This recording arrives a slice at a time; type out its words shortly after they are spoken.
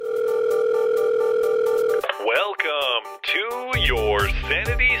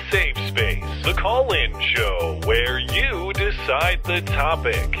call-in show where you decide the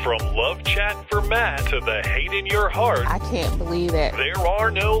topic. From love chat for Matt to the hate in your heart. I can't believe it. There are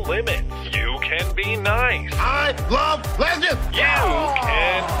no limits. You can be nice. I love lesbians. You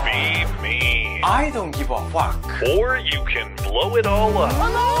can be mean. I don't give a fuck. Or you can blow it all up.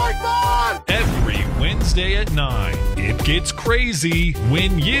 Oh my God! Every Wednesday at 9, it gets crazy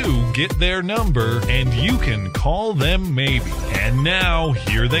when you get their number and you can call them maybe. And now,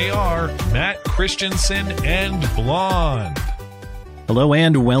 here they are, Matt Christensen and Blonde. Hello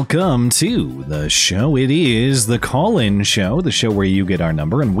and welcome to the show. It is the call-in show, the show where you get our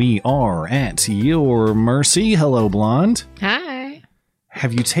number, and we are at your mercy. Hello, Blonde. Hi.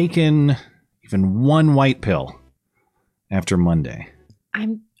 Have you taken even one white pill after Monday?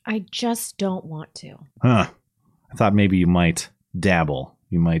 I just don't want to. Huh. I thought maybe you might dabble.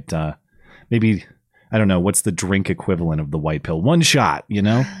 You might, maybe, I don't know, what's the drink equivalent of the white pill? One shot, you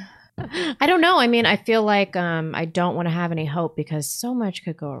know? I don't know. I mean, I feel like I don't want to have any hope because so much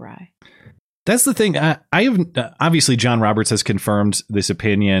could go awry. That's the thing. I have obviously John Roberts has confirmed this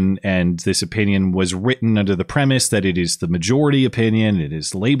opinion, and this opinion was written under the premise that it is the majority opinion. It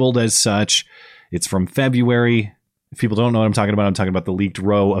is labeled as such. It's from February. If people don't know what I'm talking about the leaked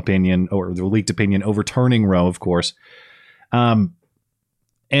Roe opinion, or the leaked opinion overturning Roe, of course. And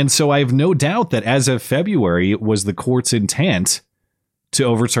so I have no doubt that as of February, it was the court's intent to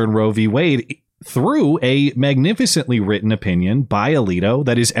overturn Roe v. Wade through a magnificently written opinion by Alito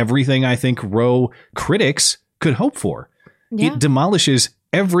that is everything I think Roe critics could hope for. Yeah. It demolishes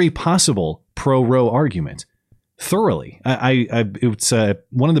every possible pro-Roe argument thoroughly. It's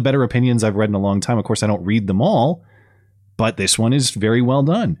one of the better opinions I've read in a long time. Of course, I don't read them all, but this one is very well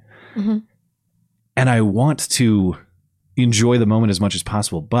done. Mm-hmm. And I want to enjoy the moment as much as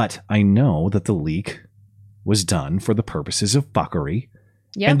possible, but I know that the leak was done for the purposes of fuckery.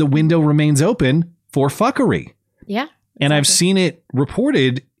 Yep. And the window remains open for fuckery. Yeah. Exactly. And I've seen it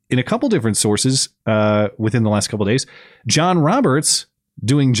reported in a couple different sources within the last couple of days. John Roberts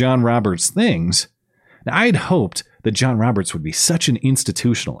doing John Roberts things. Now, I'd hoped that John Roberts would be such an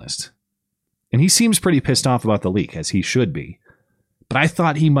institutionalist. And he seems pretty pissed off about the leak, as he should be. But I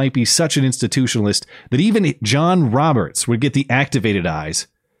thought he might be such an institutionalist that even John Roberts would get the activated eyes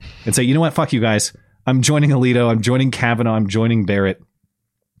and say, you know what, fuck you guys. I'm joining Alito. I'm joining Kavanaugh. I'm joining Barrett.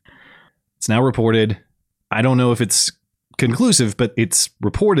 It's now reported. I don't know if it's conclusive, but it's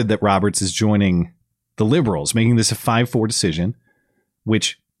reported that Roberts is joining the liberals, making this a 5-4 decision,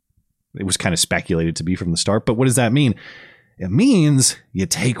 which it was kind of speculated to be from the start. But what does that mean? It means you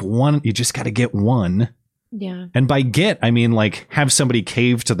take one. You just got to get one. Yeah. And by get, I mean, like, have somebody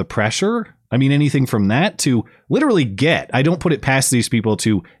cave to the pressure. I mean, anything from that to literally get. I don't put it past these people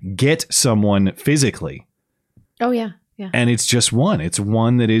to get someone physically. Oh, yeah. Yeah. And it's just one. It's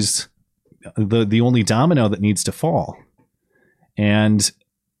one that is the only domino that needs to fall. And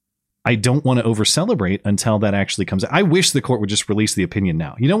I don't want to over celebrate until that actually comes out. I wish the court would just release the opinion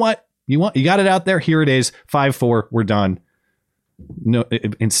now. You know what? You got it out there. Here it is. 5-4. We're done. No,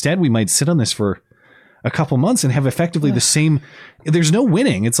 instead, we might sit on this for a couple months and have effectively the same. There's no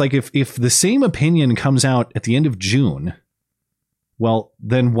winning. It's like if the same opinion comes out at the end of June, well,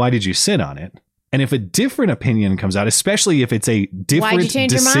 then why did you sit on it? And if a different opinion comes out, especially if it's a different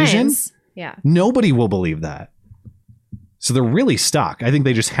decision, yeah, nobody will believe that. So they're really stuck. I think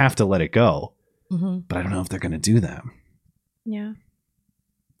they just have to let it go. Mm-hmm. But I don't know if they're going to do that. Yeah.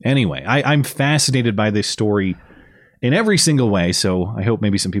 Anyway, I'm fascinated by this story in every single way, so I hope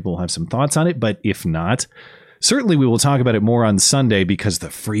maybe some people will have some thoughts on it, but if not, certainly we will talk about it more on Sunday because the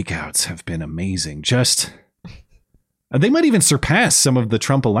freakouts have been amazing. They might even surpass some of the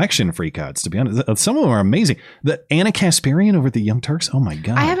Trump election freakouts, to be honest. Some of them are amazing. The Anna Kasparian over at the Young Turks, oh my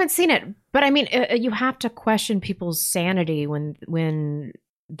God. I haven't seen it, but I mean, you have to question people's sanity when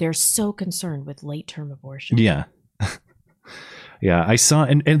they're so concerned with late-term abortion. Yeah. Yeah, I saw,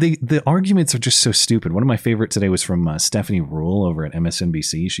 and the arguments are just so stupid. One of my favorite today was from Stephanie Ruhle over at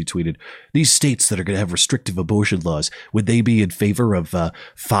MSNBC. She tweeted, "These states that are going to have restrictive abortion laws, would they be in favor of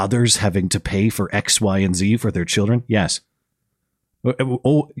fathers having to pay for X, Y, and Z for their children?" Yes.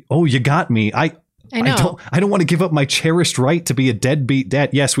 Oh, you got me. I know. I don't want to give up my cherished right to be a deadbeat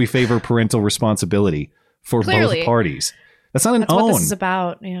dad. Yes, we favor parental responsibility for both parties. That's not an own. That's what this is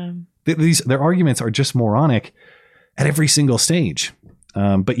about. Yeah. Their arguments are just moronic at every single stage.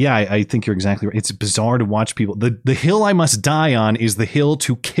 But yeah, I think you're exactly right. It's bizarre to watch people. The hill I must die on is the hill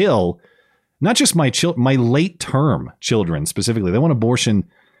to kill not just my late term children specifically. They want abortion.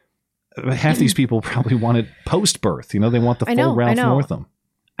 Half these people probably want it post birth. You know, they want the full Ralph Northam.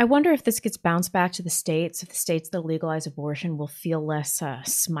 I wonder if this gets bounced back to the states, if the states that legalize abortion will feel less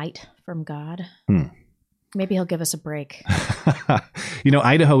smite from God. Maybe he'll give us a break.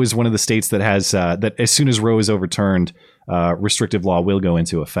 Idaho is one of the states that has that as soon as Roe is overturned, restrictive law will go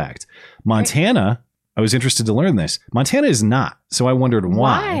into effect. Montana, I was interested to learn this. Montana is not. So I wondered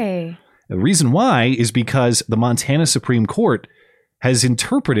why. The reason why is because the Montana Supreme Court has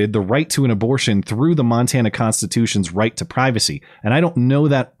interpreted the right to an abortion through the Montana Constitution's right to privacy. And I don't know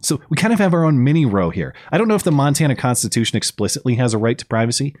that. So we kind of have our own mini Roe here. I don't know if the Montana Constitution explicitly has a right to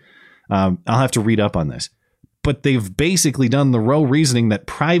privacy. I'll have to read up on this. But they've basically done the Roe reasoning that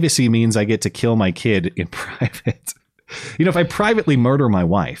privacy means I get to kill my kid in private. If I privately murder my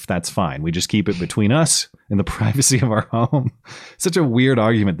wife, that's fine. We just keep it between us in the privacy of our home. Such a weird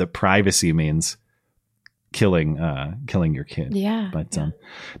argument that privacy means killing your kid. Yeah. But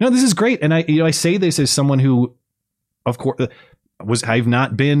no, this is great. And I say this as someone who, of course, I've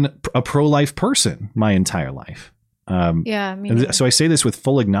not been a pro-life person my entire life. So I say this with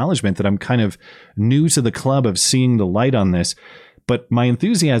full acknowledgement that I'm kind of new to the club of seeing the light on this, but my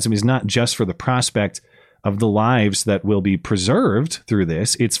enthusiasm is not just for the prospect of the lives that will be preserved through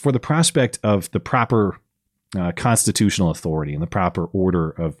this. It's for the prospect of the proper constitutional authority and the proper order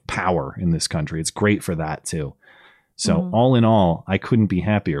of power in this country. It's great for that too. So all in all, I couldn't be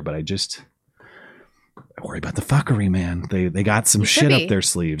happier, but I worry about the fuckery, man. They got some shit up their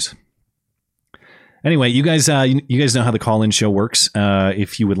sleeves. Anyway, you guys know how the call-in show works.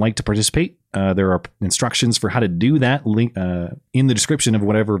 If you would like to participate, there are instructions for how to do that link in the description of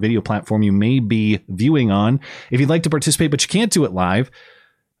whatever video platform you may be viewing on. If you'd like to participate, but you can't do it live,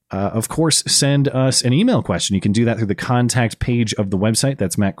 of course, send us an email question. You can do that through the contact page of the website.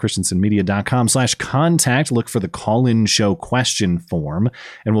 That's mattchristiansenmedia.com/contact. Look for the call-in show question form,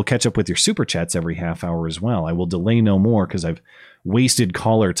 and we'll catch up with your super chats every half hour as well. I will delay no more because I've wasted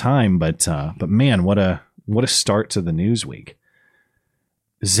caller time, but man, what a start to the news week.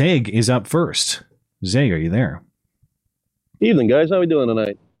 Zeg is up first. Zeg, are you there? Evening, guys. How are we doing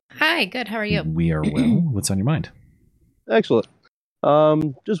tonight? Hi, good. How are you? We are well. What's on your mind? Excellent.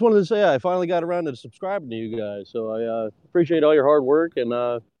 Just wanted to say I finally got around to subscribing to you guys, so I appreciate all your hard work, and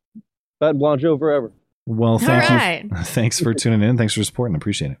Pat Blanchot forever. Well, thank you. Thanks for tuning in. Thanks for supporting.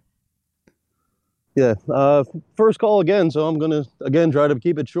 Appreciate it. Yeah. First call again, so I'm going to, again, try to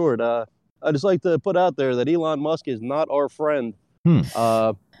keep it short. I just like to put out there that Elon Musk is not our friend.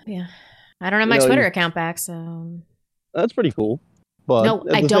 Yeah. I don't have my Twitter account back, so... That's pretty cool. But no,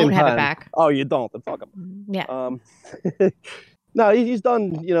 I don't have it back. Oh, you don't? Then fuck him. Yeah. No, he's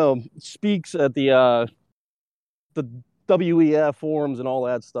done, speaks at the WEF forums and all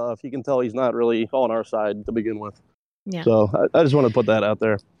that stuff. You can tell he's not really on our side to begin with. Yeah. So I just want to put that out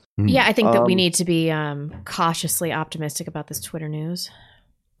there. Yeah, I think that we need to be cautiously optimistic about this Twitter news.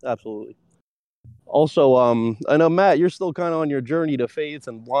 Absolutely. Also, I know, Matt, you're still kind of on your journey to faith,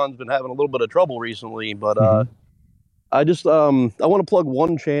 and Juan's been having a little bit of trouble recently, but I just I want to plug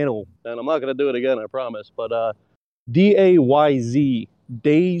one channel, and I'm not going to do it again, I promise, but DAYZ,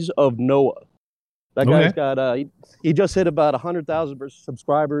 Days of Noah. That guy's got, he just hit about 100,000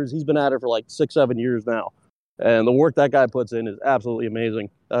 subscribers. He's been at it for like 6-7 years now. And the work that guy puts in is absolutely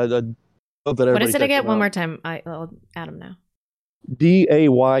amazing. I hope that what is it again? One more time. I'll add him now.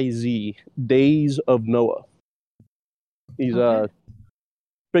 DAYZ, Days of Noah. He's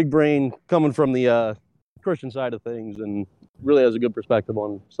big brain coming from the Christian side of things and really has a good perspective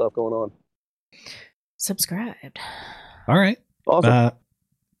on stuff going on. Subscribed. All right. Awesome.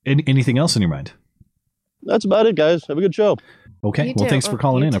 Anything else in your mind? That's about it, guys. Have a good show. Okay. You well, too. thanks for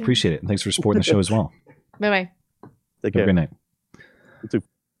calling in. You I too. appreciate it. And thanks for supporting the show as well. Bye-bye. Take Have care. a great night. You too.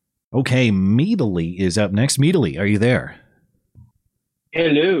 Okay. Meadley is up next. Meadley, are you there?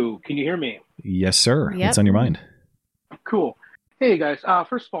 Hello, can you hear me? Yes, sir. Yep. What's on your mind? Cool. Hey guys,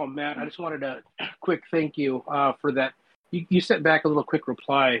 first of all, Matt, I just wanted a quick thank you for that. You sent back a little quick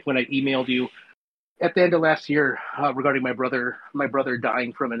reply when I emailed you at the end of last year regarding my brother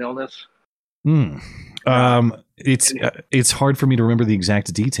dying from an illness. It's hard for me to remember the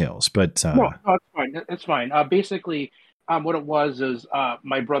exact details, but No, it's fine. It's fine. Basically, what it was is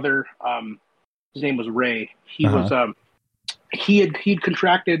my brother. His name was Ray. He was he'd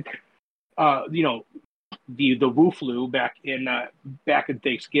contracted, the Wu flu back in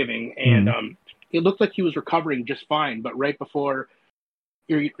Thanksgiving, and it looked like he was recovering just fine. But right before,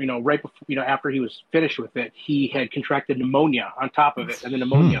 after he was finished with it, he had contracted pneumonia on top of it, and the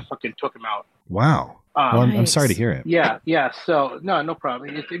pneumonia fucking took him out. Wow. Well, I'm sorry to hear it. Yeah. So no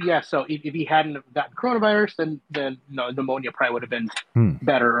problem. So if he hadn't gotten coronavirus, then pneumonia probably would have been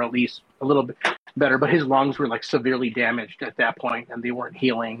better, or at least a little bit. better, but his lungs were like severely damaged at that point, and they weren't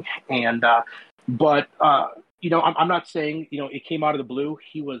healing. And but I'm not saying it came out of the blue.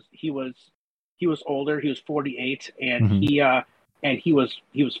 He was older. He was 48, and he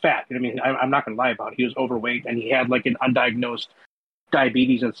was fat. I mean, I'm not gonna lie about it. He was overweight, and he had like an undiagnosed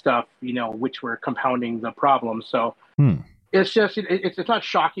diabetes and stuff, which were compounding the problem. So it's just it's not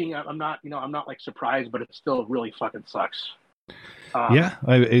shocking. I'm not like surprised, but it still really fucking sucks.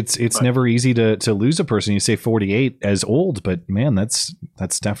 It's never easy to lose a person. You say 48 as old, but man, that's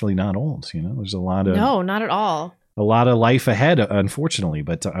definitely not old. There's a lot of no, not at all. A lot of life ahead, unfortunately.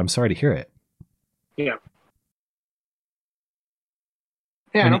 But I'm sorry to hear it. Yeah.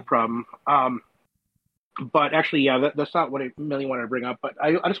 Yeah, no problem. But actually, yeah, that's not what I really wanted to bring up. But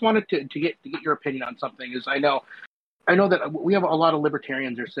I just wanted to get your opinion on something. Is I know that we have a lot of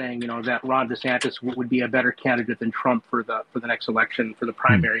libertarians are saying, that Ron DeSantis would be a better candidate than Trump for the next election, for the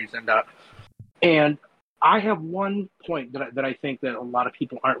primaries, and I have one point that I think that a lot of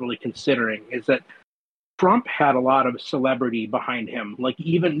people aren't really considering is that Trump had a lot of celebrity behind him. Like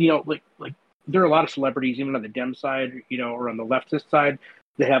even like there are a lot of celebrities even on the Dem side, or on the leftist side,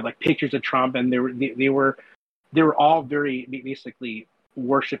 that have like pictures of Trump, and they were all very basically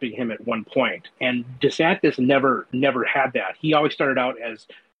worshiping him at one point. And DeSantis never had that. He always started out as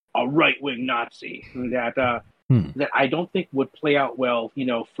a right-wing Nazi that I don't think would play out well,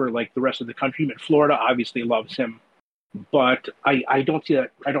 for like the rest of the country. But Florida obviously loves him, but I don't see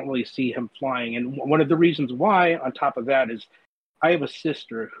that. I don't really see him flying. And one of the reasons why, on top of that, is I have a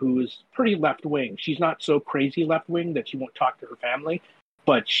sister who is pretty left-wing. She's not so crazy left-wing that she won't talk to her family,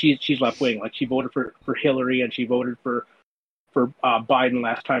 but she's left-wing. Like she voted for Hillary, and she voted for Biden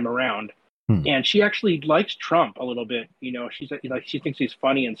last time around, and she actually likes Trump a little bit. She's like she thinks he's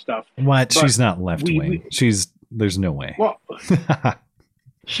funny and stuff. What? But she's not left wing. There's no way. Well,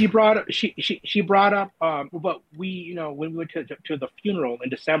 she brought up. But we, when we went to the funeral in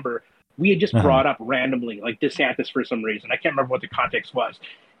December, we had just brought up randomly like DeSantis for some reason. I can't remember what the context was,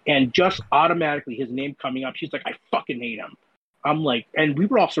 and just automatically his name coming up. She's like, I fucking hate him. I'm like, and we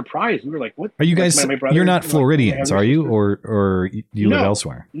were all surprised. We were like, "What? Are you guys? My you're not Floridians, are you, or you live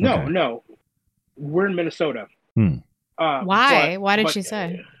elsewhere?" No, we're in Minnesota. Why? Why did she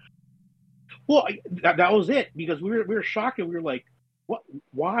say? Well, that was it, because we were shocked, and we were like, "What?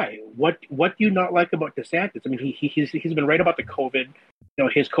 Why? What do you not like about DeSantis? I mean, he's been right about the COVID.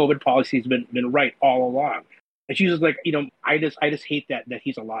 His COVID policy has been right all along." And she was like, "I just hate that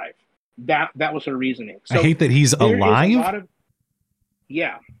he's alive." That was her reasoning. So I hate that he's alive.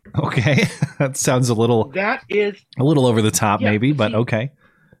 Yeah. Okay. That sounds a little over the top, maybe, but okay.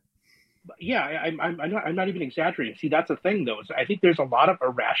 Yeah, I'm not even exaggerating. See, that's the thing, though. Is I think there's a lot of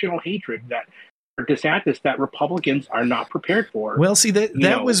irrational hatred that for DeSantis that Republicans are not prepared for. Well, see,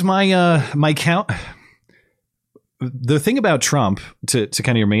 that was my count. The thing about Trump, to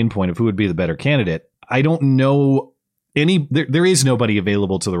kind of your main point of who would be the better candidate, I don't know there is nobody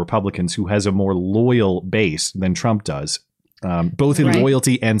available to the Republicans who has a more loyal base than Trump does. Both in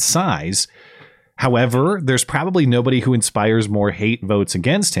loyalty and size. However, there's probably nobody who inspires more hate votes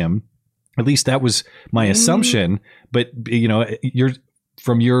against him. At least that was my assumption. But,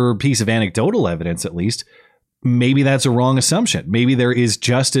 from your piece of anecdotal evidence, at least, maybe that's a wrong assumption. Maybe there is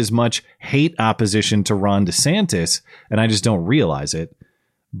just as much hate opposition to Ron DeSantis, and I just don't realize it.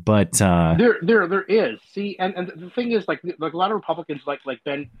 But there is. See, and the thing is, like a lot of Republicans, like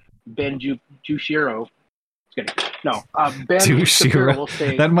Ben Jushiro. No, Ben Shapiro will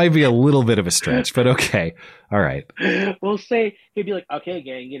say that might be a little bit of a stretch, but okay, all right. We'll say he'd be like, "Okay,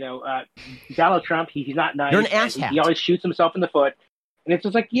 gang, Donald Trump, he's not nice. You're an asshat. He always shoots himself in the foot," and it's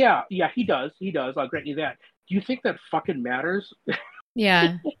just like, yeah, he does. I'll grant you that. Do you think that fucking matters?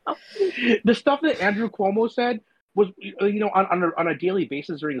 Yeah. The stuff that Andrew Cuomo said was, on a daily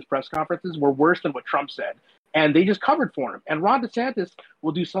basis during his press conferences, were worse than what Trump said. And they just covered for him. And Ron DeSantis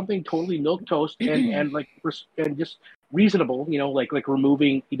will do something totally milquetoast and just reasonable, like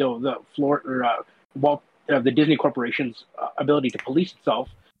removing, the the Disney Corporation's ability to police itself,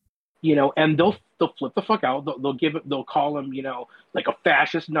 and they'll flip the fuck out. They'll call him, like a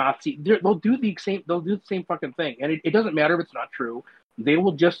fascist Nazi. They'll do the same fucking thing. And it doesn't matter if it's not true. They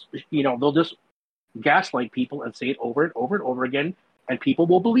will just, they'll just gaslight people and say it over and over and over again. And people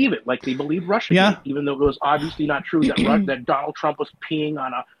will believe it, like they believe Russia, even though it was obviously not true that Donald Trump was peeing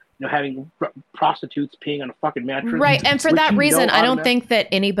on having prostitutes peeing on a fucking mattress. Right, and for that reason, I don't think that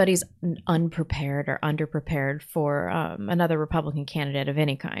anybody's unprepared or underprepared for another Republican candidate of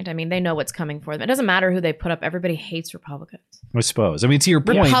any kind. I mean, they know what's coming for them. It doesn't matter who they put up. Everybody hates Republicans. I suppose. I mean, to your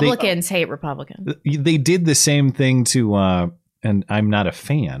point, Republicans hate Republicans. They did the same thing to, and I'm not a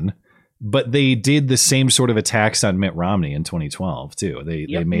fan, But they did the same sort of attacks on Mitt Romney in 2012 too.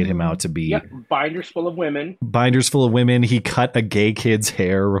 They made him out to be binders full of women. Binders full of women. He cut a gay kid's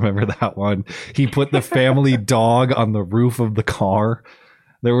hair. Remember that one? He put the family dog on the roof of the car.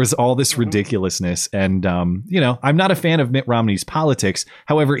 There was all this ridiculousness. And, I'm not a fan of Mitt Romney's politics.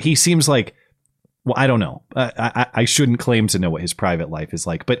 However, he seems like, well, I don't know. I shouldn't claim to know what his private life is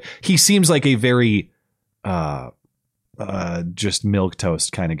like, but he seems like a very, just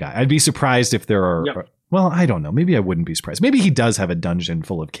milquetoast kind of guy. I'd be surprised if there are, well, I don't know. Maybe I wouldn't be surprised. Maybe he does have a dungeon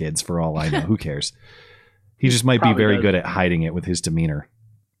full of kids for all I know. Who cares? He just might be very good at hiding it with his demeanor.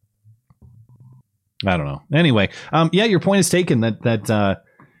 I don't know. Anyway, your point is taken that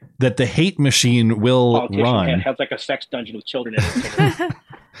the hate machine will run. Has like a sex dungeon with children in it.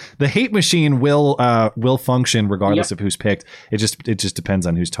 The hate machine will function regardless of who's picked. It just depends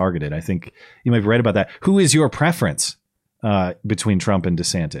on who's targeted. I think you might be right about that. Who is your preference between Trump and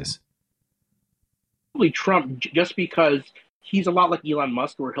DeSantis? Probably Trump, just because he's a lot like Elon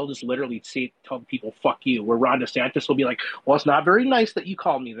Musk, where he'll just literally tell people "fuck you." Where Ron DeSantis will be like, "Well, it's not very nice that you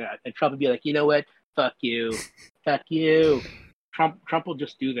call me that," and Trump will be like, "You know what? Fuck you, fuck you." Trump will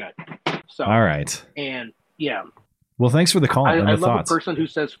just do that. So all right, and yeah. Well, thanks for the call. I love thoughts. a person who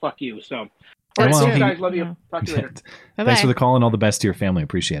says "fuck you." So, guys, love you. Talk to you later. Thanks for the call and all the best to your family.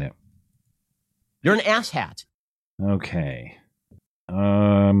 Appreciate it. You're an asshat. Okay.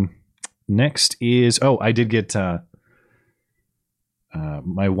 Next is I did get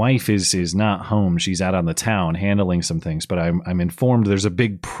my wife is not home. She's out on the town handling some things, but I'm informed there's a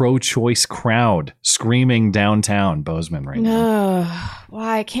big pro-choice crowd screaming downtown Bozeman right now.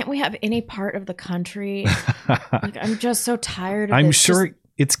 Why can't we have any part of the country? I'm just so tired of I'm this. sure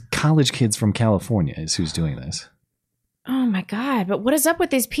it's college kids from California is who's doing this. Oh my God. But what is up with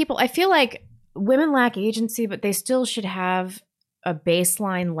these people? I feel like women lack agency, but they still should have a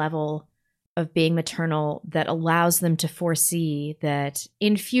baseline level of being maternal that allows them to foresee that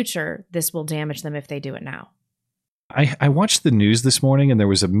in future, this will damage them if they do it now. I watched the news this morning and there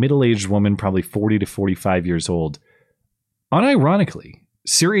was a middle-aged woman, probably 40 to 45 years old, unironically,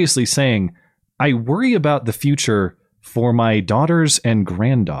 seriously saying, I worry about the future for my daughters and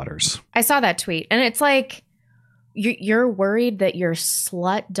granddaughters. I saw that tweet and it's like, you're worried that your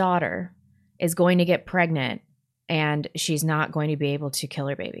slut daughter is going to get pregnant and she's not going to be able to kill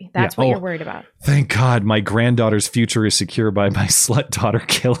her baby. That's what you're worried about. Thank God my granddaughter's future is secure by my slut daughter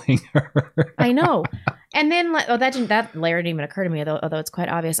killing her. I know. And then, that layer didn't even occur to me, although it's quite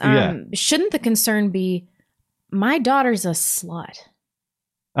obvious. Shouldn't the concern be, my daughter's a slut?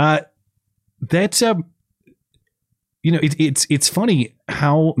 That's it's funny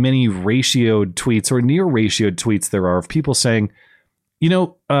how many ratioed tweets or near ratioed tweets there are of people saying,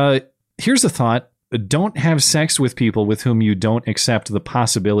 here's a thought. Don't have sex with people with whom you don't accept the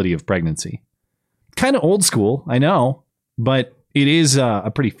possibility of pregnancy. Kind of old school, I know, but it is a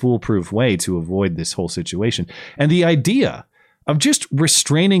pretty foolproof way to avoid this whole situation. And the idea of just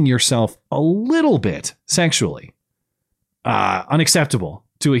restraining yourself a little bit sexually, unacceptable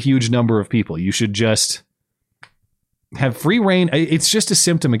to a huge number of people. You should just have free reign. It's just a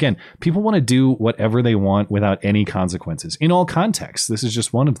symptom. Again, people want to do whatever they want without any consequences in all contexts. This is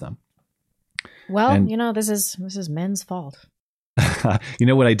just one of them. Well, this is men's fault.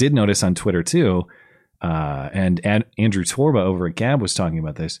 What I did notice on Twitter too, and Andrew Torba over at Gab was talking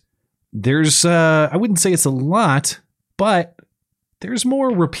about this. There's, I wouldn't say it's a lot, but there's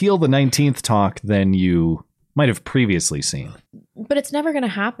more repeal the 19th talk than you might have previously seen. But it's never going to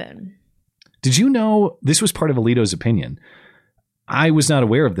happen. Did you know this was part of Alito's opinion? I was not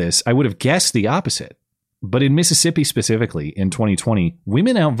aware of this. I would have guessed the opposite. But in Mississippi specifically, in 2020,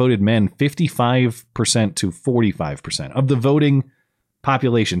 women outvoted men 55% to 45%. Of the voting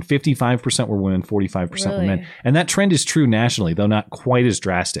population, 55% were women, 45% were men. And that trend is true nationally, though not quite as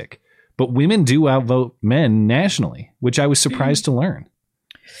drastic. But women do outvote men nationally, which I was surprised to learn.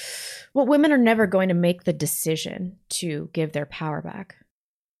 Well, women are never going to make the decision to give their power back.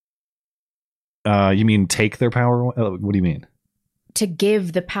 You mean take their power? What do you mean? To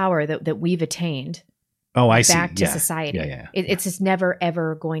give the power that we've attained. Oh, I see. Back to society. Yeah. It's just never,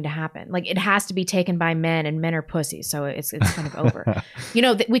 ever going to happen. Like, it has to be taken by men, and men are pussies. So it's kind of over.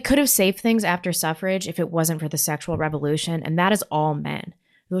 We could have saved things after suffrage if it wasn't for the sexual revolution. And that is all men.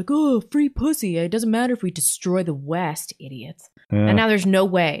 They're like, oh, free pussy. It doesn't matter if we destroy the West, idiots. And now there's no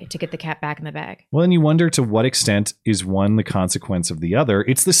way to get the cat back in the bag. Well, and you wonder to what extent is one the consequence of the other.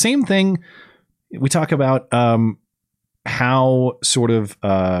 It's the same thing. We talk about how sort of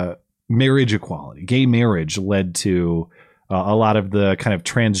marriage equality, gay marriage led to a lot of the kind of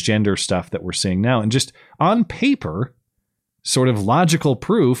transgender stuff that we're seeing now. And just on paper, sort of logical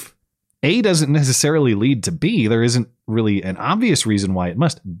proof, A doesn't necessarily lead to B. There isn't really an obvious reason why it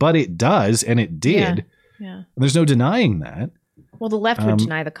must, but it does, and it did. Yeah. There's no denying that. Well, the left would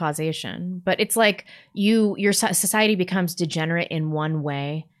deny the causation, but it's like your society becomes degenerate in one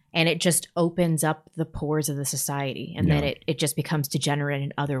way, and it just opens up the pores of the society, and then it just becomes degenerate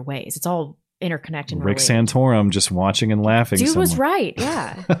in other ways. It's all interconnected. Rick Santorum just watching and laughing. Dude was right.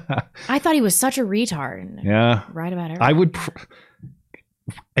 Yeah. I thought he was such a retard. Yeah. Right about everything. I would.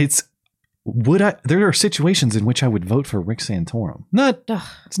 There are situations in which I would vote for Rick Santorum.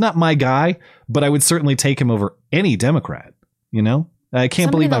 It's not my guy, but I would certainly take him over any Democrat. You know, I can't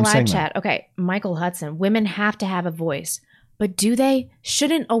believe I'm saying that. Okay, Michael Hudson. Women have to have a voice, but do they?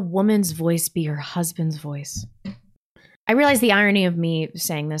 Shouldn't a woman's voice be her husband's voice? I realize the irony of me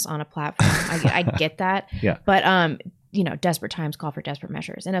saying this on a platform. I get that. Yeah. But desperate times call for desperate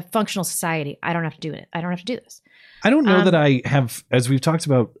measures. In a functional society, I don't have to do it. I don't have to do this. I don't know that I have, as we've talked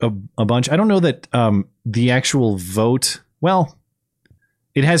about a bunch. I don't know that the actual vote. Well,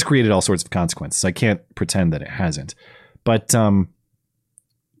 it has created all sorts of consequences. I can't pretend that it hasn't. But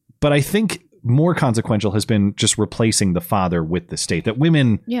I think more consequential has been just replacing the father with the state. That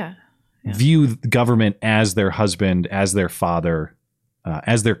women view the government as their husband, as their father,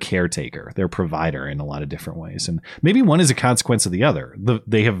 as their caretaker, their provider in a lot of different ways. And maybe one is a consequence of the other.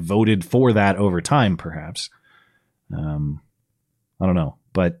 They have voted for that over time, perhaps. I don't know.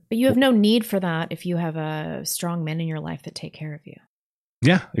 But you have no need for that if you have strong men in your life that take care of you.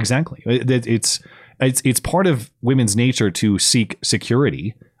 Yeah, exactly. It's part of women's nature to seek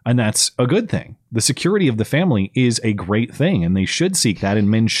security, and that's a good thing. The security of the family is a great thing, and they should seek that, and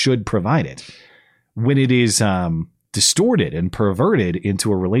men should provide it. When it is distorted and perverted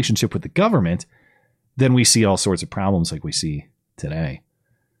into a relationship with the government, then we see all sorts of problems like we see today.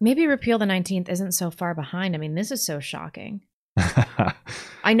 Maybe repeal the 19th isn't so far behind. I mean, this is so shocking.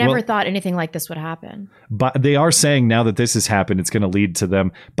 I never thought anything like this would happen. But they are saying now that this has happened, it's going to lead to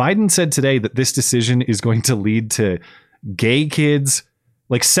them. Biden said today that this decision is going to lead to gay kids,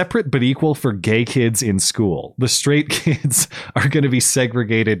 like separate but equal for gay kids in school. The straight kids are going to be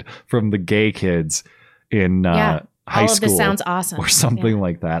segregated from the gay kids in high school. All of this sounds awesome. Or something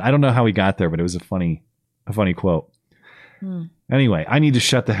like that. I don't know how he got there, but it was a funny quote. Anyway, I need to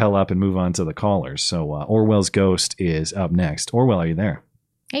shut the hell up and move on to the callers. So Orwell's Ghost is up next. Orwell, are you there?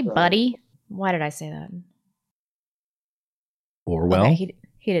 Hey, buddy. Why did I say that? Orwell? Okay,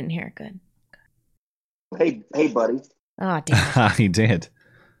 he didn't hear it. Good. Hey, buddy. Oh, damn. He did.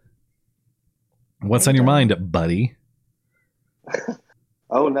 What's on your mind, buddy?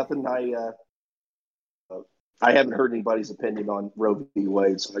 Oh, nothing. I haven't heard anybody's opinion on Roe v.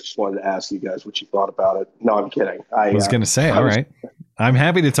 Wade, so I just wanted to ask you guys what you thought about it. No, I'm kidding. I was going to say, all right. I'm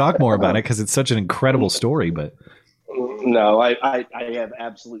happy to talk more about it because it's such an incredible story, but... No, I have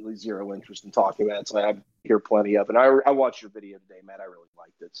absolutely zero interest in talking about it, so I hear plenty of it. I watched your video today, Matt. I really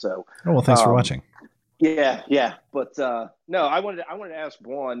liked it. So, oh, well, thanks for watching. Yeah. But no, I wanted to ask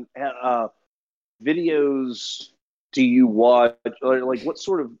Juan, videos do you watch? Like, what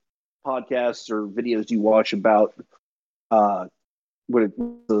sort of podcasts or videos do you watch about like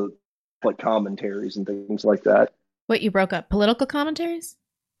commentaries and things like that? What, you broke up? Political commentaries?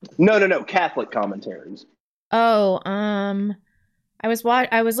 No, Catholic commentaries. Oh, I was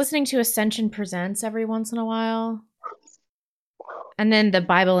listening to Ascension Presents every once in a while, and then the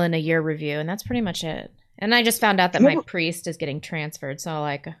Bible in a Year review, and that's pretty much it. And I just found out that my priest is getting transferred, so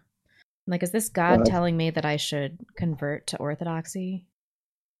I'm like, is this God telling me that I should convert to Orthodoxy?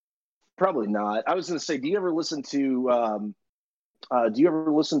 Probably not. I was going to say, do you ever listen to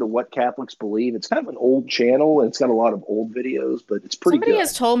What Catholics Believe? It's kind of an old channel, and it's got a lot of old videos, but it's pretty good. Somebody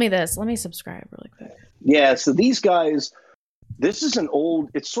has told me this. Let me subscribe really quick. Yeah, so these guys, this is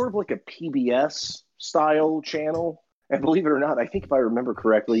it's sort of like a PBS style channel. And believe it or not, I think if I remember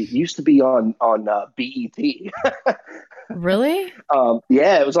correctly, it used to be on BET. Really?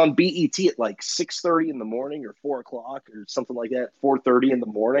 Yeah, it was on BET at like 6:30 in the morning or 4 o'clock or something like that, 4:30 in the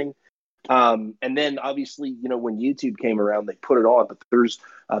morning. And then obviously, when YouTube came around, they put it on, but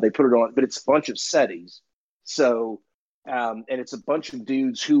it's a bunch of SETIs. So, and it's a bunch of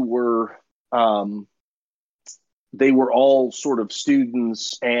dudes who were, they were all sort of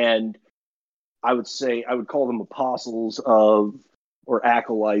students, and I would call them apostles or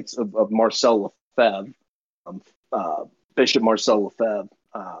acolytes of Marcel Lefebvre, Bishop Marcel Lefebvre.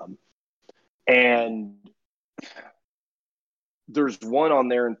 And there's one on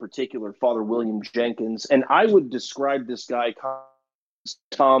there in particular, Father William Jenkins, and I would describe this guy as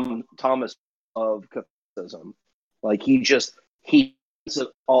Thomas of Catholicism. Like he does it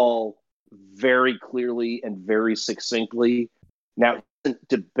all very clearly and very succinctly, Now, it doesn't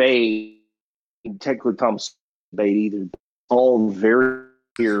debate, technically Thomas debate either. All very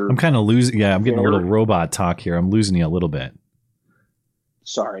clear. I'm kind of losing. Yeah, I'm getting a little robot talk here. I'm losing you a little bit.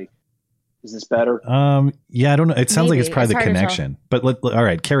 Sorry. Is this better? Yeah, I don't know. It sounds like it's probably It's the hard to connection. But all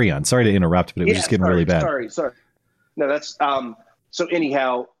right, carry on. Sorry to interrupt, but it was just getting really bad. Sorry. No, that's so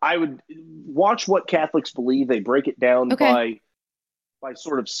anyhow, I would watch what Catholics believe. They break it down by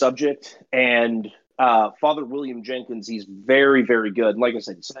sort of subject, and Father William Jenkins, he's very, very good. Like I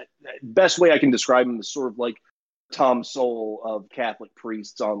said, best way I can describe him is sort of like Tom Sowell of Catholic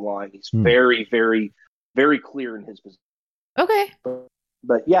priests online. He's very, very, very clear in his position. Okay.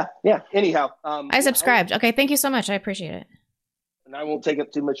 But yeah. Anyhow, I subscribed. Okay, thank you so much. I appreciate it. And I won't take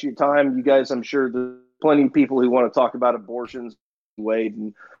up too much of your time. You guys, I'm sure there's plenty of people who want to talk about abortions, Wade,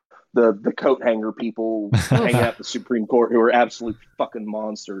 and the coat hanger people hanging out the Supreme Court who are absolute fucking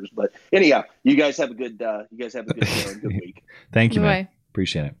monsters. But anyhow, you guys have a good day and good week. Thank you, Bye-bye. man.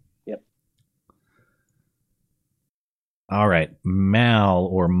 Appreciate it. Yep. All right, Mal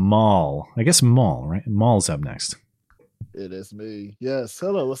or Maul. I guess Maul, right? Maul's up next. It is me. Yes.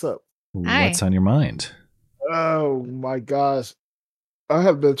 Hello. What's up? Hi. What's on your mind? Oh my gosh. I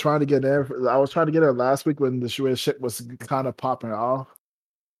have been trying to get in. I was trying to get in last week when the shit was kind of popping off.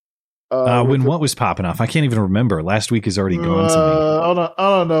 When what was popping off? I can't even remember. Last week is already gone to me.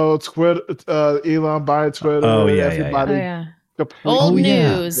 I don't know. Twitter, Elon buying Twitter. Oh, yeah, everybody. Yeah. Old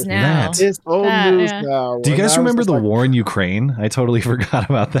news now. It's old news now. Do you guys And I was remember just the like, war in Ukraine? I totally forgot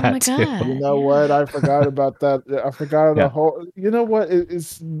about that my too. God. You know what? I forgot about that. I forgot the whole. You know what?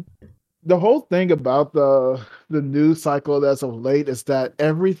 It's the whole thing about the news cycle as of late is that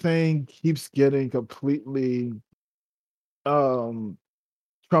everything keeps getting completely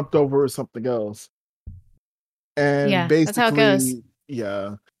trumped over with something else. And Yeah, basically, that's how it goes.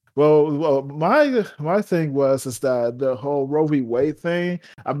 yeah. Well, my thing is that the whole Roe v. Wade thing.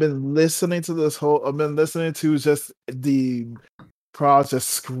 I've been listening to just the crowd just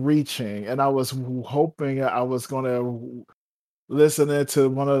screeching, and I was hoping I was going to listen to the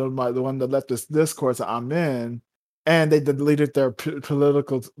leftist discourse that I'm in, and they deleted their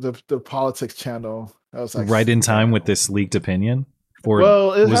the politics channel. I was like, Right in time with this leaked opinion? Or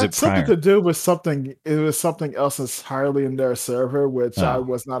well, it was had it something prior? to do with something. It was something else entirely in their server, which I Oh.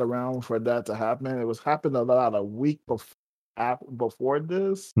 was not around for that to happen. It was happened about a week before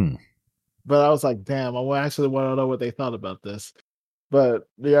this. But I was like, damn, I actually want to know what they thought about this. But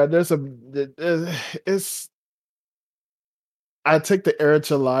yeah, it's. I take the Eric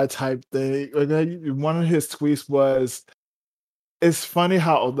July type thing. One of his tweets was, "It's funny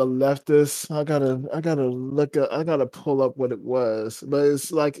how the leftists." I gotta pull up what it was, but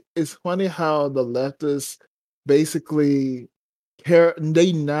it's funny how the leftists basically care.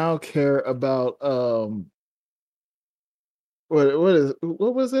 They now care about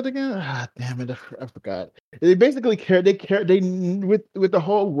what was it again? Ah, damn it, I forgot. They basically care. They care. They with the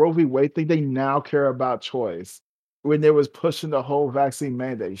whole Roe v. Wade thing. They now care about choice when they was pushing the whole vaccine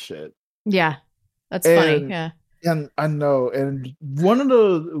mandate shit. Yeah, that's funny. And- Yeah. And I know, and one of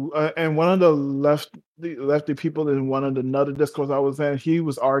the lefty people in one of the another discourse I was in, he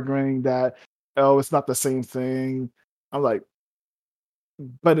was arguing that it's not the same thing. I'm like,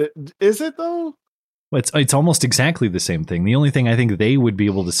 but is it though? Well, it's almost exactly the same thing. The only thing I think they would be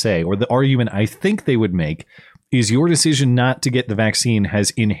able to say, or the argument I think they would make, is your decision not to get the vaccine has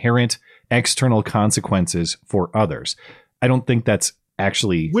inherent external consequences for others. I don't think that's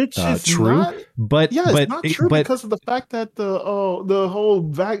actually Which is true. not, But yeah, it's not true but because of the fact that the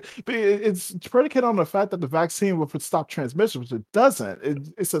whole it's predicated on the fact that the vaccine will stop transmission, which it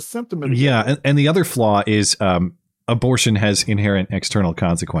doesn't. It's a symptom. yeah, and the other flaw is abortion has inherent external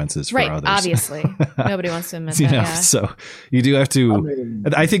consequences for Right. others. Obviously, nobody wants to admit You that. know, Yeah. so you do have to.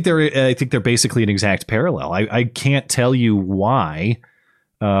 I I think they're basically an exact parallel. I can't tell you why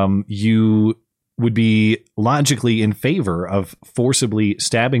you would be logically in favor of forcibly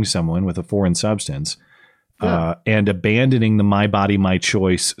stabbing someone with a foreign substance and abandoning the my body, my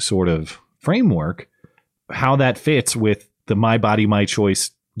choice sort of framework, how that fits with the my body, my choice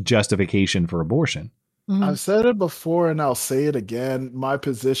justification for abortion. I've said it before and I'll say it again. My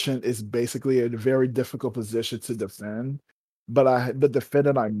position is basically a very difficult position to defend, but defend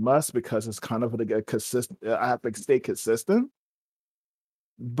it I must because it's kind of a consistent. I have to stay consistent.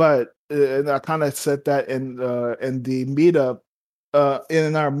 But and I kind of said that in the meetup,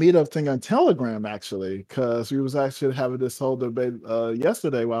 in our meetup thing on Telegram actually, because we was actually having this whole debate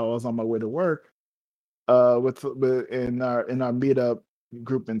yesterday while I was on my way to work, in our meetup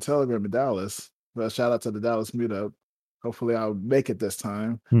group in Telegram in Dallas. Well, shout out to the Dallas meetup. Hopefully, I'll make it this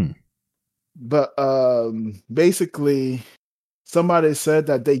time. But basically, somebody said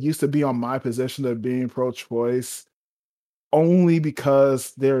that they used to be on my position of being pro-choice only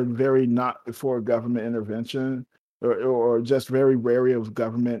because they're very not for government intervention or just very wary of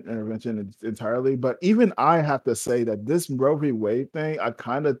government intervention entirely. But even I have to say that this Roe v. Wade thing, I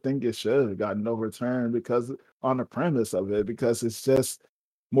kind of think it should have gotten overturned because on the premise of it, because it's just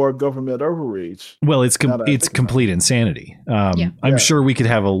more government overreach. Well, it's complete insanity. I'm sure we could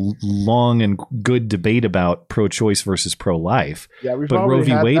have a long and good debate about pro-choice versus pro-life. Yeah, we've but Roe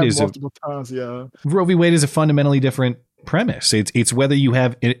v. Wade is multiple times. Yeah, Roe v. Wade is a fundamentally different premise. It's whether you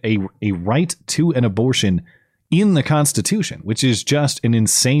have a right to an abortion in the Constitution, which is just an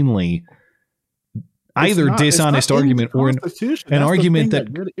insanely either dishonest argument or an argument that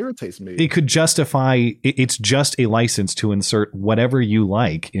really irritates me. It could justify it's just a license to insert whatever you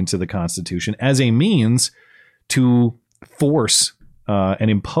like into the Constitution as a means to force and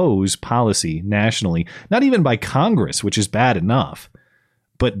impose policy nationally, not even by Congress, which is bad enough,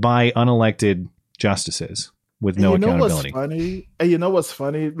 but by unelected justices with no accountability. You know what's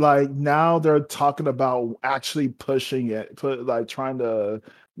funny? Like now they're talking about actually pushing it, trying to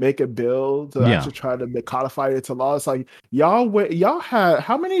make a bill to actually try to codify it to law. It's like y'all had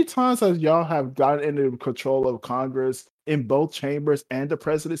how many times has y'all have gotten into control of Congress in both chambers and the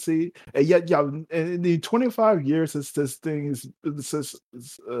presidency, and yet y'all in the 25 years since this thing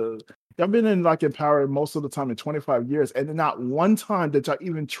y'all been in power most of the time in 25 years, and not one time did y'all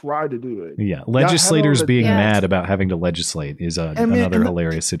even try to do it. Yeah, legislators being mad about having to legislate is another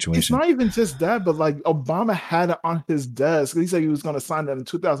hilarious situation. It's not even just that, but like Obama had it on his desk. He said he was going to sign that in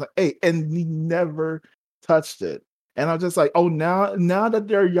 2008, and he never touched it. And I'm just like, oh, now that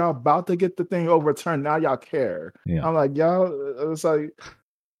y'all about to get the thing overturned, now y'all care. Yeah. I'm like, y'all. It's like,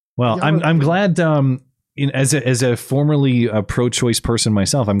 well, I'm glad. As a formerly pro-choice person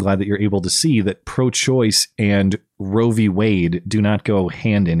myself, I'm glad that you're able to see that pro-choice and Roe v. Wade do not go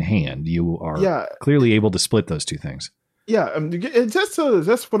hand in hand. You are clearly able to split those two things. Yeah, just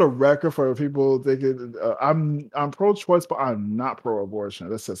for the record, for people thinking I'm pro-choice, but I'm not pro-abortion.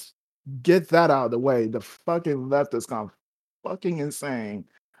 Let's just get that out of the way. The fucking left has gone fucking insane.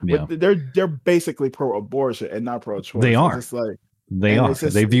 Yeah. They're basically pro-abortion and not pro-choice. They are.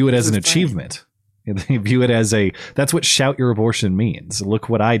 They view it as an achievement. They view it as that's what shout your abortion means. Look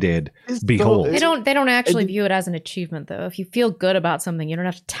what I did. Behold. They don't actually view it as an achievement though. If you feel good about something, you don't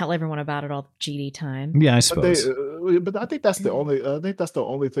have to tell everyone about it all the GD time. Yeah, I suppose. But I think that's the only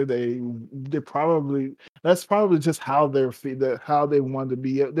thing that's probably just how how they want to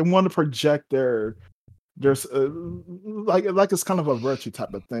be. They want to project there's like it's kind of a virtue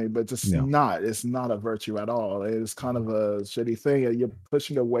type of thing, but just not. It's not a virtue at all. It's kind of a shitty thing, and you're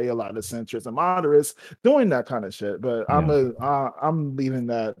pushing away a lot of centrists and moderates doing that kind of shit. But I'm leaving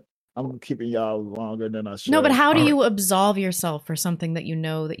that. I'm keeping y'all longer than I should. No, but how do you absolve yourself for something that you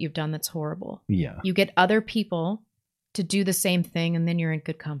know that you've done that's horrible? Yeah, you get other people to do the same thing, and then you're in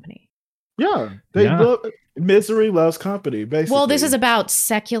good company. Yeah, misery loves company, basically. Well, this is about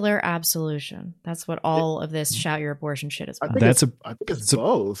secular absolution. That's what all of this shout your abortion shit is about. I think it's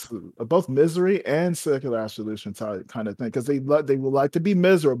both misery and secular absolution kind of thing, because they would like to be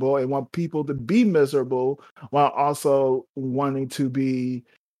miserable and want people to be miserable while also wanting to be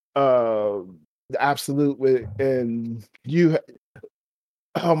the absolute and you.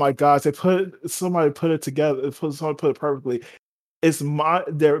 Oh my gosh! Somebody put it together. Someone put it perfectly. It's my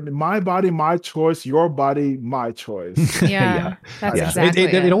body, my choice. Your body, my choice. Yeah, that's exactly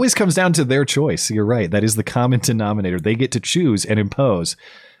it always comes down to their choice. You're right. That is the common denominator. They get to choose and impose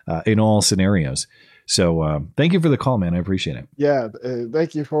in all scenarios. So thank you for the call, man. I appreciate it. Yeah,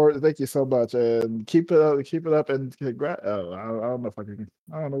 thank you so much, and keep it up, and congrats. Oh, I don't know if I can.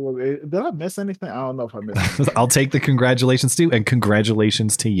 I don't know. Did I miss anything? I don't know if I missed anything. I'll take the congratulations too, and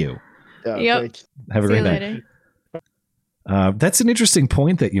congratulations to you. Yeah, yep. Have a great night. That's an interesting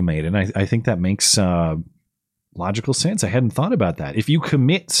point that you made, and I think that makes logical sense. I hadn't thought about that. If you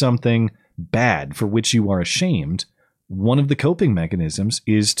commit something bad for which you are ashamed, one of the coping mechanisms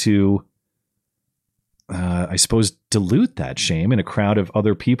is to, I suppose, dilute that shame in a crowd of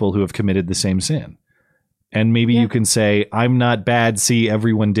other people who have committed the same sin. And maybe you can say, I'm not bad, see,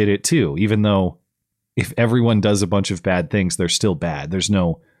 everyone did it too, even though if everyone does a bunch of bad things, they're still bad. There's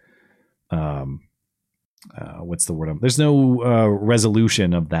no... what's the word? There's no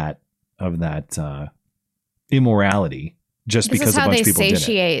resolution of that immorality just because a bunch of people did it. This is how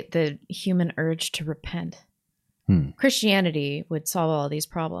they satiate the human urge to repent. Christianity would solve all of these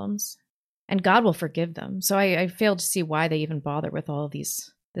problems, and God will forgive them. So I fail to see why they even bother with all of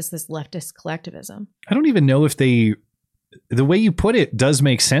this leftist collectivism. I don't even know if they the way you put it does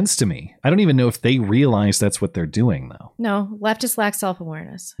make sense to me. I don't even know if they realize that's what they're doing, though. No, leftists lack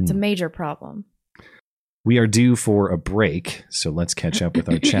self-awareness. It's a major problem. We are due for a break, so let's catch up with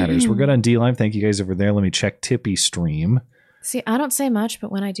our chatters. We're good on D-Live. Thank you guys over there. Let me check Tippy Stream. See, I don't say much,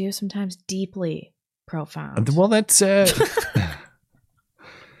 but when I do, sometimes deeply profound. Well, that's... there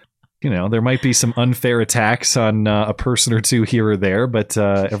might be some unfair attacks on a person or two here or there, but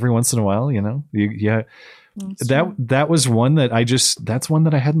every once in a while, that was one that that's one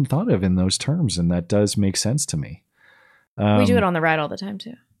that I hadn't thought of in those terms, and that does make sense to me. We do it on the right all the time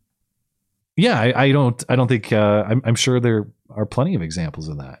too. Yeah, I don't think I'm sure there are plenty of examples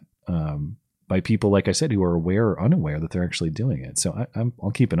of that by people, like I said, who are aware or unaware that they're actually doing it. So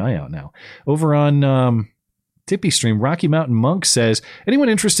I'll keep an eye out now. Over on Tippy Stream, Rocky Mountain Monk says, anyone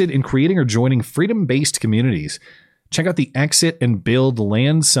interested in creating or joining freedom-based communities? Check out the Exit and Build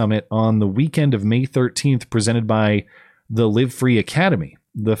Land Summit on the weekend of May 13th, presented by the Live Free Academy.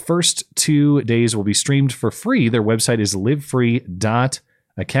 The first 2 days will be streamed for free. Their website is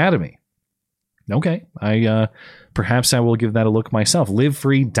livefree.academy. Okay, perhaps I will give that a look myself.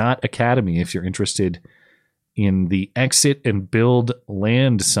 Livefree.academy if you're interested in the Exit and Build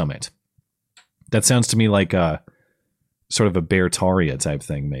Land Summit. That sounds to me like a sort of a Beartaria type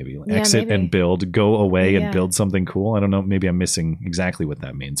thing, maybe. Exit maybe. And build, go away and build something cool. I don't know. Maybe I'm missing exactly what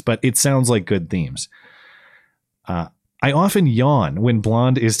that means, but it sounds like good themes. I often yawn when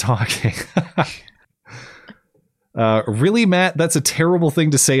Blonde is talking. Really, Matt? That's a terrible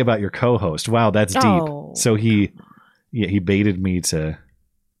thing to say about your co-host. Wow, that's deep. So he baited me to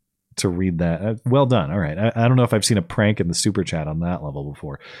read that. Well done. All right. I don't know if I've seen a prank in the super chat on that level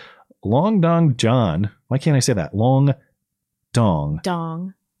before. Long Dong John. Why can't I say that? Long Dong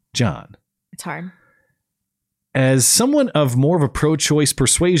John. It's hard. As someone of more of a pro-choice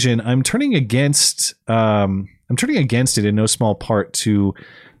persuasion, I'm turning against it in no small part to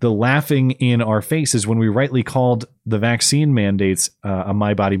the laughing in our faces when we rightly called the vaccine mandates a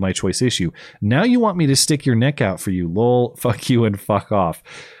my body, my choice issue. Now you want me to stick your neck out for you. Lol, fuck you and fuck off.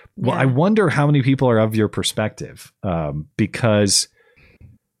 Well, I wonder how many people are of your perspective, because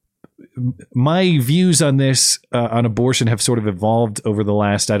my views on this, on abortion, have sort of evolved over the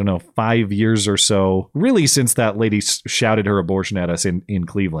last, 5 years or so, really since that lady shouted her abortion at us in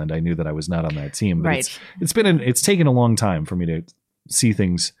Cleveland. I knew that I was not on that team. But right. It's taken a long time for me to see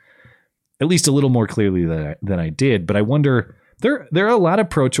things at least a little more clearly than I did. But I wonder, there are a lot of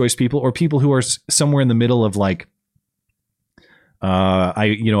pro-choice people or people who are somewhere in the middle of like,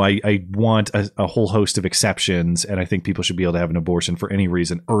 I want a whole host of exceptions, and I think people should be able to have an abortion for any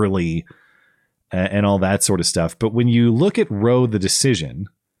reason early and all that sort of stuff. But when you look at Roe, the decision,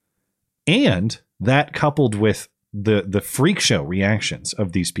 and that coupled with the freak show reactions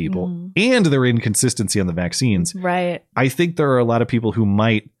of these people and their inconsistency on the vaccines, right? I think there are a lot of people who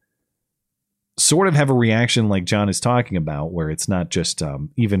might sort of have a reaction like John is talking about, where it's not just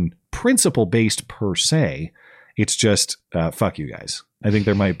even principle based per se. It's just, fuck you guys. I think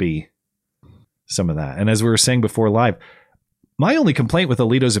there might be some of that. And as we were saying before live, my only complaint with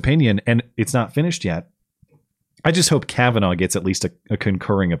Alito's opinion, and it's not finished yet, I just hope Kavanaugh gets at least a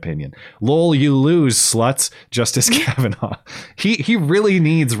concurring opinion. Lol, you lose, sluts. Justice Kavanaugh. He really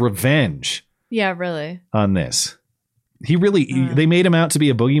needs revenge. Yeah, really. On this. He really, they made him out to be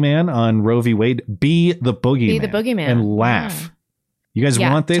a boogeyman on Roe v. Wade. Be the boogeyman. Be the boogeyman. And laugh. Yeah. You guys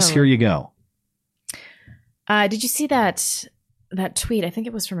want this? Totally. Here you go. Did you see that tweet? I think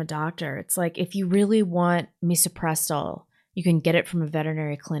it was from a doctor. It's like, if you really want misoprostol, you can get it from a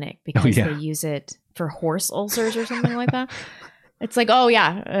veterinary clinic because they use it for horse ulcers or something like that. It's like,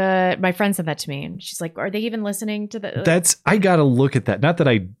 my friend said that to me, and she's like, "Are they even listening to the?" I gotta look at that. Not that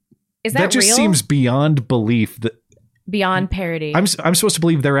I. Is that just real? Seems beyond belief. Beyond parody. I'm supposed to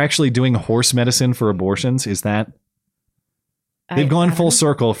believe they're actually doing horse medicine for abortions. Is that? They've gone full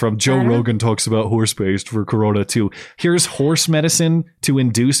circle from Joe Rogan talks about horse-based for Corona to here's horse medicine to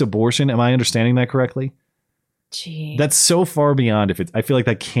induce abortion. Am I understanding that correctly? Gee. That's so far beyond. I feel like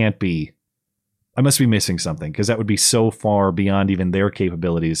that can't be. I must be missing something, because that would be so far beyond even their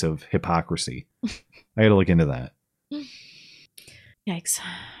capabilities of hypocrisy. I got to look into that. Yikes.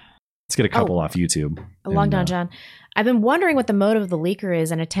 Let's get a couple off YouTube. Long Don John. I've been wondering what the motive of the leaker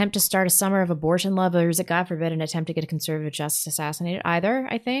is: an attempt to start a summer of abortion love, or is it, God forbid, an attempt to get a conservative justice assassinated? Either,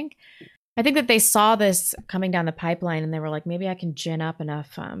 I think. I think that they saw this coming down the pipeline and they were like, maybe I can gin up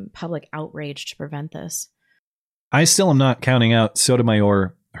enough public outrage to prevent this. I still am not counting out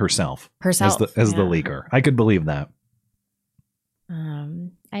Sotomayor herself as the leaker. I could believe that.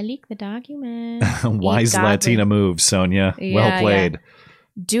 I leaked the document. Wise Latina move, Sonia. Well played.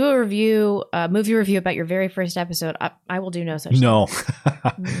 Do a review, movie review about your very first episode. I will do no such No.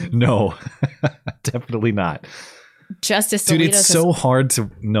 No. Definitely not. Justice Dude, Alito it's says, so hard to...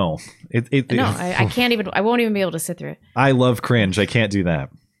 No. I can't even... I won't even be able to sit through it. I love cringe. I can't do that.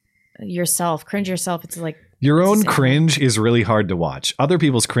 Cringe yourself. It's like... Your own cringe is really hard to watch. Other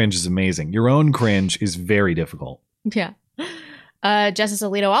people's cringe is amazing. Your own cringe is very difficult. Yeah. Justice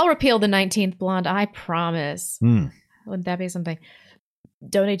Alito, I'll repeal the 19th blonde. I promise. Wouldn't that be something?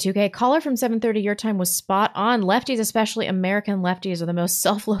 Donate 2K. Caller from 7:30 your time was spot on. Lefties, especially American lefties, are the most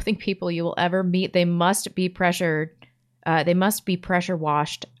self-loathing people you will ever meet. They must be pressured. They must be pressure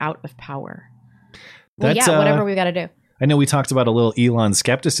washed out of power. Well, That's, whatever we got to do. I know we talked about a little Elon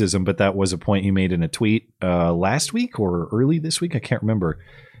skepticism, but that was a point you made in a tweet last week or early this week. I can't remember.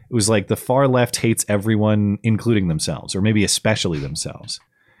 It was like the far left hates everyone, including themselves, or maybe especially themselves.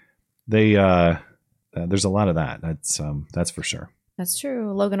 They there's a lot of that. That's for sure. That's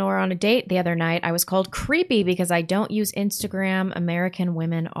true. Logan Orr on a date the other night. I was called creepy because I don't use Instagram. American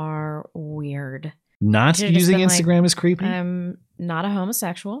women are weird. Not using Instagram is creepy? I'm not a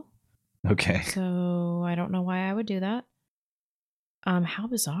homosexual. Okay. So I don't know why I would do that. How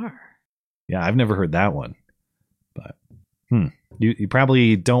bizarre. Yeah, I've never heard that one. But you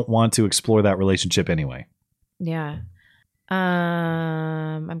probably don't want to explore that relationship anyway. Yeah.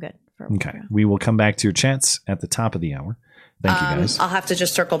 I'm good. Okay. We will come back to your chats at the top of the hour. Thank you, guys. I'll have to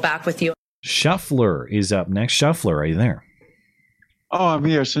just circle back with you. Shuffler is up next. Shuffler, are you there? Oh, I'm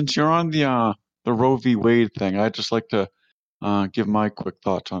here. Since you're on the Roe v. Wade thing, I'd just like to give my quick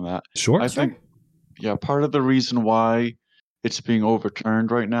thoughts on that. Sure. I think, part of the reason why it's being overturned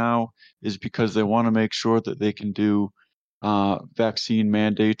right now is because they want to make sure that they can do vaccine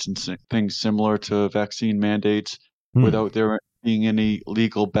mandates and things similar to vaccine mandates without there being any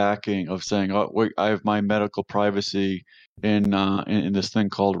legal backing of saying, "Oh, wait, I have my medical privacy in this thing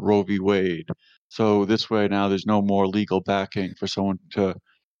called Roe v. Wade." So this way now there's no more legal backing for someone to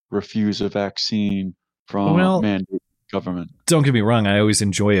refuse a vaccine from mandate government. Don't get me wrong. I always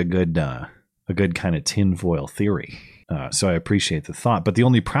enjoy a good kind of tinfoil theory. So I appreciate the thought. But the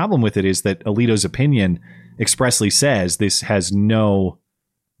only problem with it is that Alito's opinion expressly says this has no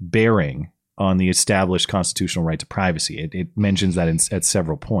bearing on the established constitutional right to privacy. It mentions that at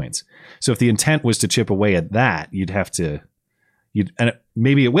several points. So if the intent was to chip away at that, and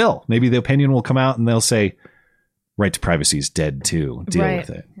maybe it will. Maybe the opinion will come out and they'll say, right to privacy is dead too. Deal with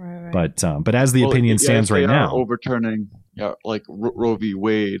it. Right. But as the opinion stands right now, overturning like Roe v.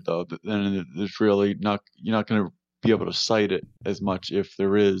 Wade, though, then there's really you're not going to be able to cite it as much if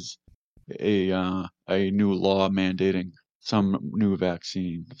there is a new law mandating some new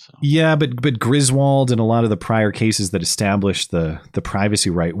vaccine. So. Yeah, but Griswold and a lot of the prior cases that established the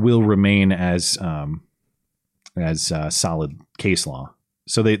privacy right will remain as solid case law.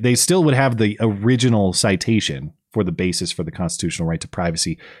 So they still would have the original citation for the basis for the constitutional right to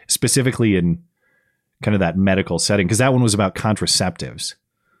privacy, specifically in kind of that medical setting, because that one was about contraceptives.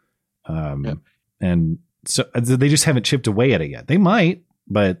 And so they just haven't chipped away at it yet. They might,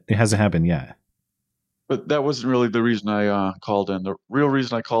 but it hasn't happened yet. But that wasn't really the reason I called in. The real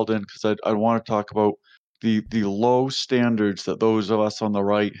reason I called in because I want to talk about the low standards that those of us on the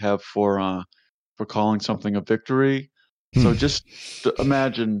right have for calling something a victory. So just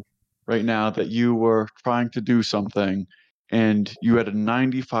imagine right now that you were trying to do something and you had a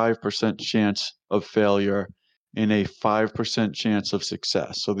 95% chance of failure and a 5% chance of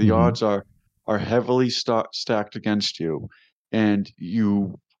success. So the odds are heavily stacked against you, and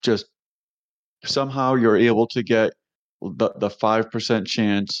you just somehow you're able to get the 5%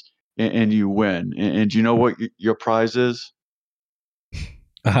 chance and you win. And you know what your prize is?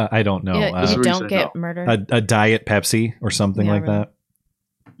 I don't know. You don't get murdered. A diet Pepsi or something like that.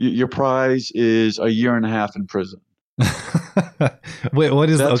 Your prize is a year and a half in prison. Wait, what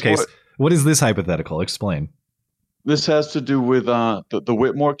is what is this hypothetical? Explain. This has to do with the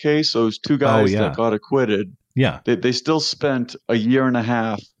Whitmore case. Those two guys that got acquitted. Yeah, they still spent a year and a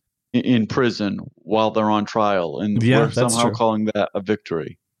half in prison while they're on trial, and we're somehow calling that a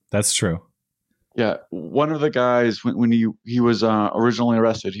victory. That's true. Yeah, one of the guys when he was originally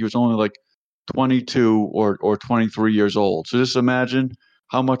arrested, he was only like 22 or 23 years old. So just imagine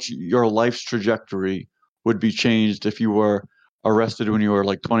how much your life's trajectory would be changed if you were arrested when you were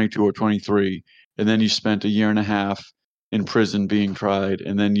like 22 or 23, and then you spent a year and a half in prison being tried,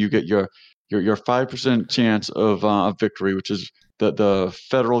 and then you get your 5% chance of victory, which is the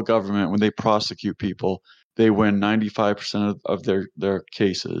federal government, when they prosecute people, they win 95% of their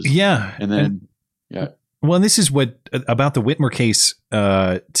cases. Yeah, and then Well, and this is what about the Whitmer case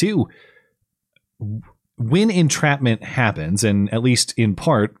too. when entrapment happens, and at least in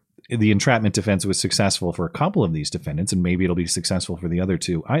part, the entrapment defense was successful for a couple of these defendants, and maybe it'll be successful for the other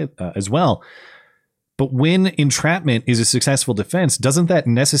two as well. But when entrapment is a successful defense, doesn't that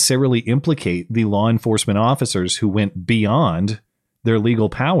necessarily implicate the law enforcement officers who went beyond their legal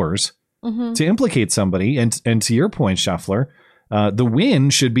powers to implicate somebody? And to your point, Shuffler, the win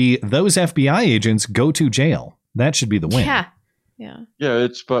should be those FBI agents go to jail. That should be the win. Yeah.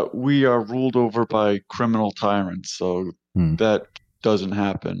 But we are ruled over by criminal tyrants, so that doesn't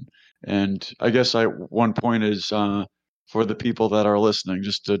happen. And I guess one point is for the people that are listening,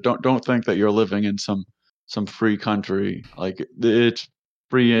 just don't think that you're living in some free country. Like, it's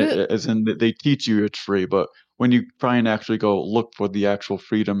free as in they teach you it's free, but when you try and actually go look for the actual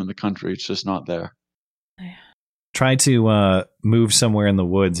freedom in the country, it's just not there. Try to move somewhere in the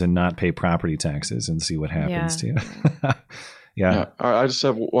woods and not pay property taxes and see what happens to you. Yeah. I just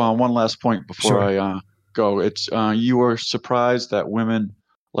have one last point before I go. It's you were surprised that women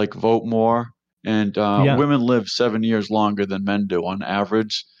vote more, and women live 7 years longer than men do on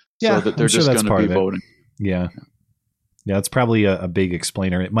average. So that they're just going to be voting. Yeah, it's probably a big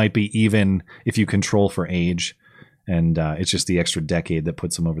explainer. It might be even if you control for age, and it's just the extra decade that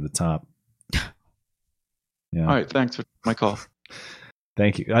puts them over the top. Yeah. All right. Thanks for my call.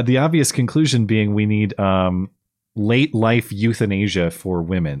 Thank you. The obvious conclusion being we need late life euthanasia for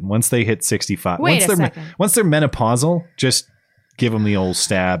women once they hit 65. Once they're menopausal, just give them the old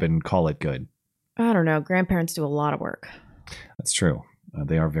stab and call it good. I don't know. Grandparents do a lot of work. That's true.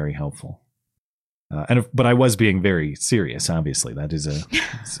 They are very helpful. But I was being very serious. Obviously, that is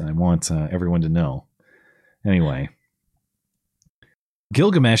I want everyone to know. Anyway,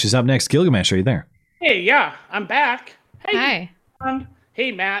 Gilgamesh is up next. Gilgamesh, are you there? Hey, yeah, I'm back. Hey, hi.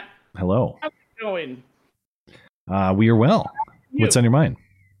 Hey, Matt. Hello. How's it going? We are well. What's on your mind?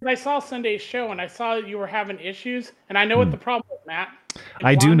 I saw Sunday's show, and I saw that you were having issues, and I know what the problem is, Matt.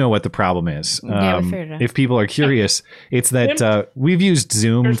 I do know what the problem is. If people are curious, it's that we've used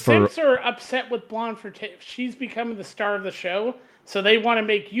Zoom for... Simps are upset with Blonde for... she's becoming the star of the show, so they want to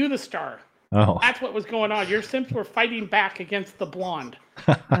make you the star. Oh. That's what was going on. Your Simps were fighting back against the Blonde.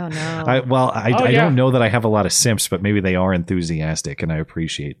 Oh, no. I don't know that I have a lot of Simps, but maybe they are enthusiastic, and I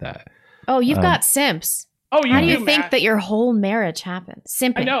appreciate that. Oh, you've got Simps. Oh, how do you think that your whole marriage happened?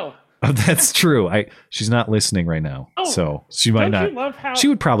 Simping. I know. Oh, that's true. She's not listening right now, so she might not. She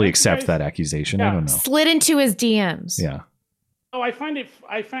would probably accept that accusation. I don't know. Slid into his DMs. Yeah. Oh, I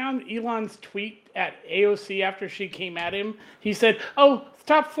found Elon's tweet at AOC after she came at him. He said, "Oh,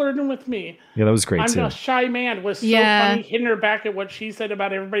 stop flirting with me." Yeah, that was great too. I'm a shy man. Was so funny, hitting her back at what she said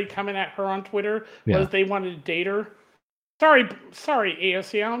about everybody coming at her on Twitter. Was they wanted to date her. Sorry,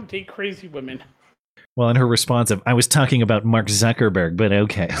 AOC. I don't date crazy women. Well, in her response of, I was talking about Mark Zuckerberg, but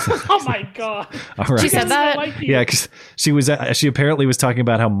okay. Oh my God. All right. She said that? Yeah, because she apparently was talking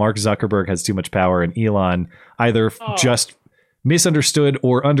about how Mark Zuckerberg has too much power, and Elon either just misunderstood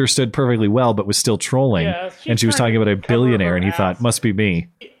or understood perfectly well, but was still trolling. Yeah, and she was talking about a billionaire, and he thought, must be me.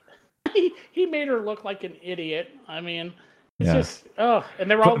 He made her look like an idiot. I mean, it's just, and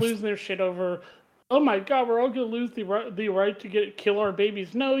they're all losing their shit over... Oh my God, we're all going to lose the right to kill our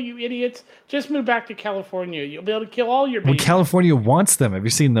babies. No, you idiots. Just move back to California. You'll be able to kill all your babies. Well, California wants them. Have you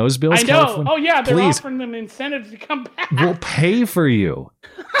seen those bills? I know. Oh, yeah. They're offering them incentives to come back. We'll pay for you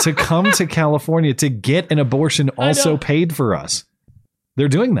to come to California to get an abortion also paid for us. They're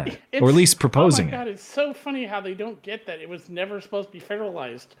doing that, or at least proposing it. Oh my God, it's so funny how they don't get that. It was never supposed to be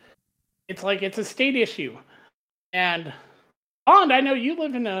federalized. It's like it's a state issue. And... Bond, I know you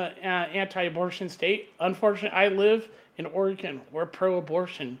live in an anti-abortion state. Unfortunately, I live in Oregon. We're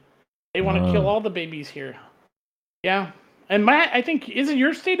pro-abortion. They want to kill all the babies here. Yeah. And Matt, I think, is it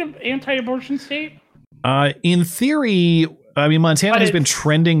your state of anti-abortion state? In theory, I mean, Montana has been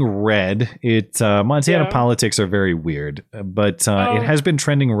trending red. Montana politics are very weird, but it has been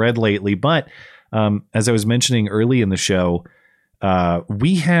trending red lately. But as I was mentioning early in the show,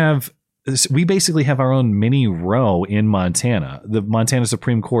 we basically have our own mini Roe in Montana. The Montana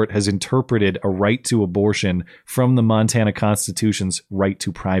Supreme Court has interpreted a right to abortion from the Montana Constitution's right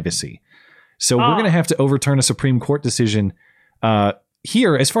to privacy. So we're going to have to overturn a Supreme Court decision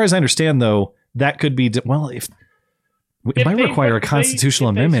here. As far as I understand, though, that could be it might require a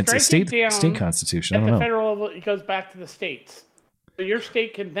constitutional amendment to state constitution. I don't know. Federal level, it goes back to the states. So your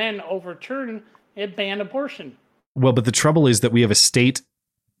state can then overturn and ban abortion. Well, but the trouble is that we have a state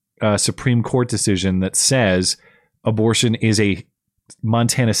Supreme Court decision that says abortion is a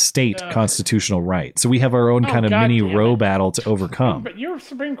Montana state constitutional right. So we have our own kind of mini Roe battle to overcome. But your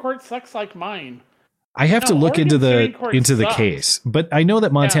Supreme Court sucks like mine. I have to look Oregon into Supreme Court the sucks. case, but I know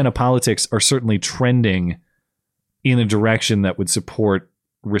that Montana politics are certainly trending in a direction that would support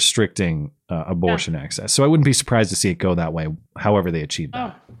restricting abortion access. So I wouldn't be surprised to see it go that way, however they achieve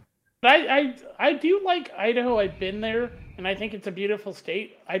that. But I do like Idaho. I've been there, and I think it's a beautiful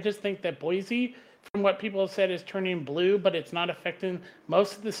state. I just think that Boise, from what people have said, is turning blue, but it's not affecting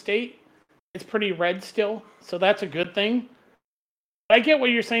most of the state. It's pretty red still, so that's a good thing. I get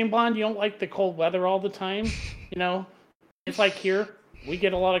what you're saying, Blonde. You don't like the cold weather all the time. You know, it's like here. We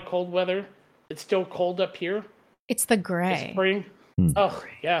get a lot of cold weather. It's still cold up here. It's the gray. It's spring. Oh,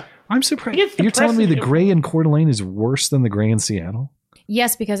 yeah. I'm surprised. You're telling me the gray in Coeur d'Alene is worse than the gray in Seattle?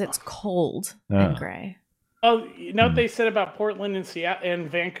 Yes, because it's cold and gray. Oh, you know what they said about Portland and Seattle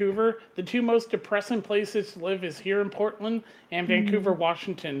and Vancouver? The two most depressing places to live is here in Portland and Vancouver,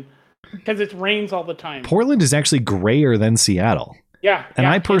 Washington, because it rains all the time. Portland is actually grayer than Seattle. Yeah. And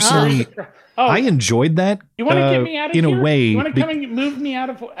I personally, I enjoyed that. You want to get me out of in here? a way. You want to come and move me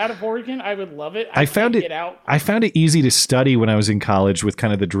out of Oregon? I would love it. I found it. I found it easy to study when I was in college with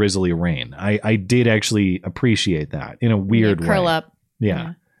kind of the drizzly rain. I did actually appreciate that in a weird way. Curl up.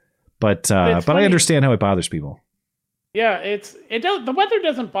 Yeah. But I understand how it bothers people. Yeah, the weather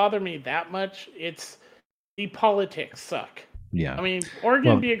doesn't bother me that much. It's the politics suck. Yeah. I mean,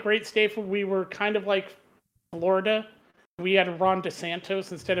 Oregon would be a great state for we were kind of like Florida. We had Ron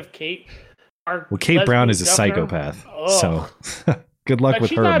DeSantis instead of Kate. Kate Brown is a psychopath. So good luck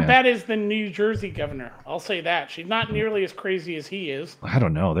with her, she's not man. bad as the New Jersey governor. I'll say that. She's not nearly as crazy as he is. I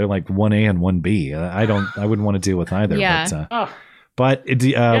don't know. They're like 1A and 1B. I wouldn't want to deal with either. Yeah. But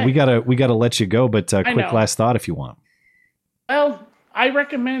we gotta let you go. But quick last thought, if you want. Well, I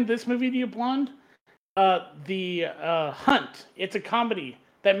recommend this movie to you, Blonde. The Hunt. It's a comedy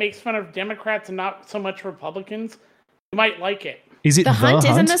that makes fun of Democrats and not so much Republicans. You might like it. Is it the Hunt?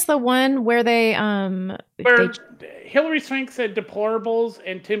 Isn't this the one where they Hillary Swank said deplorables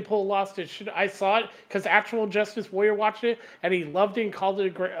and Tim Pool lost his shit? I saw it because Actual Justice Warrior watched it and he loved it and called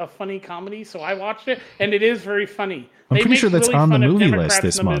it a funny comedy. So I watched it and it is very funny. I'm pretty sure that's on the movie list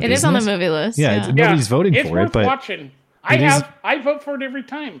this month. It is on the movie list. Yeah, nobody's voting for it, but watching. I vote for it every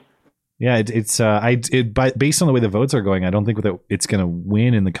time. Yeah, based on the way the votes are going, I don't think that it's going to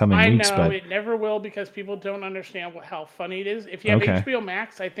win in the coming weeks. But it never will because people don't understand how funny it is. If you have HBO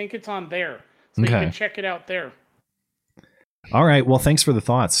Max, I think it's on there, so you can check it out there. All right. Well, thanks for the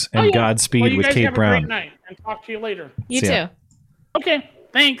thoughts and Godspeed with Kate Brown. Have a great night and talk to you later. You too. Okay.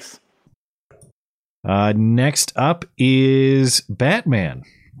 Thanks. Next up is Batman.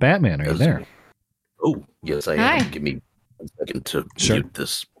 Batman, are you there? Oh, yes, I am. Give me 1 second to mute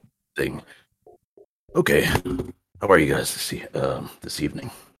this thing. Okay. How are you guys this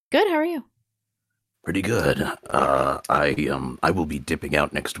evening? Good. How are you? Pretty good. I will be dipping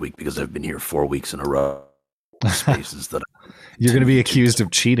out next week because I've been here 4 weeks in a row. Spaces that you're going to be accused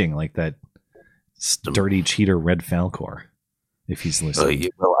of cheating like that dirty cheater Red Falcor, if he's listening. I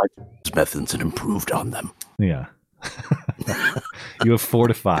used methods and improved on them. Yeah. You have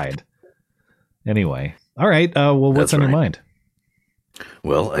fortified. Anyway. All right. Well, what's on your mind?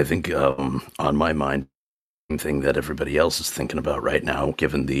 Well, I think on my mind, the thing that everybody else is thinking about right now,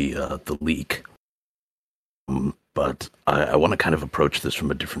 given the leak. But I want to kind of approach this from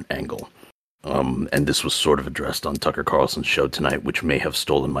a different angle. And this was sort of addressed on Tucker Carlson's show tonight, which may have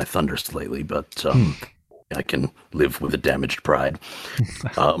stolen my thunder slightly, but I can live with a damaged pride.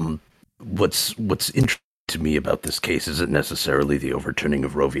 What's interesting to me about this case isn't necessarily the overturning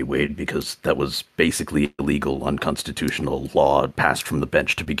of Roe v. Wade, because that was basically illegal, unconstitutional law passed from the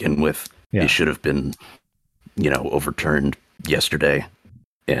bench to begin with. Yeah. It should have been, overturned yesterday,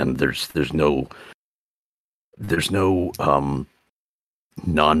 and there's no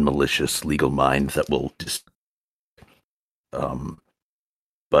non-malicious legal mind that will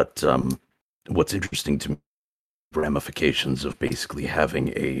but what's interesting to me, ramifications of basically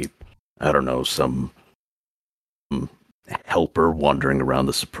having some helper wandering around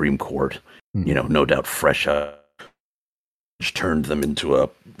the Supreme Court, no doubt fresh up, which turned them into a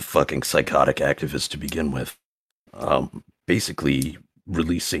fucking psychotic activist to begin with, basically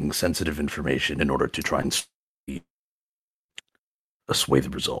releasing sensitive information in order to try and sway the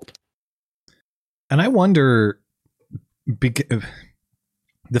result. And I wonder,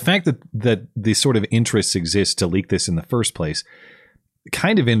 the fact that the sort of interests exist to leak this in the first place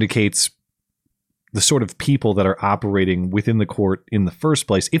kind of indicates the sort of people that are operating within the court in the first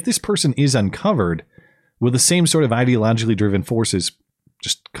place. If this person is uncovered, will the same sort of ideologically driven forces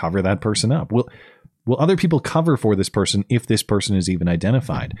just cover that person up? Will other people cover for this person if this person is even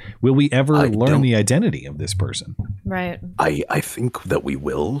identified? Will we ever learn the identity of this person? Right. I think that we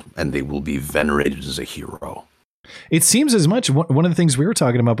will, and they will be venerated as a hero. It seems as much. One of the things we were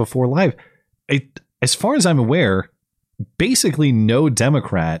talking about before live, as far as I'm aware, basically no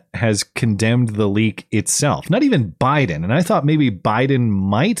Democrat has condemned the leak itself. Not even Biden. And I thought maybe Biden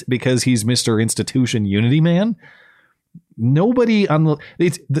might, because he's Mr. Institution Unity Man. Nobody on the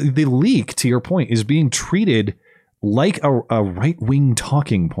leak, to your point, is being treated like a right-wing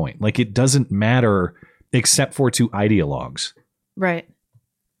talking point. Like it doesn't matter except for to ideologues. Right.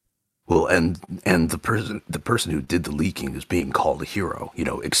 Well, and the person who did the leaking is being called a hero,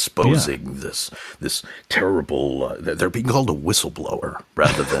 exposing this terrible, they're being called a whistleblower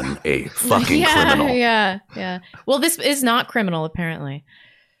rather than a fucking criminal. Yeah. Well, this is not criminal, apparently.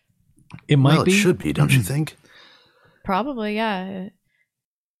 It might be. It should be, don't you think? Probably, yeah.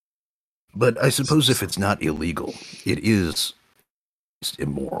 But I suppose if it's not illegal, it is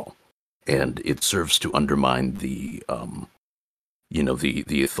immoral, and it serves to undermine the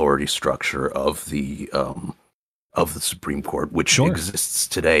authority structure of the Supreme Court, which exists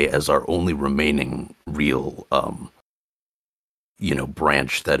today as our only remaining real,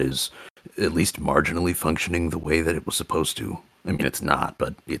 branch that is at least marginally functioning the way that it was supposed to. I mean, it's not,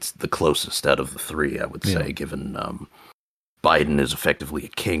 but it's the closest out of the three, I would say, given Biden is effectively a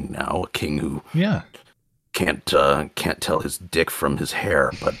king now, a king who can't tell his dick from his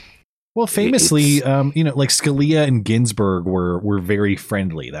hair. But well, famously, like Scalia and Ginsburg were very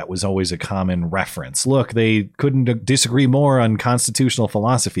friendly. That was always a common reference. Look, they couldn't disagree more on constitutional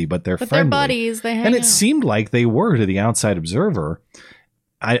philosophy, but they're friendly. They're buddies. They hang and it out. seemed like they were to the outside observer.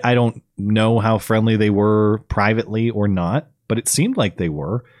 I don't know how friendly they were privately or not, but it seemed like they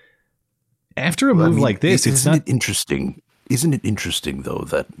were. After a move like this, it's not interesting. Isn't it interesting, though,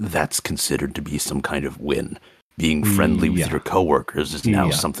 that that's considered to be some kind of win? Being friendly with your coworkers is now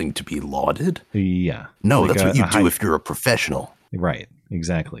something to be lauded? Yeah. No, like that's what you do if you're a professional. Right.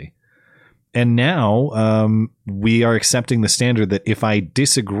 Exactly. And now we are accepting the standard that if I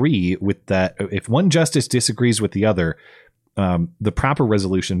disagree with that, if one justice disagrees with the other, the proper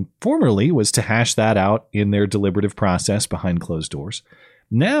resolution formerly was to hash that out in their deliberative process behind closed doors.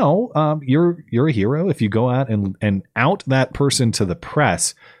 Now you're a hero if you go out and out that person to the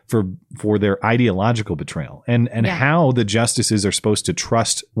press for their ideological betrayal and how the justices are supposed to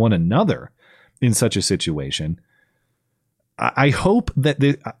trust one another in such a situation. I hope that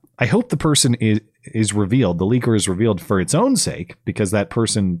the person is revealed, the leaker is revealed for its own sake, because that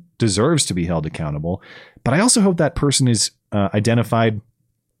person deserves to be held accountable. But I also hope that person is identified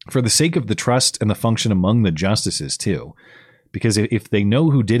for the sake of the trust and the function among the justices too. Because if they know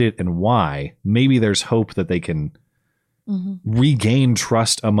who did it and why, maybe there's hope that they can regain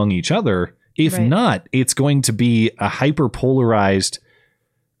trust among each other. If not, it's going to be a hyper-polarized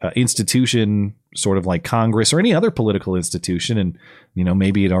institution, sort of like Congress or any other political institution. And,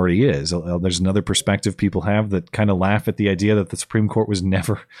 maybe it already is. There's another perspective people have that kind of laugh at the idea that the Supreme Court was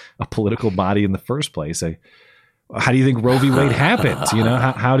never a political body in the first place. How do you think Roe v. Wade happened?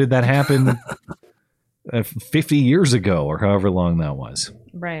 How did that happen 50 years ago or however long that was?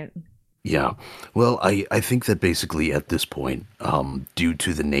 Right. Yeah. Well, I think that basically at this point, due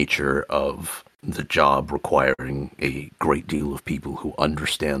to the nature of the job requiring a great deal of people who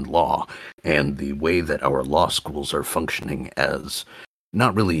understand law and the way that our law schools are functioning as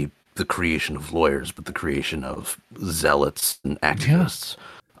not really the creation of lawyers, but the creation of zealots and activists,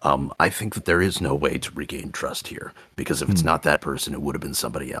 I think that there is no way to regain trust here, because if it's not that person, it would have been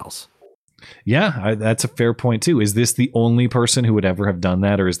somebody else. Yeah, that's a fair point too. Is this the only person who would ever have done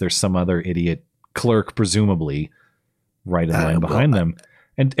that, or is there some other idiot clerk, presumably, right in line behind them?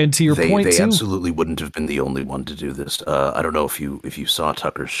 And to your point, they too, absolutely wouldn't have been the only one to do this. I don't know if you saw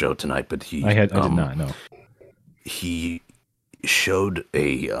Tucker's show tonight, but I did not know. He showed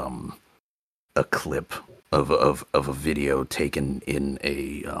a clip of a video taken in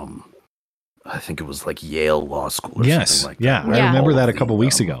a I think it was like Yale Law School or something like that. I remember that a couple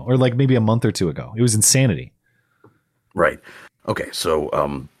weeks ago, or like maybe a month or two ago. It was insanity. Right. Okay.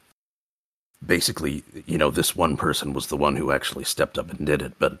 So basically, this one person was the one who actually stepped up and did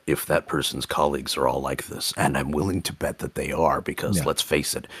it. But if that person's colleagues are all like this, and I'm willing to bet that they are, because let's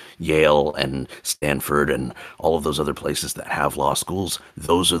face it, Yale and Stanford and all of those other places that have law schools,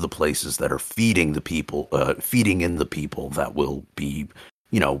 those are the places that are feeding in the people that will be,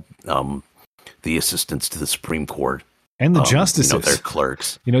 the assistants to the Supreme Court. And the justices. Their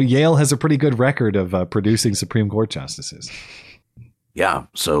clerks. Yale has a pretty good record of producing Supreme Court justices. Yeah.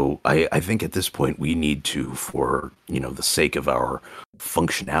 So I think at this point we need to, for, the sake of our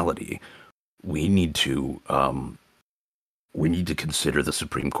functionality, we need to consider the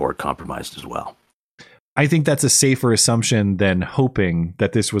Supreme Court compromised as well. I think that's a safer assumption than hoping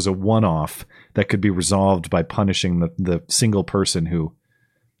that this was a one-off that could be resolved by punishing the single person who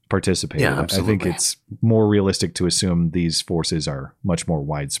participated. Yeah, absolutely. I think it's more realistic to assume these forces are much more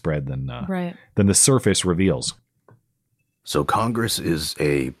widespread than the surface reveals. So Congress is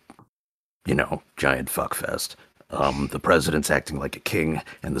a, giant fuckfest. The president's acting like a king,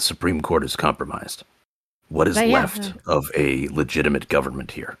 and the Supreme Court is compromised. What is left of a legitimate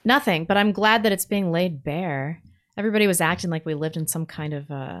government here? Nothing, but I'm glad that it's being laid bare. Everybody was acting like we lived in some kind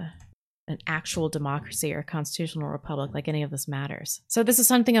of an actual democracy or constitutional republic, like any of this matters. So this is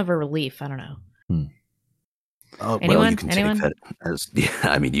something of a relief. I don't know. Well, you can take that as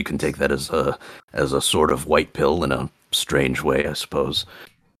you can take that as a sort of white pill in a strange way, I suppose.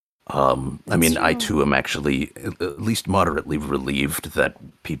 I too am actually at least moderately relieved that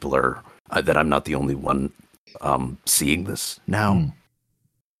people are that I'm not the only one seeing this now.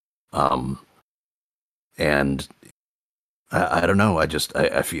 And I don't know. I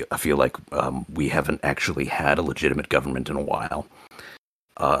feel like we haven't actually had a legitimate government in a while,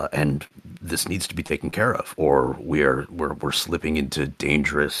 and this needs to be taken care of, or we're slipping into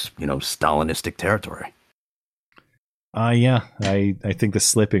dangerous, Stalinistic territory. I think the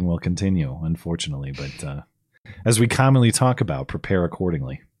slipping will continue, unfortunately, but as we commonly talk about, prepare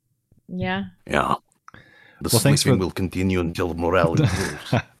accordingly. Yeah. Yeah. The slipping will continue until morality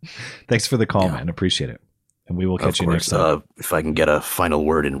improves. Thanks for the call, man. Appreciate it. And we will catch you next time. If I can get a final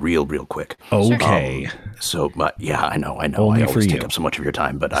word in real quick. Okay. I know. Only I always take you. up so much of your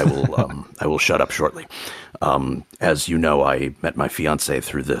time, but I will I will shut up shortly. As you know, I met my fiance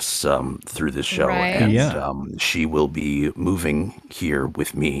through this show, right. and she will be moving here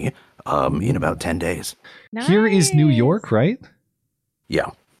with me in about 10 days. Nice. Here is New York, right?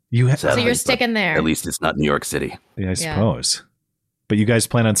 Yeah. So you're sticking there. At least it's not New York City. Yeah, I suppose. But you guys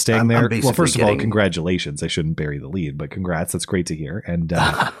plan on staying there? Well, first of all, congratulations. I shouldn't bury the lead, but congrats. That's great to hear. And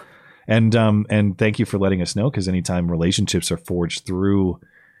and thank you for letting us know, because anytime relationships are forged through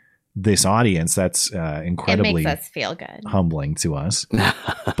this audience, that's incredibly it makes us feel good, humbling to us.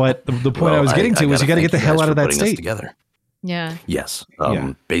 But the point I was getting to was you got to get the hell out of that state. Together. Yeah. Yes.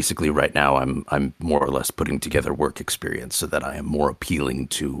 Basically, right now, I'm more or less putting together work experience so that I am more appealing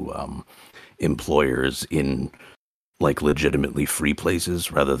to employers in like legitimately free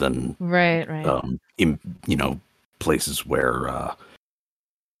places rather than right. In places where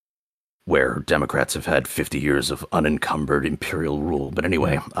Democrats have had 50 years of unencumbered imperial rule. But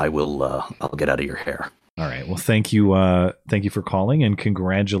anyway, I'll get out of your hair. All right. Well, thank you for calling, and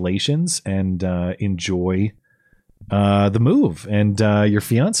congratulations, and enjoy the move and your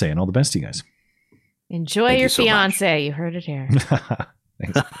fiance, and all the best to you guys. Enjoy your fiance. You heard it here.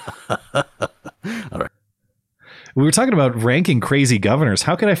 Thanks. All right. We were talking about ranking crazy governors.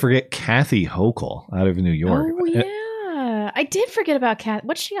 How could I forget Kathy Hochul out of New York? Oh, yeah. I did forget about Kathy.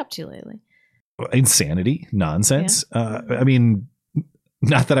 What's she up to lately? Insanity, nonsense. Yeah.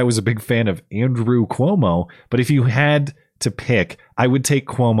 Not that I was a big fan of Andrew Cuomo, but if you had to pick, I would take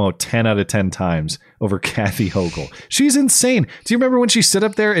Cuomo 10 out of 10 times over Kathy Hochul. She's insane. Do you remember when she stood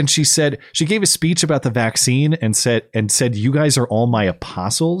up there and she gave a speech about the vaccine and said, "You guys are all my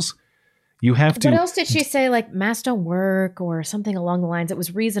apostles"? You have to. What else did she say? Like, masks don't work or something along the lines. It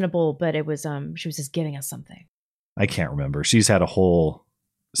was reasonable, but it was she was just giving us something. I can't remember. She's had a whole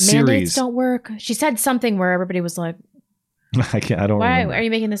series. Mandates don't work. She said something where everybody was like, I don't why remember. are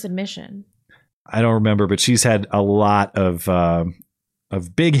you making this admission? I don't remember, but she's had a lot of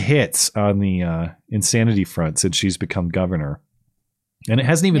big hits on the insanity front since she's become governor. And it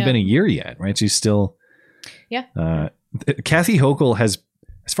hasn't even been a year yet, right? She's still. Yeah. Kathy Hochul has,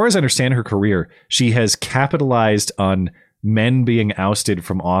 as far as I understand her career, she has capitalized on men being ousted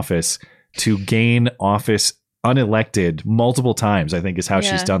from office to gain office unelected multiple times, I think is how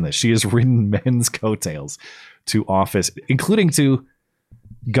she's done this. She has ridden men's coattails to office, including to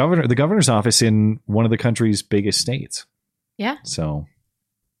the governor's office in one of the country's biggest states. Yeah. So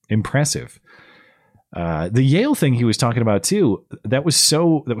impressive. The Yale thing he was talking about too, that was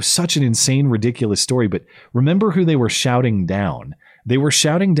such an insane, ridiculous story. But remember who they were shouting down? They were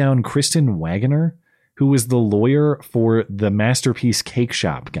shouting down Kristen Wagoner, who was the lawyer for the Masterpiece Cake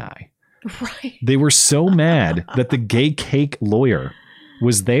Shop guy. Right. They were so mad that the gay cake lawyer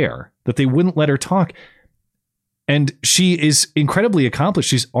was there that they wouldn't let her talk. And she is incredibly accomplished.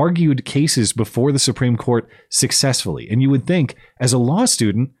 She's argued cases before the Supreme Court successfully. And you would think, as a law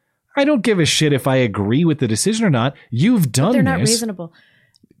student, I don't give a shit if I agree with the decision or not. You've done this. They're not reasonable.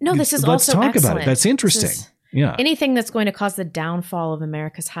 No, this is Let's also talk excellent. about it. That's interesting. Yeah. Anything that's going to cause the downfall of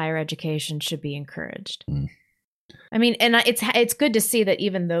America's higher education should be encouraged. I mean, and it's good to see that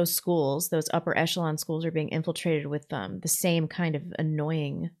even those schools, those upper echelon schools, are being infiltrated with the same kind of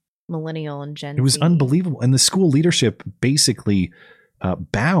annoying millennial and Gen Z. It was unbelievable. And the school leadership basically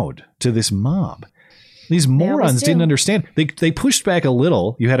bowed to this mob. These morons didn't understand. They pushed back a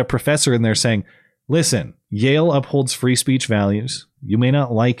little. You had a professor in there saying, listen, Yale upholds free speech values. You may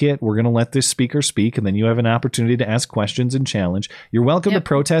not like it. We're going to let this speaker speak, and then you have an opportunity to ask questions and challenge. You're welcome to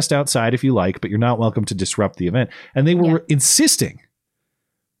protest outside if you like, but you're not welcome to disrupt the event. And they were insisting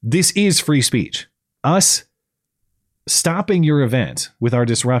this is free speech. Us stopping your event with our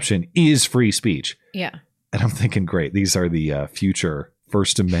disruption is free speech. Yeah. And I'm thinking, great, these are the future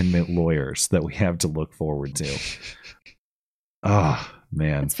First Amendment lawyers that we have to look forward to. Oh,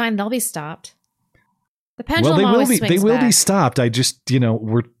 man. It's fine. They'll be stopped. The pendulum always swings back. They will be stopped. I just,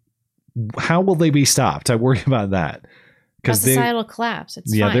 how will they be stopped? I worry about that. Because societal collapse.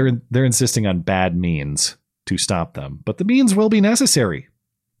 It's fine. They're insisting on bad means to stop them. But the means will be necessary.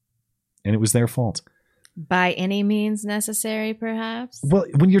 And it was their fault. By any means necessary, perhaps? Well,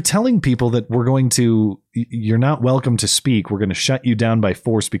 when you're telling people that you're not welcome to speak, we're going to shut you down by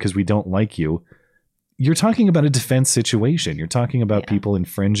force because we don't like you, you're talking about a defense situation. You're talking about people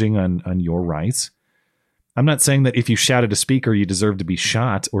infringing on your rights. I'm not saying that if you shout at a speaker, you deserve to be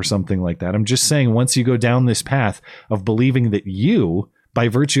shot or something like that. I'm just saying once you go down this path of believing that you, by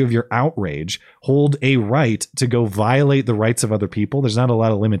virtue of your outrage, hold a right to go violate the rights of other people, there's not a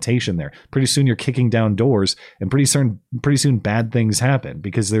lot of limitation there. Pretty soon you're kicking down doors, and pretty soon bad things happen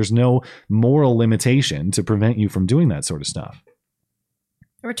because there's no moral limitation to prevent you from doing that sort of stuff.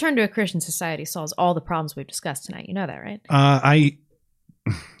 A return to a Christian society solves all the problems we've discussed tonight. You know that, right?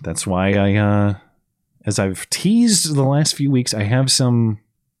 That's why I as I've teased the last few weeks, I have some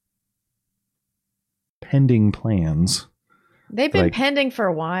pending plans. They've been pending for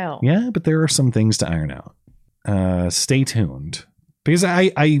a while. Yeah, but there are some things to iron out. Stay tuned. Because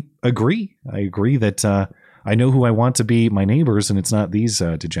I agree. I agree that I know who I want to be my neighbors, and it's not these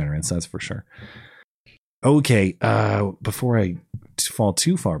degenerates, that's for sure. Okay, before I fall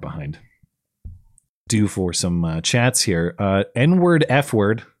too far behind, due for some chats here. N-word,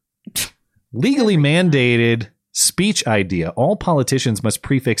 F-word. Legally mandated speech idea. All politicians must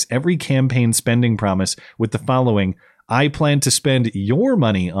prefix every campaign spending promise with the following: I plan to spend your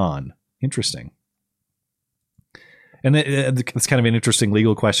money on. Interesting. And that's kind of an interesting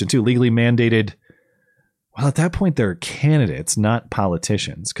legal question, too. Legally mandated. Well, at that point, they're candidates, not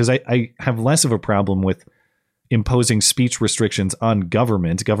politicians. Because I have less of a problem with imposing speech restrictions on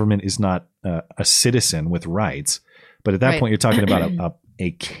government. Government is not a citizen with rights. But at that point, you're talking about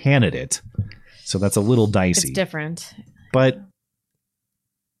a candidate. So that's a little dicey. It's different. But,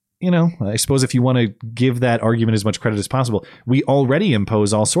 I suppose if you want to give that argument as much credit as possible, we already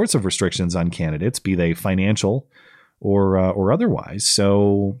impose all sorts of restrictions on candidates, be they financial or otherwise.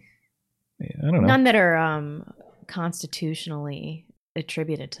 So, I don't know. None that are constitutionally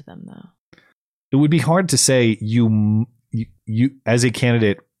attributed to them, though. It would be hard to say you as a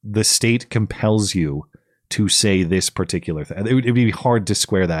candidate, the state compels you to say this particular thing. It would be hard to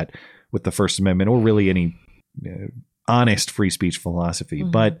square that with the First Amendment or really any honest free speech philosophy.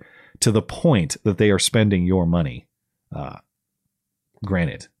 Mm-hmm. But to the point that they are spending your money,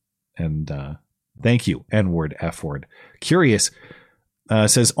 granted. And thank you, N-word, F-word. Curious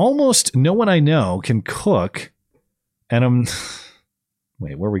says, almost no one I know can cook. And I'm...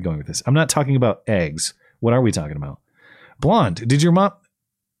 Wait, where are we going with this? I'm not talking about eggs. What are we talking about? Blonde, did your mom...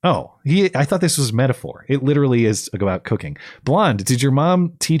 Oh, I thought this was metaphor. It literally is about cooking. Blonde, did your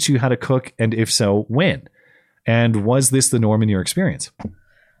mom teach you how to cook? And if so, when? And was this the norm in your experience?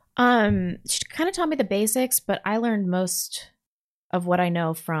 She kind of taught me the basics, but I learned most of what I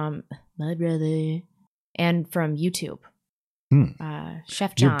know from my brother and from YouTube.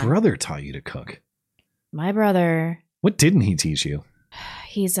 Chef John. Your brother taught you to cook? My brother. What didn't he teach you?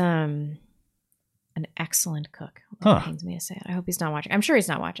 He's an excellent cook. It pains me to say it. I hope he's not watching. I'm sure he's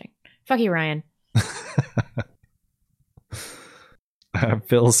not watching. Fuck you, Ryan.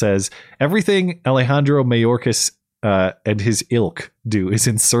 Phil says, everything Alejandro Mayorkas and his ilk do is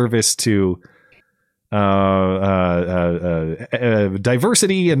in service to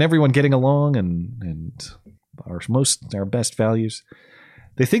diversity and everyone getting along and our best values.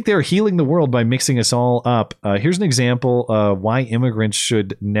 They think they're healing the world by mixing us all up. Here's an example of why immigrants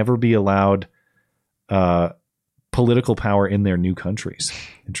should never be allowed political power in their new countries.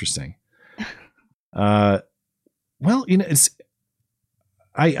 Interesting. Well, it's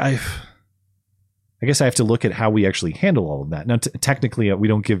I guess I have to look at how we actually handle all of that. Now, technically, we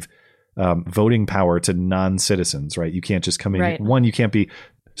don't give voting power to non-citizens, right? You can't just come in. Right. One, you can't be,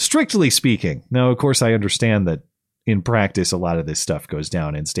 strictly speaking. Now, of course, I understand that in practice, a lot of this stuff goes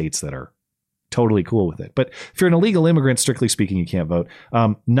down in states that are totally cool with it. But if you're an illegal immigrant, strictly speaking, you can't vote.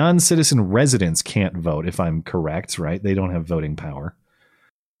 Non-citizen residents can't vote, if I'm correct, right? They don't have voting power.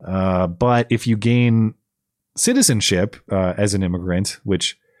 But if you gain citizenship as an immigrant,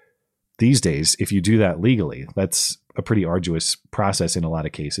 which these days, if you do that legally, that's a pretty arduous process in a lot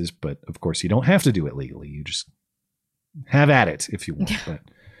of cases. But of course, you don't have to do it legally. You just have at it if you want. But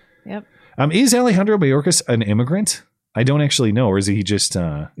Yep. Is Alejandro Mayorkas an immigrant? I don't actually know. Or is he just,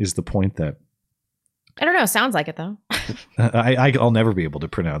 is the point that I don't know. Sounds like it though. I'll never be able to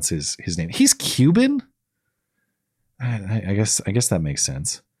pronounce his name. He's Cuban. I guess that makes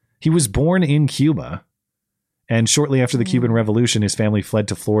sense. He was born in Cuba, and shortly after the Cuban Revolution, his family fled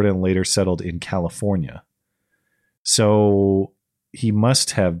to Florida and later settled in California. So he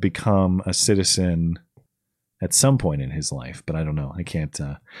must have become a citizen at some point in his life, but I don't know. I can't.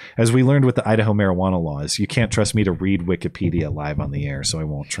 As we learned with the Idaho marijuana laws, you can't trust me to read Wikipedia live on the air, so I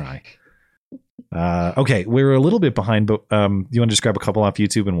won't try. Okay, we're a little bit behind, but you want to just grab a couple off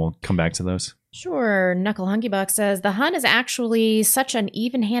YouTube and we'll come back to those? Sure. Knuckle Hunkybuck says, The Hun is actually such an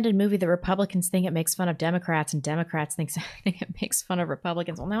even-handed movie that Republicans think it makes fun of Democrats and Democrats think it makes fun of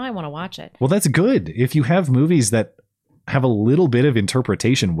Republicans. Well, now I want to watch it. Well, that's good. If you have movies that have a little bit of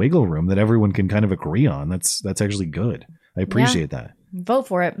interpretation wiggle room that everyone can kind of agree on, that's actually good. I appreciate that. Vote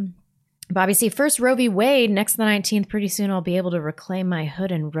for it. Bobby C. First Roe v. Wade, next to the 19th. Pretty soon I'll be able to reclaim my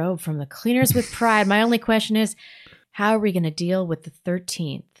hood and robe from the cleaners with pride. My only question is, how are we going to deal with the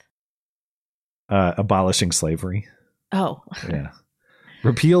 13th? Abolishing slavery. Oh. Yeah.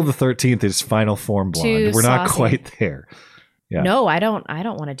 Repeal the 13th is final form blonde. Too We're not saucy. quite there. Yeah. No, I don't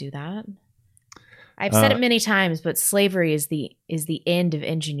want to do that. I've said it many times, but slavery is the end of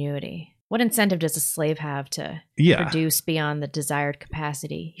ingenuity. What incentive does a slave have to produce beyond the desired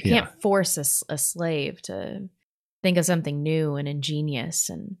capacity? You can't force a slave to think of something new and ingenious.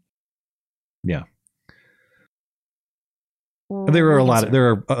 And yeah, there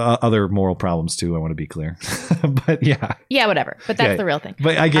are other moral problems too. I want to be clear, but yeah, whatever. But that's the real thing.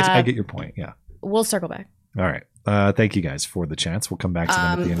 But I get your point. Yeah, we'll circle back. All right. Thank you guys for the chance. We'll come back to them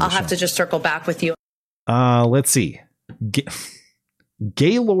at the end of the I'll have to just circle back with you. Let's see.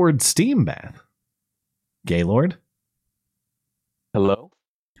 Gaylord Steam Bath. Gaylord? Hello?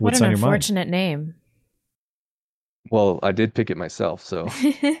 What an unfortunate name. Well, I did pick it myself, so.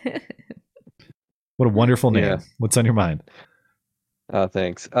 What a wonderful name. Yeah. What's on your mind?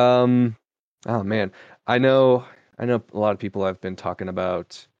 Thanks. Oh man. I know a lot of people have been talking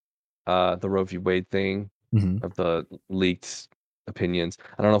about the Roe v. Wade thing, of the leaked opinions.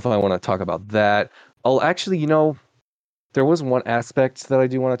 I don't know if I want to talk about that. I'll actually, there was one aspect that I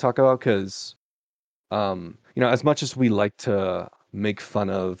do want to talk about because, as much as we like to make fun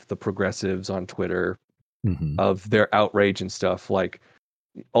of the progressives on Twitter, of their outrage and stuff, like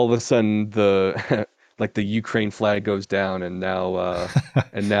all of a sudden the like the Ukraine flag goes down, and now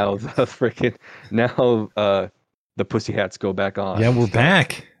the pussy hats go back on. Yeah, we're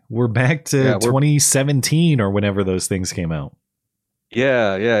back. We're back to 2017 or whenever those things came out.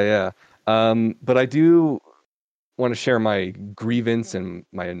 Yeah. But I do want to share my grievance and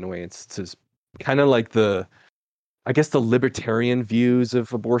my annoyance to kind of like the libertarian views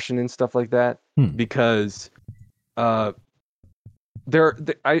of abortion and stuff like that, because I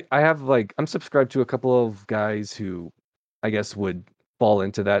have I'm subscribed to a couple of guys who I guess would fall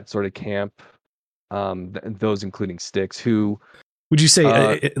into that sort of camp. Those including Styx, who would you say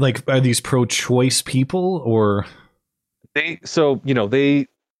are these pro-choice people or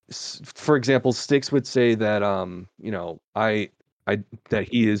for example, Styx would say that that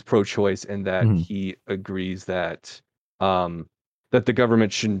he is pro-choice and that he agrees that that the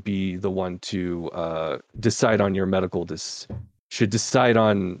government shouldn't be the one to decide on your medical should decide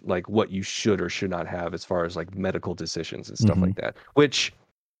on like what you should or should not have as far as like medical decisions and stuff like that, which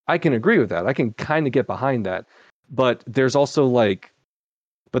I can agree with that. I can kind of get behind that. But there's also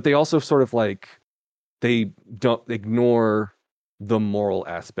but they also sort of they don't ignore the moral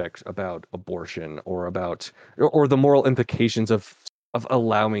aspect about abortion or the moral implications of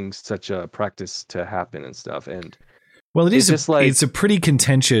allowing such a practice to happen and stuff. And well, it's a pretty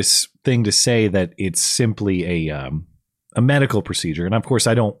contentious thing to say that it's simply a medical procedure. And of course,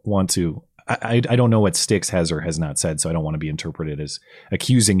 I don't want to. I don't know what Styx has or has not said, so I don't want to be interpreted as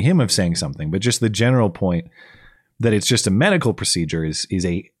accusing him of saying something. But just the general point that it's just a medical procedure is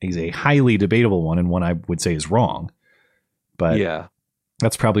a highly debatable one, and one I would say is wrong. But yeah,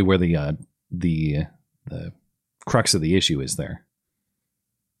 that's probably where the crux of the issue is there.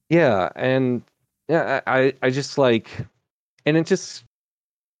 Yeah, and yeah, I just like, and it just,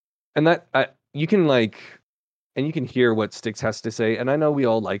 and that you can like, and you can hear what Styx has to say, and I know we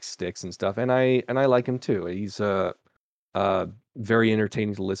all like Styx and stuff, and I like him too. He's very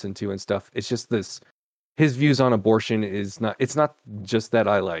entertaining to listen to and stuff. It's just his views on abortion is not. It's not just that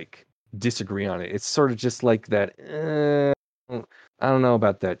I like disagree on it. It's sort of just like that. I don't know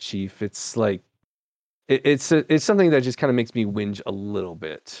about that, Chief. It's like it's something that just kind of makes me whinge a little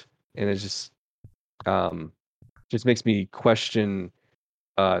bit, and it just makes me question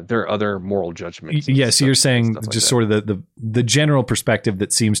their other moral judgments. Yeah, so you're saying just like sort of the general perspective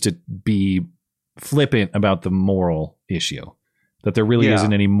that seems to be flippant about the moral issue, that there really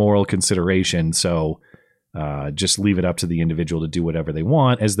isn't any moral consideration. So just leave it up to the individual to do whatever they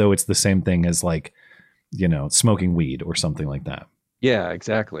want, as though it's the same thing as like, smoking weed or something like that. Yeah,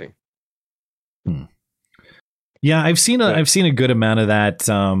 exactly. Yeah, I've seen a good amount of that.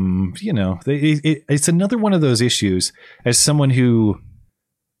 It's another one of those issues as someone who,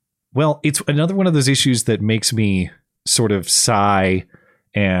 it's another one of those issues that makes me sort of sigh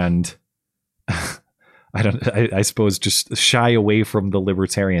and I suppose just shy away from the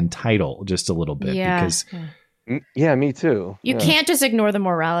libertarian title just a little bit because. Yeah, me too. You can't just ignore the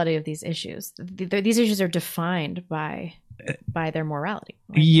morality of these issues. These issues are defined by their morality.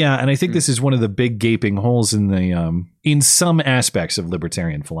 Yeah, and I think this is one of the big gaping holes in the in some aspects of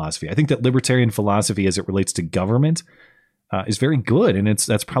libertarian philosophy. I think that libertarian philosophy, as it relates to government, is very good, and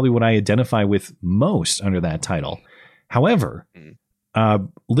that's probably what I identify with most under that title. However,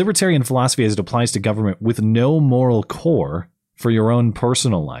 libertarian philosophy, as it applies to government with no moral core for your own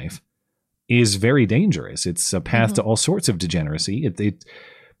personal life, is very dangerous. It's a path to all sorts of degeneracy.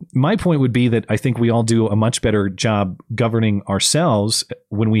 My point would be that I think we all do a much better job governing ourselves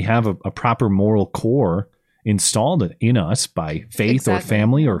when we have a proper moral core installed in us by faith or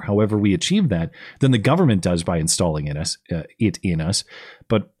family or however we achieve that than the government does by installing it in us.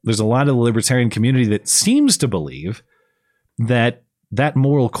 But there's a lot of the libertarian community that seems to believe that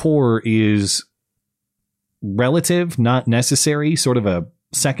moral core is relative, not necessary, sort of a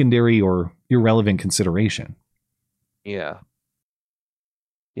secondary or irrelevant consideration. Yeah.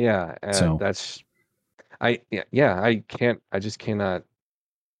 So that's I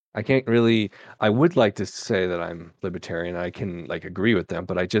can't really. I would like to say that I'm libertarian. I can like agree with them,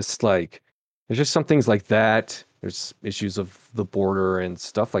 but I just like there's just some things like that. There's issues of the border and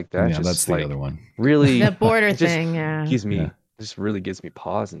stuff like that. Yeah, just, that's the like, other one. Really, the border thing. Just really gives me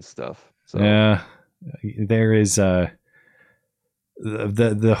pause and stuff. So. Yeah, there is the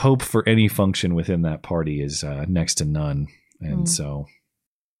hope for any function within that party is next to none, and so.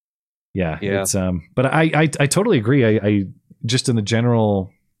 Yeah, it's but I totally agree. I just in the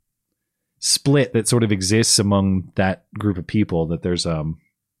general split that sort of exists among that group of people that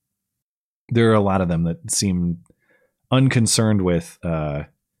there are a lot of them that seem unconcerned with the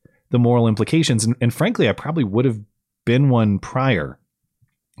moral implications, and frankly, I probably would have been one prior.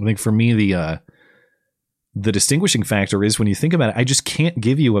 I think for me the distinguishing factor is when you think about it, I just can't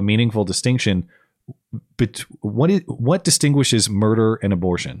give you a meaningful distinction. But what distinguishes murder and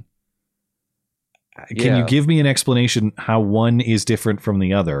abortion? Can you give me an explanation how one is different from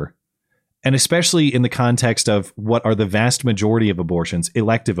the other? And especially in the context of what are the vast majority of abortions,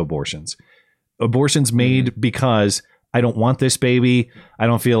 elective abortions. Abortions made because I don't want this baby. I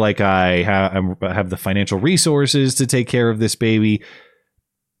don't feel like I have the financial resources to take care of this baby.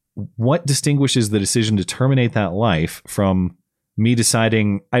 What distinguishes the decision to terminate that life from me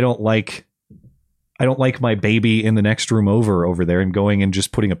deciding I don't like my baby in the next room over there and going and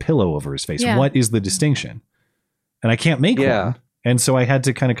just putting a pillow over his face? What is the distinction? And I can't make one. And so I had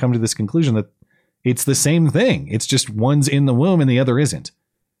to kind of come to this conclusion that it's the same thing. It's just one's in the womb and the other isn't.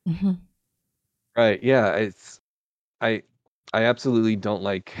 Mm-hmm. Right. Yeah. I absolutely don't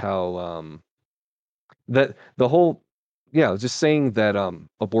like how that the whole just saying that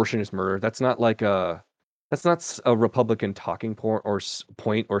abortion is murder. That's not a Republican talking point or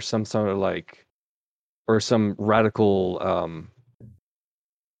some sort of like. Or some radical,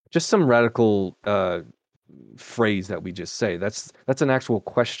 just some radical phrase that we just say. That's an actual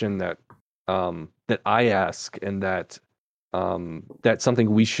question that I ask, and that's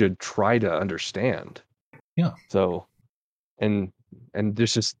something we should try to understand. Yeah. So, and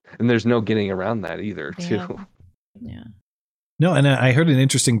there's no getting around that either, too. Yeah. No, and I heard an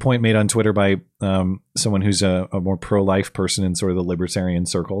interesting point made on Twitter by someone who's a more pro-life person in sort of the libertarian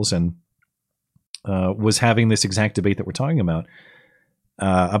circles, and was having this exact debate that we're talking about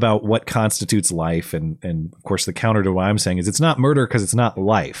what constitutes life, and of course the counter to what I'm saying is it's not murder because it's not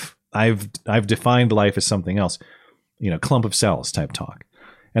life. I've defined life as something else, clump of cells type talk,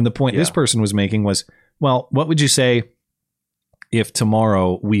 And the point this person was making was, well, what would you say if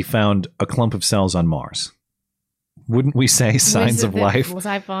tomorrow we found a clump of cells on Mars? Wouldn't we say signs of life?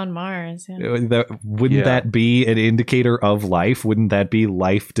 Life on Mars. Yeah. Wouldn't that be an indicator of life? Wouldn't that be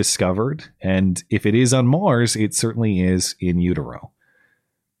life discovered? And if it is on Mars, it certainly is in utero.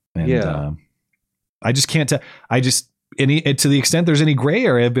 And I just can't tell. To the extent there's any gray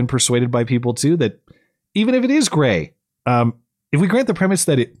area, I've been persuaded by people too that even if it is gray, if we grant the premise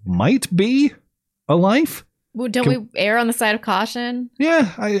that it might be a life, well, don't we err on the side of caution?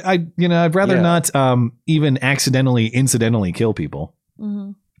 Yeah, I'd rather not even incidentally kill people.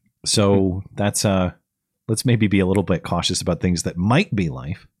 Mm-hmm. So that's let's maybe be a little bit cautious about things that might be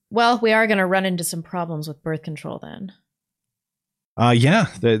life. Well, we are going to run into some problems with birth control then.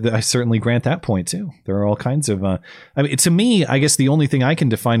 I certainly grant that point too. There are all kinds of. To me, I guess the only thing I can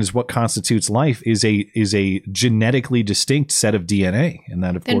define as what constitutes life is a genetically distinct set of DNA, and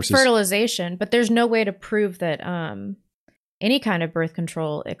that of course is fertilization. But there's no way to prove that any kind of birth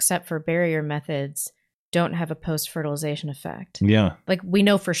control, except for barrier methods, don't have a post-fertilization effect. Yeah, like we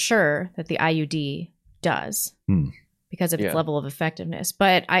know for sure that the IUD does. Because of its level of effectiveness.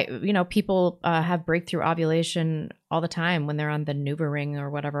 But people have breakthrough ovulation all the time when they're on the NuvaRing or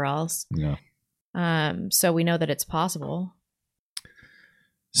whatever else. Yeah. So we know that it's possible.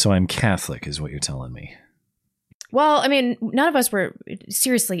 So I'm Catholic is what you're telling me. Well, I mean, none of us were,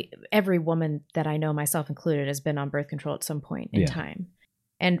 seriously, every woman that I know, myself included, has been on birth control at some point in time.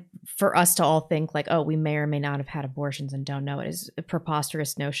 And for us to all think like, oh, we may or may not have had abortions and don't know it is a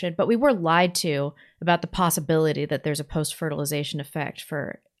preposterous notion. But we were lied to about the possibility that there's a post-fertilization effect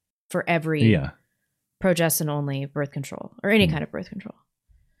for every progestin-only birth control or any kind of birth control.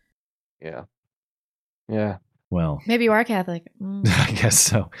 Yeah. Yeah. Well, maybe you are Catholic. I guess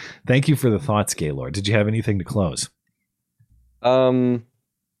so. Thank you for the thoughts, Gaylord. Did you have anything to close?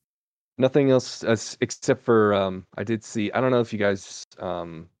 Nothing else except for I did see. I don't know if you guys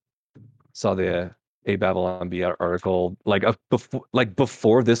saw the A Babylon Bee article.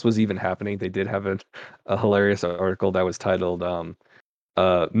 Before this was even happening, they did have a hilarious article that was titled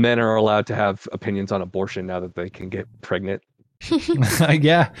 "Men are allowed to have opinions on abortion now that they can get pregnant."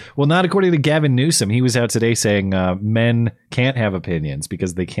 Yeah, well, not according to Gavin Newsom. He was out today saying men can't have opinions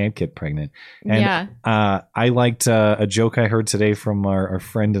because they can't get pregnant. And I liked a joke I heard today from our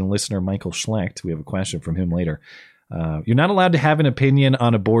friend and listener Michael Schlecht. We have a question from him later. You're not allowed to have an opinion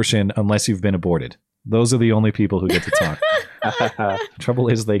on abortion unless you've been aborted. Those are the only people who get to talk. Trouble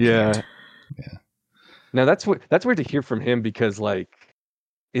is they can't. Yeah. Now that's weird to hear from him because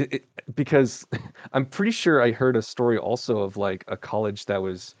because I'm pretty sure I heard a story also of like a college that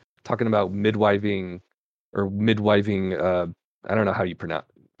was talking about midwiving. I don't know how you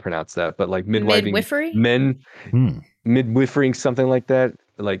pronounce that, but like midwiving midwifery? Men, midwiferying, something like that.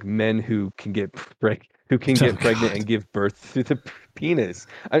 Like men who can get pregnant and give birth to the penis.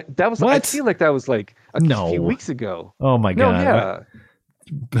 I feel like that was like a few weeks ago. Oh my god! No, yeah.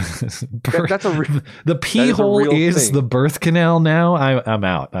 The pee hole is the birth canal now. I'm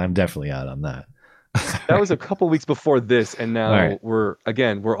out. I'm definitely out on that. That was a couple weeks before this, and now we're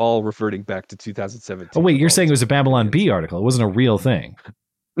all reverting back to 2017. Oh wait, you're saying it was a Babylon Bee article? It wasn't a real thing.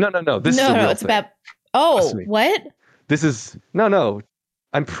 No. This is a real thing. What? This is no.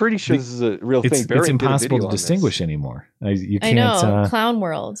 I'm pretty sure this is a real thing. It's impossible to distinguish anymore. You can't. I know. Clown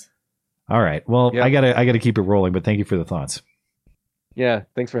world. All right. Well, I gotta keep it rolling. But thank you for the thoughts. Yeah,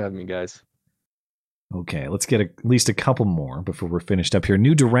 thanks for having me, guys. Okay, let's get at least a couple more before we're finished up here.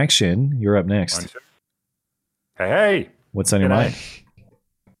 New Direction, you're up next. Hey. What's on your mind?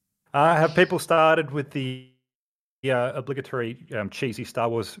 Have people started with the obligatory cheesy Star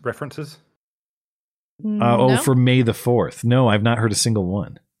Wars references? No? For May the 4th. No, I've not heard a single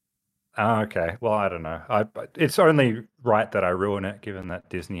one. Okay, well, I don't know. It's only right that I ruin it, given that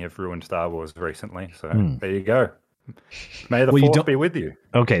Disney have ruined Star Wars recently. So there you go. May the 4th be with you.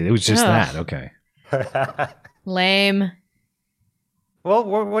 Okay, it was just that. Okay. Lame. Well,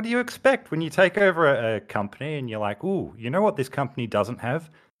 what do you expect when you take over a company and you're like, ooh, you know what this company doesn't have?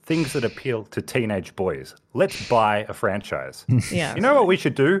 Things that appeal to teenage boys. Let's buy a franchise. Yeah. You know what we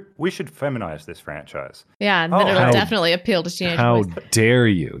should do? We should feminize this franchise. Yeah, and then it'll definitely appeal to teenage boys. How dare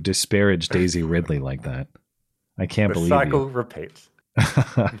you disparage Daisy Ridley like that? I can't believe the cycle repeats.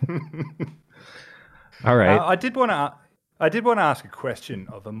 All right. I did want to ask a question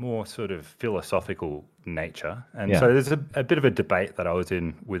of a more sort of philosophical nature. And so there's a bit of a debate that I was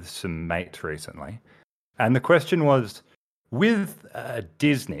in with some mates recently. And the question was, with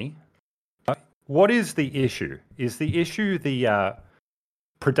Disney, what is the issue? Is the issue the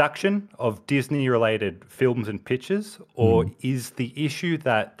production of Disney-related films and pictures, or is the issue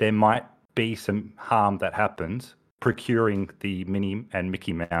that there might be some harm that happens procuring the Minnie and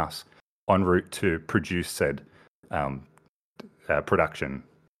Mickey Mouse en route to produce said production?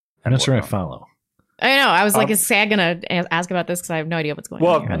 I'm not sure I follow. I know. I was like, is Sad going to ask about this? Because I have no idea what's going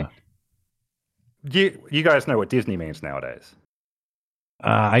on here. You guys know what Disney means nowadays.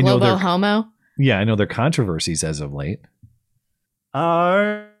 I know Globo homo? Yeah, I know there are controversies as of late.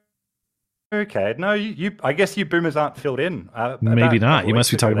 Oh, okay. No, you. I guess you boomers aren't filled in. Maybe not. You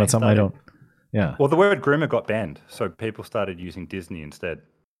must be talking about something I don't. Yeah. Well, the word groomer got banned, so people started using Disney instead.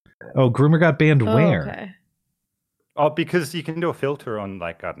 Oh, groomer got banned where? Okay. Oh, because you can do a filter on,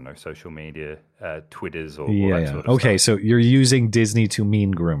 like, I don't know, social media, Twitters or yeah, all that yeah. sort of Okay, stuff. so you're using Disney to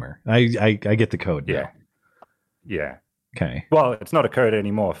mean groomer. I get the code now. Yeah. Yeah. Okay. Well, it's not a code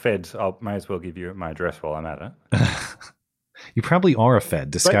anymore. Feds, I may as well give you my address while I'm at it. You probably are a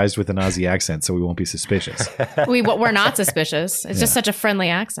Fed disguised with an Aussie accent, so we won't be suspicious. We're not suspicious. It's just such a friendly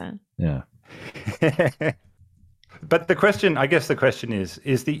accent. Yeah. But the question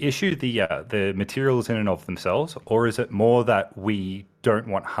is the issue the materials in and of themselves, or is it more that we don't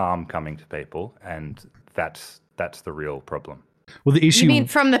want harm coming to people, and that's the real problem? Well, the issue. You mean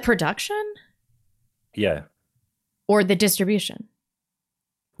from the production? Yeah. Or the distribution?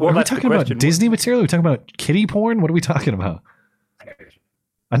 Well, are we talking about Disney material? Are we talking about kiddie porn? What are we talking about?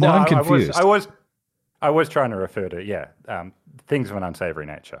 Now I'm confused. I was trying to refer to things of an unsavory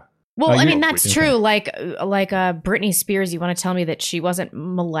nature. Well, I mean, that's true. Like Britney Spears, you want to tell me that she wasn't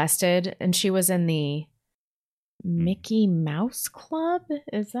molested and she was in the Mickey Mouse Club?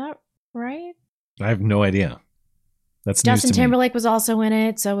 Is that right? I have no idea. That's Justin news to Timberlake was also in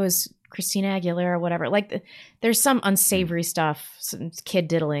it. So was Christina Aguilera, whatever. Like, there's some unsavory stuff, some kid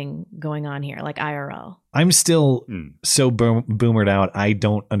diddling going on here, like IRL. I'm still so boomered out. I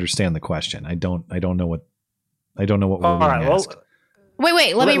don't understand the question. I don't know what we're being asked.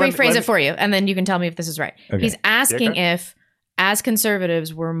 Wait. Let me rephrase it for you, and then you can tell me if this is right. Okay. He's asking if, as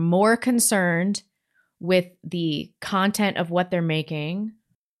conservatives, we're more concerned with the content of what they're making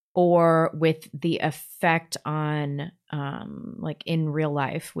or with the effect on, like, in real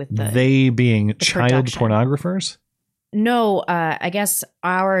life with they being child production. pornographers? No, I guess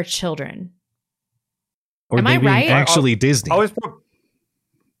our children. Or am they I being right? actually Disney? I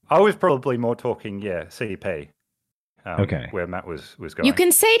was probably more talking, CP. Okay. Where Matt was going. You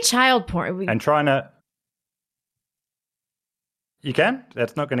can say child porn. And trying to... You can?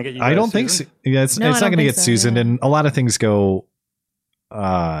 That's not going to get you... I don't think so. Yeah, it's not going to get Susan, and a lot of things go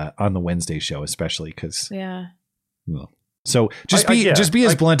on the Wednesday show, especially because... Yeah. Well, so just be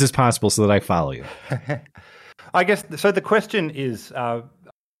as blunt as possible so that I follow you. I guess, so the question is...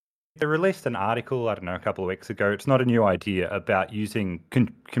 they released an article, I don't know, a couple of weeks ago. It's not a new idea about using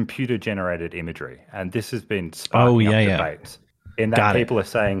computer-generated imagery. And this has been sparking up debates. In that people are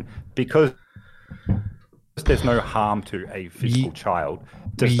saying, because there's no harm to a physical child,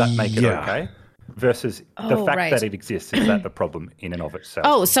 does that make it okay? Versus the fact that it exists, is that the problem in and of itself?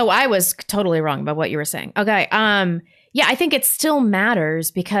 Oh, so I was totally wrong about what you were saying. Okay. Yeah, I think it still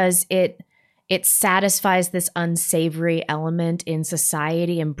matters because it satisfies this unsavory element in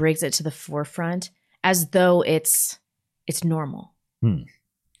society and brings it to the forefront as though it's normal.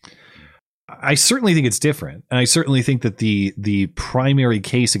 I certainly think it's different. And I certainly think that the primary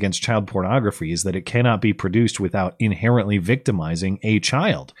case against child pornography is that it cannot be produced without inherently victimizing a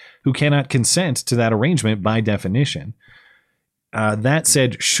child who cannot consent to that arrangement by definition. That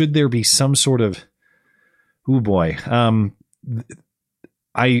said, should there be some sort of, the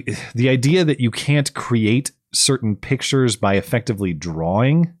idea that you can't create certain pictures by effectively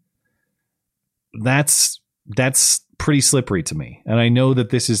drawing, that's pretty slippery to me. And I know that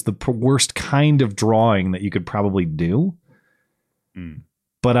this is the worst kind of drawing that you could probably do.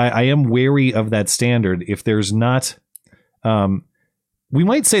 But I am wary of that standard. If there's not, we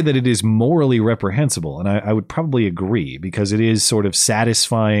might say that it is morally reprehensible. And I would probably agree, because it is sort of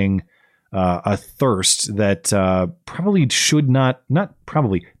satisfying a thirst that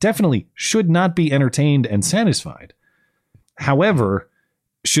definitely should not be entertained and satisfied. However,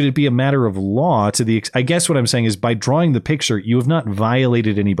 should it be a matter of law I guess what I'm saying is, by drawing the picture, you have not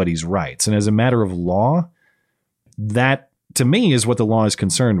violated anybody's rights. And as a matter of law, that to me is what the law is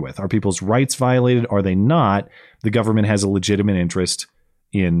concerned with. Are people's rights violated? Are they not? The government has a legitimate interest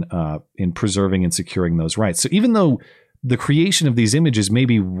in preserving and securing those rights. So even though the creation of these images may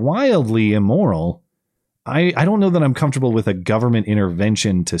be wildly immoral, I don't know that I'm comfortable with a government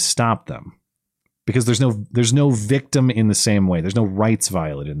intervention to stop them, because there's no victim in the same way. There's no rights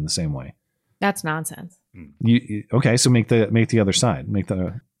violated in the same way. That's nonsense. Okay, so make the other side. Make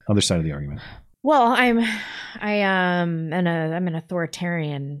the other side of the argument. Well, I'm an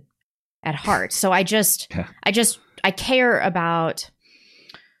authoritarian at heart. So I care about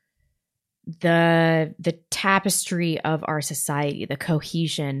the tapestry of our society, the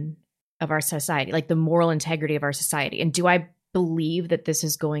cohesion of our society, like the moral integrity of our society. And do I believe that this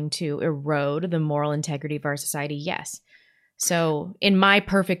is going to erode the moral integrity of our society? Yes. So in my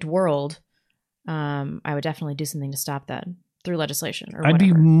perfect world, I would definitely do something to stop that through legislation or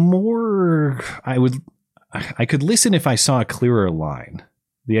whatever. I could listen if I saw a clearer line.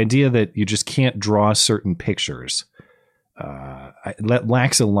 The idea that you just can't draw certain pictures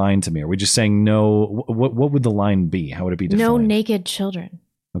lacks a line to me. Are we just saying no? What would the line be? How would it be defined? No naked children.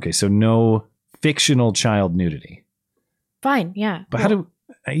 Okay, so no fictional child nudity. Fine, yeah. But how do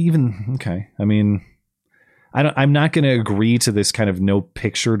I even? Okay, I mean, I'm not going to agree to this kind of no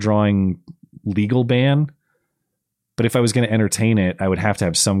picture drawing legal ban. But if I was going to entertain it, I would have to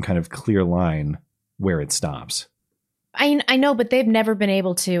have some kind of clear line where it stops. I know, but they've never been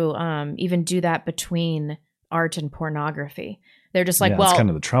able to even do that between art and pornography. They're just like, well, that's kind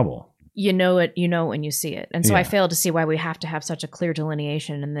of the trouble. You know it when you see it. And so I fail to see why we have to have such a clear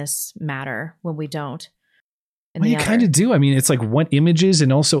delineation in this matter when we don't. Well, you kind of do. I mean, it's like what images,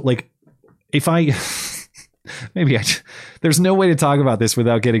 and also like if I there's no way to talk about this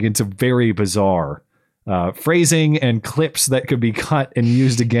without getting into very bizarre phrasing and clips that could be cut and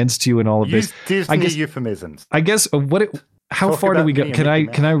used against you and all of this. Disney euphemisms. I guess how far do we go? Can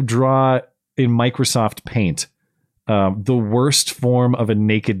I draw in Microsoft Paint the worst form of a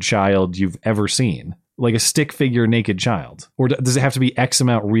naked child you've ever seen? Like a stick figure naked child? Or does it have to be X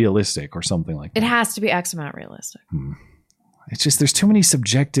amount realistic or something like that? It has to be X amount realistic. It's just there's too many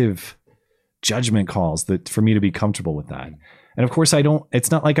subjective judgment calls that for me to be comfortable with that. And of course it's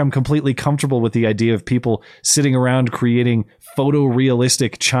not like I'm completely comfortable with the idea of people sitting around creating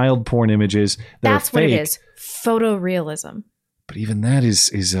photorealistic child porn images That's are fake. What it is. Photorealism. But even that is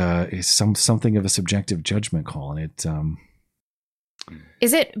something of a subjective judgment call. And it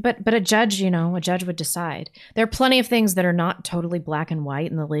is it, but a judge would decide. There are plenty of things that are not totally black and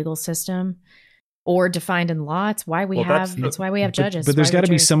white in the legal system or defined in law. It's why we have judges. But there's got to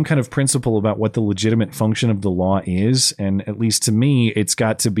be some kind of principle about what the legitimate function of the law is. And at least to me, it's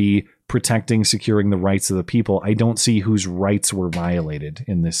got to be protecting, securing the rights of the people. I don't see whose rights were violated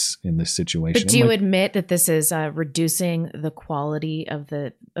in this situation. But do you admit that this is reducing the quality of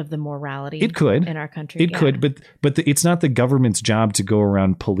the morality in our country? It could, but it's not the government's job to go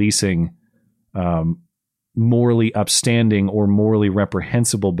around policing morally upstanding or morally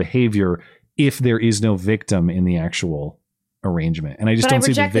reprehensible behavior if there is no victim in the actual arrangement. And I just don't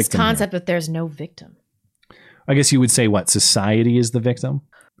see the victim. I reject this concept that there's no victim. I guess you would say society is the victim?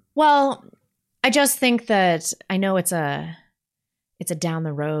 Well, I just think that I know it's a down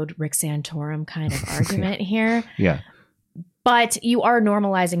the road Rick Santorum kind of argument here. Yeah. But you are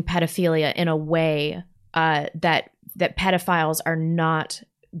normalizing pedophilia in a way that pedophiles are not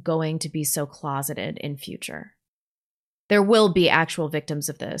going to be so closeted in future. There will be actual victims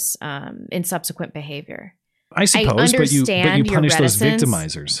of this in subsequent behavior. I suppose, but you punish those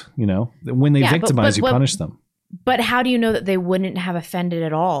victimizers. When they victimize, you punish them. But how do you know that they wouldn't have offended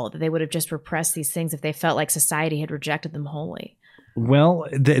at all? That they would have just repressed these things if they felt like society had rejected them wholly? Well,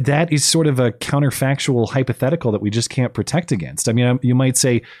 that is sort of a counterfactual hypothetical that we just can't protect against. I mean, you might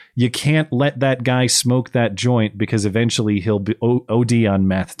say you can't let that guy smoke that joint because eventually he'll be OD on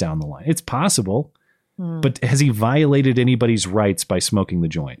meth down the line. It's possible. But has he violated anybody's rights by smoking the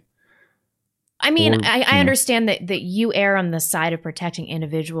joint? I mean, I understand that you err on the side of protecting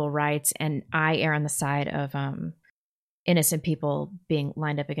individual rights, and I err on the side of innocent people being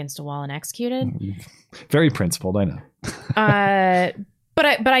lined up against a wall and executed. Very principled, I know.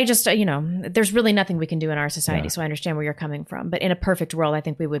 But I just, there's really nothing we can do in our society. Yeah. So I understand where you're coming from. But in a perfect world, I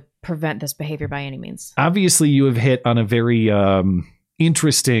think we would prevent this behavior by any means. Obviously, you have hit on a very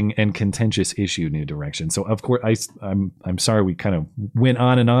interesting and contentious issue, New Direction. So of course I'm sorry we kind of went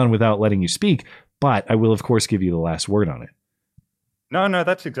on and on without letting you speak, but I will of course give you the last word on it. No,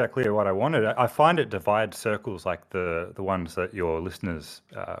 that's exactly what I wanted. I find it divides circles like the ones that your listeners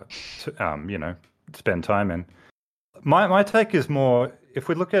spend time in. My take is more, if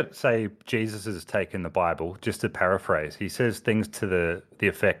we look at, say, Jesus's take in the Bible, just to paraphrase, he says things to the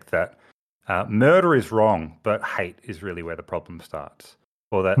effect that murder is wrong, but hate is really where the problem starts.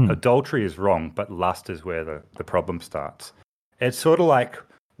 Or that adultery is wrong, but lust is where the problem starts. It's sort of like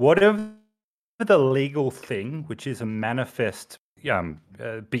whatever the legal thing, which is a manifest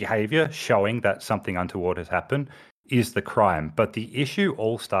behavior showing that something untoward has happened, is the crime. But the issue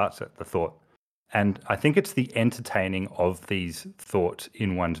all starts at the thought. And I think it's the entertaining of these thoughts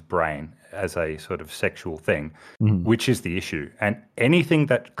in one's brain as a sort of sexual thing, which is the issue. And anything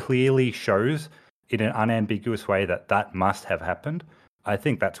that clearly shows in an unambiguous way that that must have happened, I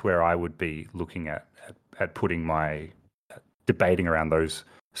think that's where I would be looking at putting my debating around those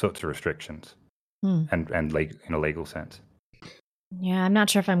sorts of restrictions and in a legal sense. Yeah, I'm not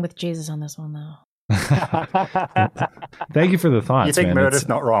sure if I'm with Jesus on this one, though. Thank you for the thoughts. You think man. murder's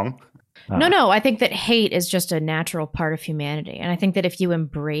not wrong? No, I think that hate is just a natural part of humanity. And I think that if you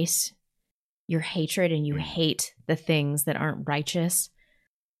embrace your hatred and you hate the things that aren't righteous,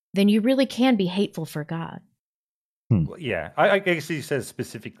 then you really can be hateful for God. Well, yeah, I guess he says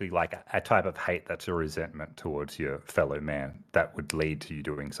specifically like a type of hate that's a resentment towards your fellow man that would lead to you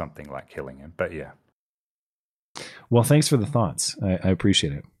doing something like killing him. But yeah. Well, thanks for the thoughts. I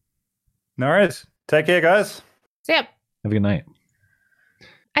appreciate it. No worries. Take care, guys. Yep. Have a good night.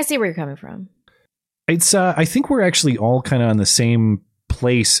 I see where you're coming from. It's I think we're actually all kind of on the same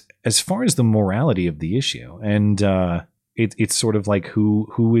place as far as the morality of the issue. And it's sort of like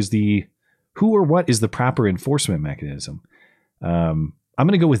who or what is the proper enforcement mechanism? I'm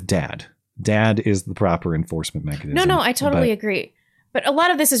going to go with dad. Dad is the proper enforcement mechanism. No, I totally agree. But a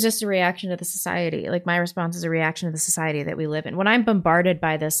lot of this is just a reaction to the society. Like my response is a reaction to the society that we live in. When I'm bombarded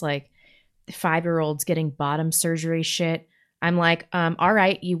by this, like 5-year-olds getting bottom surgery shit, I'm like, all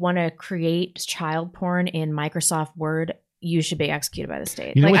right, you want to create child porn in Microsoft Word, you should be executed by the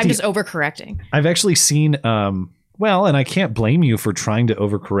state. You know, like I'm just overcorrecting. I've actually seen, well, and I can't blame you for trying to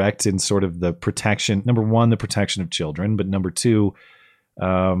overcorrect in sort of the protection. Number one, the protection of children, but number two,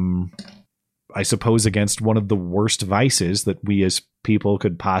 I suppose against one of the worst vices that we as people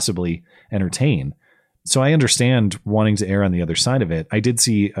could possibly entertain. So I understand wanting to err on the other side of it. I did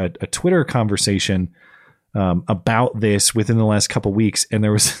see a Twitter conversation about this within the last couple weeks, and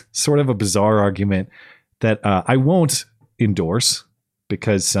there was sort of a bizarre argument that I won't endorse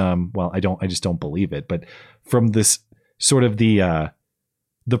because, well, I just don't believe it. But from this sort of the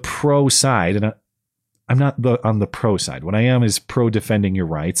pro side, and I'm not on the pro side. What I am is pro defending your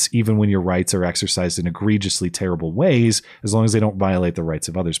rights, even when your rights are exercised in egregiously terrible ways, as long as they don't violate the rights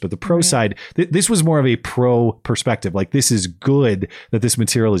of others. But the pro side, this was more of a pro perspective. Like, this is good that this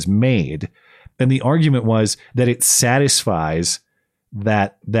material is made. And the argument was that it satisfies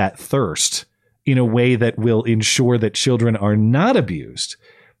that thirst in a way that will ensure that children are not abused.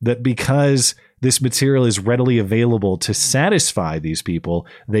 That because this material is readily available to satisfy these people,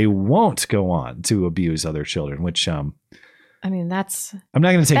 they won't go on to abuse other children, which I mean, I'm not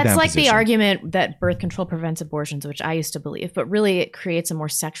going to take that That's like position. the argument that birth control prevents abortions, which I used to believe, but really it creates a more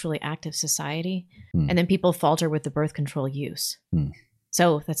sexually active society. And then people falter with the birth control use.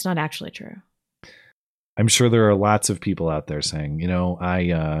 So that's not actually true. I'm sure there are lots of people out there saying, you know,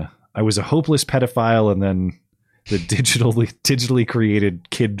 I was a hopeless pedophile, and then the digitally created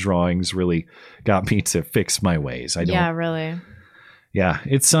kid drawings really got me to fix my ways. Really. Yeah,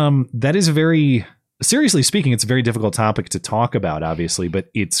 it's that is a very, seriously speaking, it's a very difficult topic to talk about, obviously, but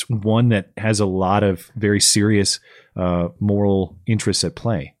it's one that has a lot of very serious moral interests at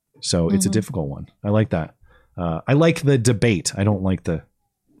play. So it's a difficult one. I like that. I like the debate. I don't like the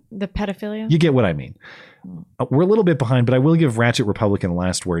pedophilia. You get what I mean. We're a little bit behind, but I will give Ratchet Republican the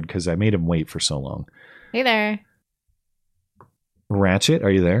last word because I made him wait for so long. Hey there. Ratchet, are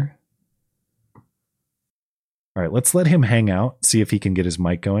you there? All right, let's let him hang out, see if he can get his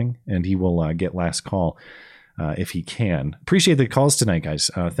mic going, and he will get last call if he can. Appreciate the calls tonight, guys.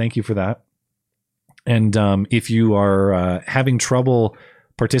 Thank you for that. And if you are having trouble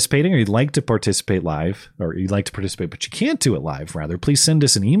participating, or you'd like to participate live, or you'd like to participate but you can't do it live, rather, please send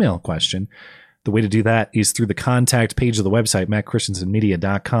us an email question. The way to do that is through the contact page of the website,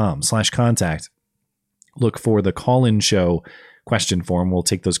 mattchristiansenmedia.com/contact. Look for the call-in show question form. We'll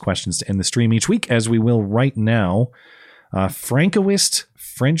take those questions to end the stream each week, as we will right now. Francoist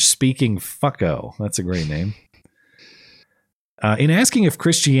French-speaking fucko. That's a great name. In asking if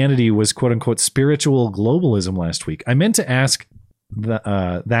Christianity was quote-unquote spiritual globalism last week, I meant to ask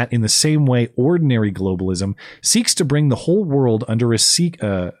that in the same way ordinary globalism seeks to bring the whole world under a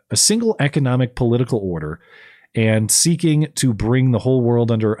single economic political order, and seeking to bring the whole world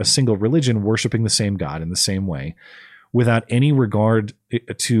under a single religion, worshiping the same God in the same way, without any regard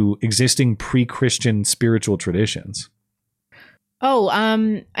to existing pre-Christian spiritual traditions. Oh, I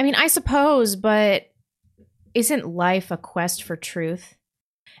mean, I suppose, but isn't life a quest for truth?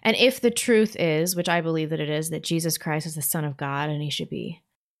 And if the truth is, which I believe that it is, that Jesus Christ is the Son of God and he should be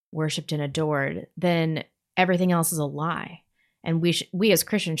worshipped and adored, then everything else is a lie. And we as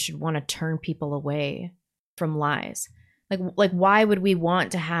Christians should want to turn people away from lies. Like why would we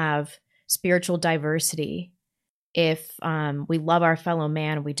want to have spiritual diversity if we love our fellow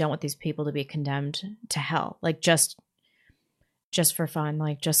man, we don't want these people to be condemned to hell, like just for fun,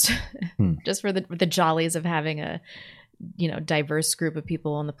 like just for the jollies of having a diverse group of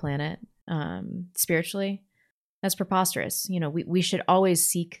people on the planet. Spiritually, that's preposterous. We should always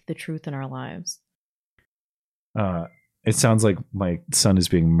seek the truth in our lives. It sounds like my son is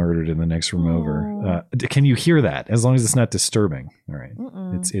being murdered in the next room over. Can you hear that? As long as it's not disturbing. All right.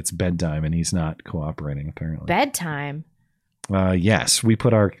 It's bedtime and he's not cooperating apparently. Bedtime? Yes, we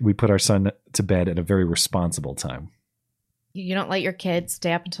put our son to bed at a very responsible time. You don't let your kids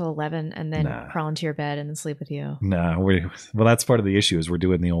stay up until 11 and then crawl into your bed and then sleep with you. No, well, that's part of the issue is we're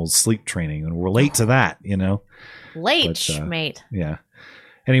doing the old sleep training and we're late to that, Late, mate. Yeah.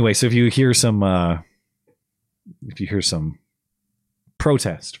 Anyway, so if you hear some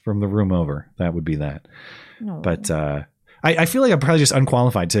protest from the room over, that would be that. No. But I feel like I'm probably just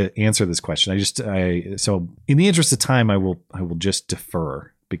unqualified to answer this question. So in the interest of time, I will just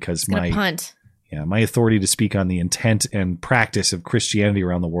defer because punt. Yeah, my authority to speak on the intent and practice of Christianity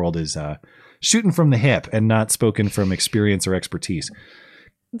around the world is shooting from the hip and not spoken from experience or expertise.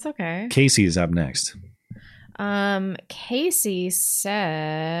 It's okay. Casey is up next. Casey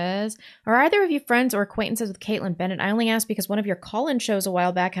says, are either of you friends or acquaintances with Caitlin Bennett? I only asked because one of your call-in shows a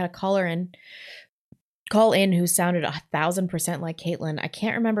while back had a call in who sounded 1,000% like Caitlin. I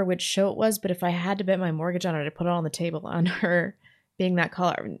can't remember which show it was, but if I had to bet my mortgage on it, I'd put it on the table on her being that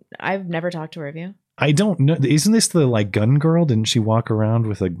caller. I've never talked to her. Have you? I don't know. Isn't this the gun girl? Didn't she walk around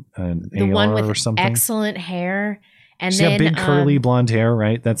with an AR one with or something? Excellent hair. And she's got big curly blonde hair,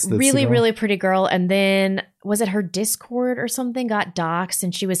 right? That's really, really pretty girl. And then was it her Discord or something got doxxed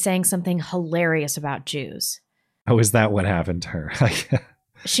and she was saying something hilarious about Jews. Oh, is that what happened to her?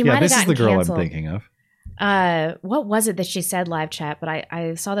 She might have this is the girl canceled. I'm thinking of. What was it that she said live chat? But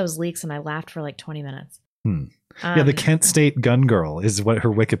I saw those leaks and I laughed for like 20 minutes. The Kent State gun girl is what her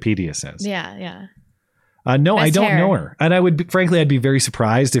Wikipedia says. Yeah. No, Best I don't hair. know her. And I'd be very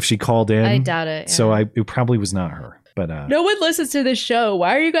surprised if she called in. I doubt it. Yeah. So it probably was not her. But no one listens to this show.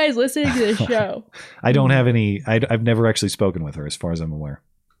 Why are you guys listening to this show? I don't have any. I've never actually spoken with her, as far as I'm aware.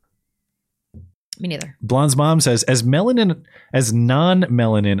 Me neither. Blonde's mom says, as non-melanin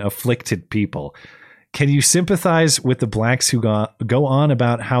afflicted people, can you sympathize with the blacks who go on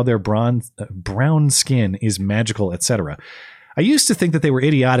about how their brown skin is magical, etc.? I used to think that they were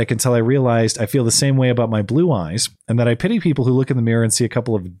idiotic until I realized I feel the same way about my blue eyes, and that I pity people who look in the mirror and see a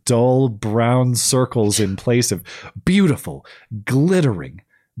couple of dull brown circles in place of beautiful, glittering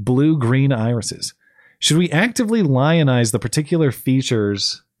blue-green irises. Should we actively lionize the particular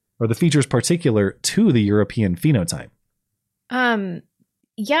features or the features particular to the European phenotype?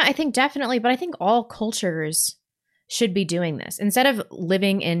 Yeah, I think definitely, but I think all cultures should be doing this. Instead of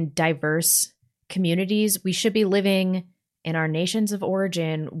living in diverse communities, we should be living in our nations of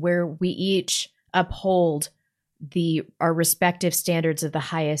origin where we each uphold our respective standards of the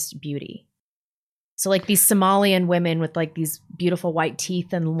highest beauty. So like these Somalian women with like these beautiful white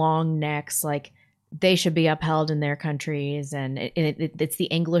teeth and long necks, like they should be upheld in their countries. And it's the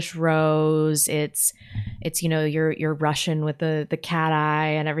English rose. It's your Russian with the cat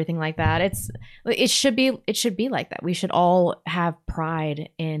eye and everything like that. It should be like that. We should all have pride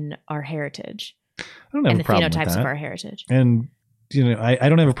in our heritage. I don't have and a problem the phenotypes with that. of our heritage. And, I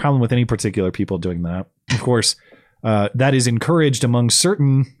don't have a problem with any particular people doing that. Of course, that is encouraged among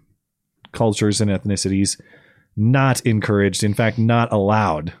certain cultures and ethnicities, not encouraged, in fact, not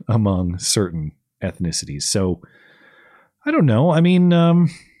allowed among certain ethnicities. So I don't know. I mean,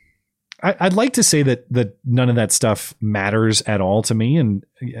 I'd like to say that none of that stuff matters at all to me. And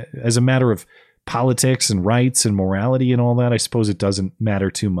as a matter of politics and rights and morality and all that, I suppose it doesn't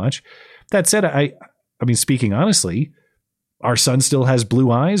matter too much. That said, I mean, speaking honestly, our son still has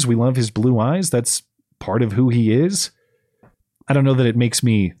blue eyes. We love his blue eyes. That's part of who he is. I don't know that it makes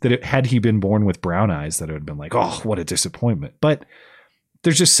me had he been born with brown eyes, that it would have been like, oh, what a disappointment. But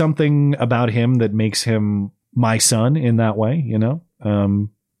there's just something about him that makes him my son in that way,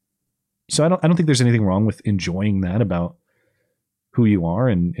 So I don't think there's anything wrong with enjoying that about who you are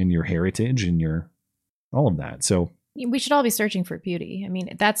and your heritage and your all of that. So we should all be searching for beauty. I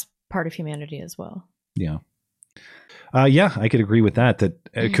mean, that's part of humanity as well. Yeah. Yeah, I could agree with that.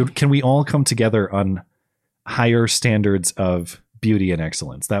 Can we all come together on higher standards of beauty and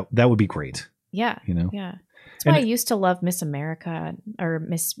excellence? That would be great. Yeah. Yeah. That's why I used to love Miss America or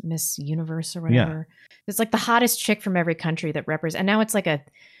Miss Universe or whatever. Yeah. It's like the hottest chick from every country that represents, and now it's like a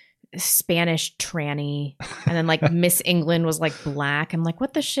Spanish tranny, and then like Miss England was like black. I'm like,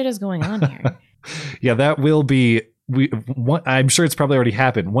 what the shit is going on here? Yeah, that will be I'm sure it's probably already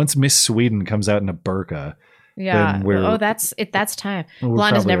happened. Once Miss Sweden comes out in a burqa. Yeah. That's it. That's time.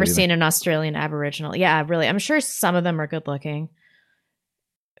 Blonde has never seen an Australian Aboriginal. Yeah, really. I'm sure some of them are good looking.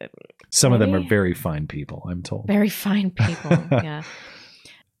 Some of them are very fine people, I'm told. Very fine people. Yeah.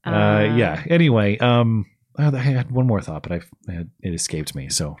 Yeah. Anyway, I had one more thought, but it escaped me,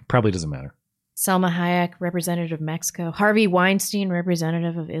 so probably doesn't matter. Selma Hayek, representative of Mexico. Harvey Weinstein,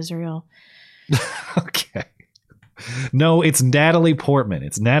 representative of Israel. Okay. No, it's Natalie Portman.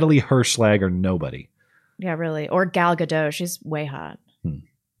 It's Natalie Hirschlag or nobody. Yeah, really. Or Gal Gadot. She's way hot.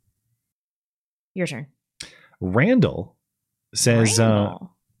 Your turn. Randall says,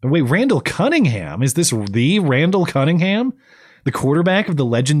 wait, Randall Cunningham. Is this the Randall Cunningham? The quarterback of the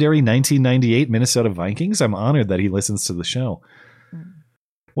legendary 1998 Minnesota Vikings? I'm honored that he listens to the show.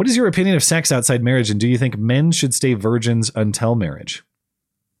 What is your opinion of sex outside marriage, and do you think men should stay virgins until marriage?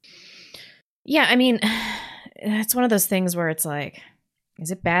 Yeah, I mean, it's one of those things where it's like, is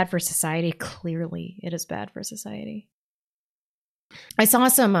it bad for society? Clearly, it is bad for society. I saw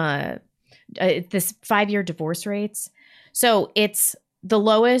some this 5-year divorce rates. So it's the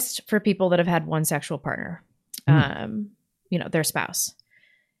lowest for people that have had one sexual partner, their spouse.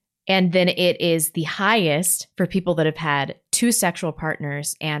 And then it is the highest for people that have had 2 sexual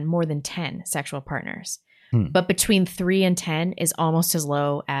partners and more than 10 sexual partners. But between 3 and 10 is almost as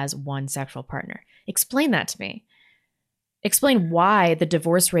low as 1 sexual partner. Explain that to me. Explain why the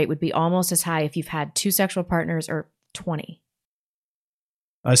divorce rate would be almost as high if you've had 2 sexual partners or 20.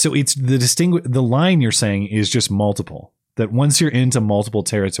 So it's the line you're saying is just multiple. That once you're into multiple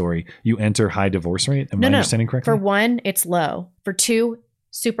territory, you enter high divorce rate. Am I understanding correctly? For 1, it's low. For 2,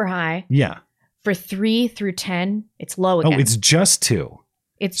 super high. Yeah. For 3 through 10, it's low again. Oh, it's just 2.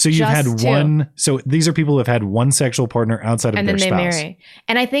 It's so you've had 2. 1. So these are people who have had 1 sexual partner outside of their spouse. And then they marry.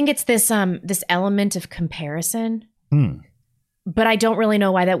 And I think it's this element of comparison. But I don't really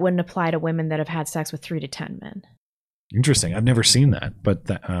know why that wouldn't apply to women that have had sex with 3 to 10 men. Interesting. I've never seen that, but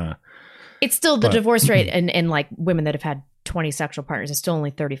it's still the divorce rate in like women that have had 20 sexual partners is still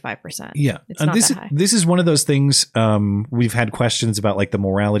only 35%. Yeah. It's not that high. This is one of those things we've had questions about, like the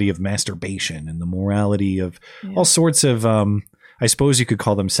morality of masturbation and the morality of all sorts of, I suppose you could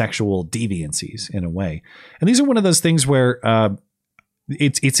call them sexual deviancies in a way. And these are one of those things where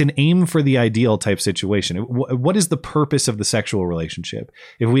it's an aim for the ideal type situation. What is the purpose of the sexual relationship?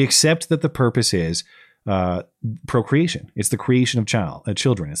 If we accept that the purpose is procreation, it's the creation of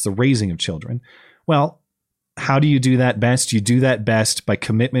children, it's the raising of children. Well, how do you do that best? You do that best by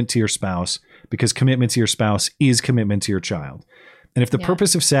commitment to your spouse, because commitment to your spouse is commitment to your child. And if the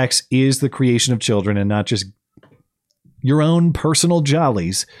purpose of sex is the creation of children and not just your own personal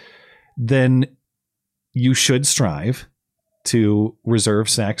jollies, then you should strive to reserve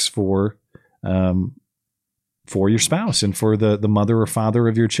sex for your spouse and for the mother or father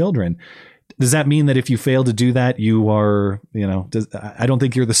of your children. Does that mean that if you fail to do that, you are, I don't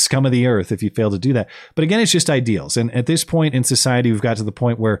think you're the scum of the earth if you fail to do that. But again, it's just ideals. And at this point in society, we've got to the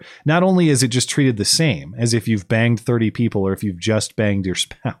point where not only is it just treated the same as if you've banged 30 people or if you've just banged your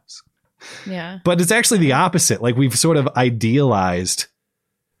spouse. Yeah. But it's actually the opposite. Like, we've sort of idealized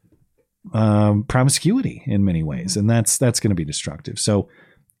promiscuity in many ways, and that's going to be destructive. So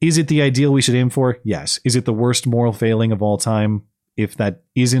is it the ideal we should aim for? Yes. Is it the worst moral failing of all time if that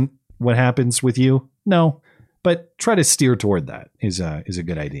isn't what happens with you? No. But try to steer toward that is a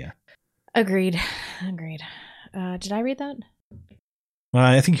good idea. Agreed. Did I read that?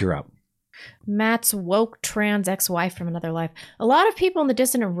 I think you're up. Matt's woke trans ex-wife from another life. A lot of people in the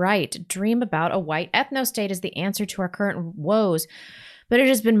dissident right dream about a white ethno-state as the answer to our current woes. But it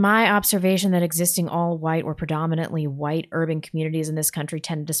has been my observation that existing all white or predominantly white urban communities in this country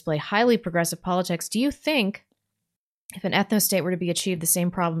tend to display highly progressive politics. Do you think if an ethno-state were to be achieved, the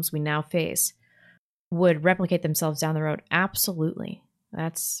same problems we now face would replicate themselves down the road? Absolutely.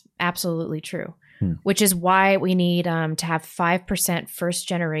 That's absolutely true. Which is why we need to have 5%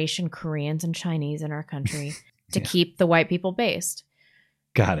 first-generation Koreans and Chinese in our country to keep the white people based.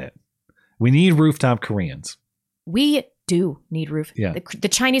 Got it. We need rooftop Koreans. We do need roof. Yeah. The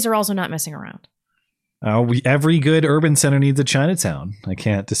Chinese are also not messing around. Every good urban center needs a Chinatown. I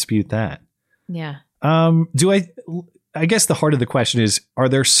can't dispute that. Yeah. I guess the heart of the question is, are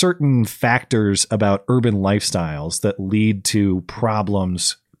there certain factors about urban lifestyles that lead to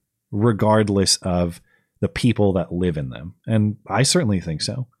problems regardless of the people that live in them? And I certainly think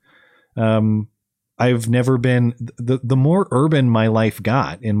so. I've never been, the more urban my life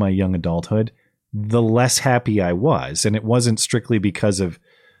got in my young adulthood, the less happy I was. And it wasn't strictly because of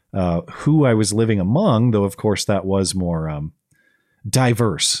who I was living among, though of course that was more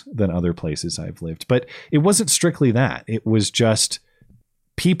diverse than other places I've lived. But it wasn't strictly that. It was just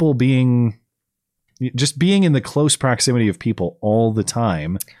people being in the close proximity of people all the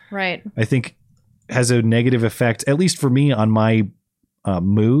time. Right. I think has a negative effect, at least for me, on my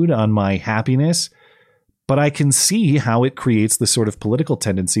mood, on my happiness. But I can see how it creates the sort of political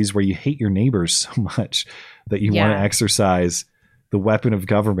tendencies where you hate your neighbors so much that you want to exercise the weapon of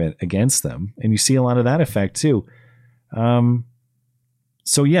government against them. And you see a lot of that effect too.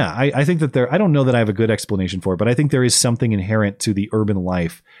 So yeah, I think that I don't know that I have a good explanation for it, but I think there is something inherent to the urban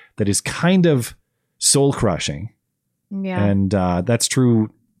life that is kind of soul crushing. Yeah. And that's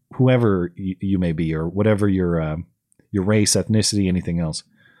true whoever you may be, or whatever your race, ethnicity, anything else.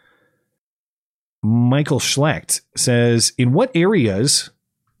 Michael Schlecht says, in what areas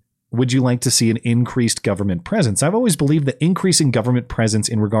would you like to see an increased government presence? I've always believed that increasing government presence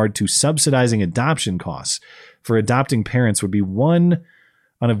in regard to subsidizing adoption costs for adopting parents would be one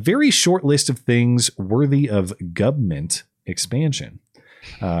on a very short list of things worthy of government expansion.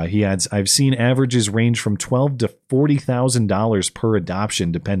 He adds, I've seen averages range from $12,000 to $40,000 per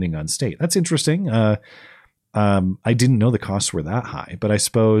adoption, depending on state. That's interesting. I didn't know the costs were that high, but I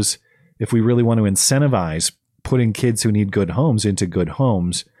suppose if we really want to incentivize putting kids who need good homes into good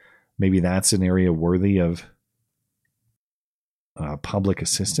homes, maybe that's an area worthy of public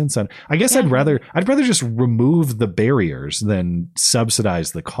assistance. I guess I'd rather just remove the barriers than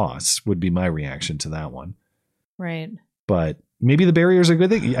subsidize the costs, would be my reaction to that one. Right. But maybe the barriers are a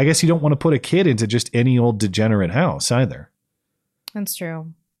good thing. I guess you don't want to put a kid into just any old degenerate house either. That's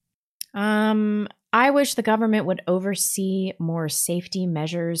true. I wish the government would oversee more safety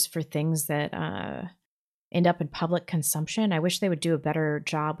measures for things that end up in public consumption. I wish they would do a better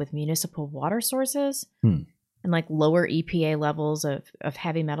job with municipal water sources and like lower EPA levels of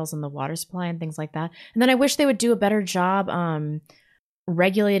heavy metals in the water supply and things like that. And then I wish they would do a better job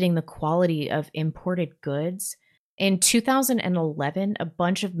regulating the quality of imported goods. In 2011, a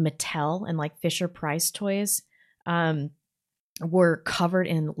bunch of Mattel and like Fisher-Price toys were covered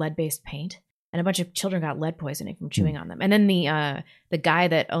in lead-based paint. And a bunch of children got lead poisoning from chewing on them. And then the guy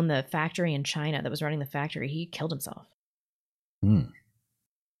that owned the factory in China that was running the factory, he killed himself.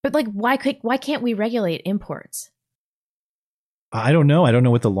 But like, why can't we regulate imports? I don't know. I don't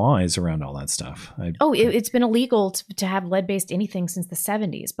know what the law is around all that stuff. It's been illegal to have lead-based anything since the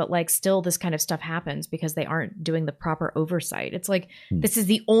 70s. But like, still, this kind of stuff happens because they aren't doing the proper oversight. It's like, this is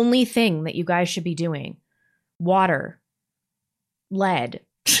the only thing that you guys should be doing. Water, lead.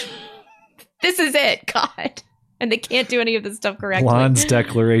 This is it, God. And they can't do any of this stuff correctly. Lon's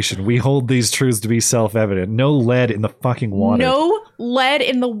declaration. We hold these truths to be self-evident. No lead in the fucking water. No lead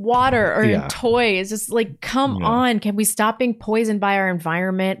in the water or in toys. Just like, come on. Can we stop being poisoned by our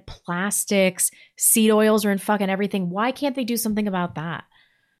environment? Plastics, seed oils are in fucking everything. Why can't they do something about that?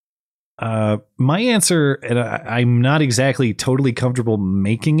 My answer, and I'm not exactly totally comfortable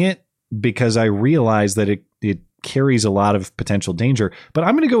making it because I realize that it carries a lot of potential danger, but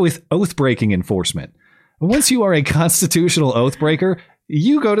I'm going to go with oath breaking enforcement. Once you are a constitutional oath breaker,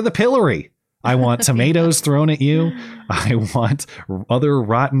 you go to the pillory. I want tomatoes thrown at you. I want other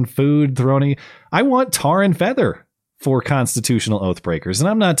rotten food thrown at you. I want tar and feather for constitutional oath breakers. And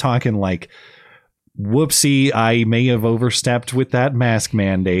I'm not talking like, whoopsie, I may have overstepped with that mask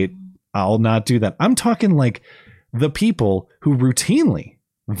mandate. I'll not do that. I'm talking like the people who routinely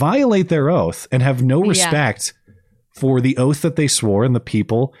violate their oath and have no respect for the oath that they swore and the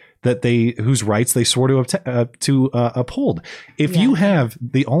people that whose rights they swore to uphold. If you have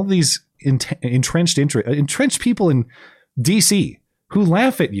all these entrenched people in DC who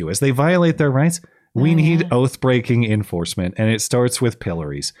laugh at you as they violate their rights, we need oath breaking enforcement, and it starts with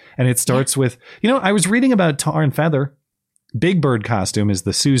pillories, and it starts with I was reading about tar and feather. Big Bird costume is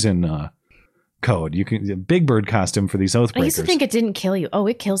the Susan code. You can Big Bird costume for these oath breakers. I used to think it didn't kill you. Oh,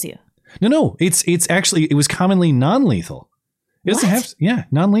 it kills you. No. It's actually, it was commonly non-lethal. It doesn't have,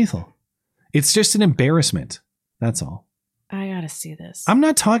 non-lethal. It's just an embarrassment. That's all. I gotta see this. I'm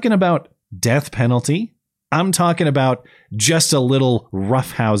not talking about death penalty. I'm talking about just a little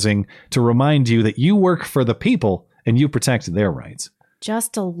roughhousing to remind you that you work for the people and you protect their rights.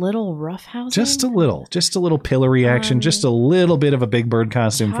 Just a little roughhousing? Just a little pillory action, just a little bit of a Big Bird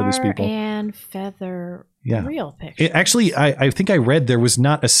costume for these people. And feather real picture. Actually, I think I read there was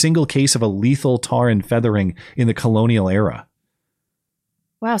not a single case of a lethal tar and feathering in the colonial era.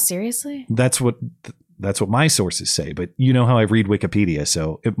 Wow, seriously? That's what my sources say, but you know how I read Wikipedia,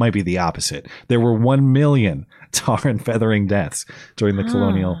 so it might be the opposite. There were 1 million tar and feathering deaths during the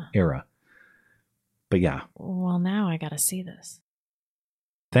colonial era. But yeah. Well, now I got to see this.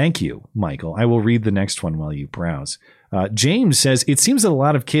 Thank you, Michael. I will read the next one while you browse. James says, it seems that a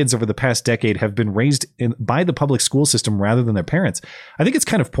lot of kids over the past decade have been raised by the public school system rather than their parents. I think it's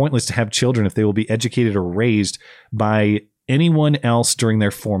kind of pointless to have children if they will be educated or raised by anyone else during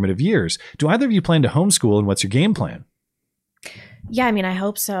their formative years. Do either of you plan to homeschool, and what's your game plan? Yeah, I mean, I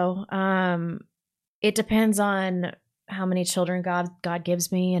hope so. It depends on how many children God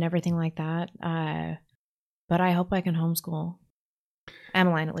gives me and everything like that. But I hope I can homeschool.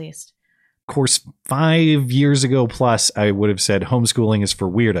 Emmeline, at least. Of course, 5 years ago plus, I would have said homeschooling is for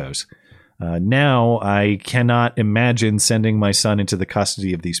weirdos. Now, I cannot imagine sending my son into the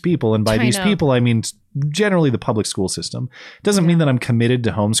custody of these people. And by these people, I mean generally the public school system. Doesn't mean that I'm committed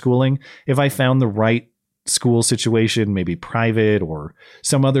to homeschooling. If I found the right school situation, maybe private or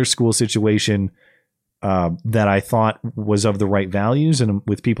some other school situation that I thought was of the right values and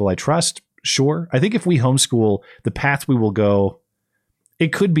with people I trust, sure. I think if we homeschool, the path we will go,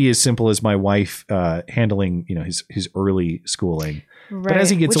 it could be as simple as my wife handling, his early schooling. Right. But as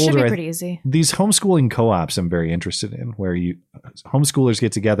he gets older, these homeschooling co-ops I'm very interested in, where homeschoolers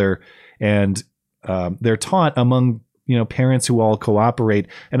get together and they're taught among parents who all cooperate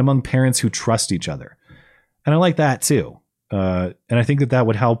and among parents who trust each other. And I like that too. And I think that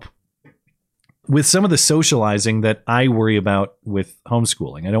would help with some of the socializing that I worry about with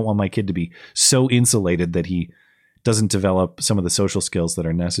homeschooling. I don't want my kid to be so insulated that he doesn't develop some of the social skills that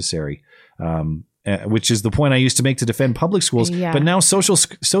are necessary, which is the point I used to make to defend public schools. Yeah. But now social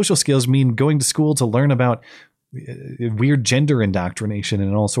skills mean going to school to learn about weird gender indoctrination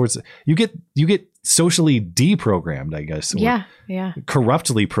and all sorts of, you get socially deprogrammed, I guess. Yeah.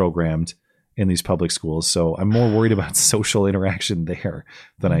 Corruptly programmed in these public schools. So I'm more worried about social interaction there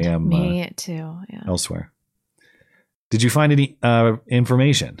than I am elsewhere. Did you find any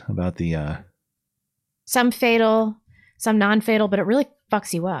information about the some fatal, some non-fatal, but it really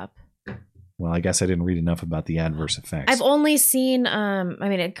fucks you up? Well, I guess I didn't read enough about the adverse effects. I've only seen,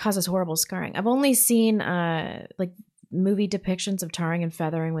 it causes horrible scarring. I've only seen like movie depictions of tarring and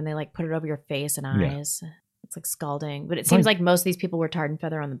feathering when they like put it over your face and eyes. Yeah. It's like scalding, but it seems like most of these people were tarred and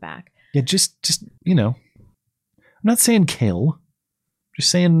feather on the back. Yeah, just I'm not saying kill, just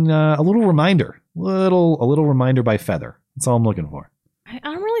saying a little reminder, a little reminder by feather. That's all I'm looking for.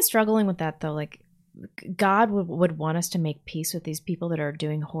 I'm really struggling with that though. Like, God would want us to make peace with these people that are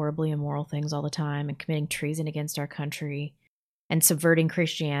doing horribly immoral things all the time and committing treason against our country and subverting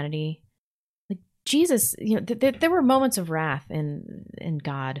Christianity. Like Jesus, there were moments of wrath in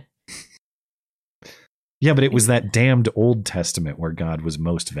God. Yeah, but it was that damned Old Testament where God was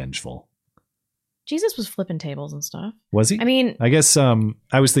most vengeful. Jesus was flipping tables and stuff. Was he? I mean, I guess I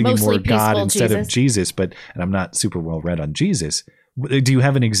was thinking more God instead of Jesus, and I'm not super well read on Jesus. Do you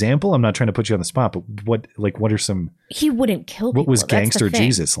have an example? I'm not trying to put you on the spot, but what are some? He wouldn't kill people. What was gangster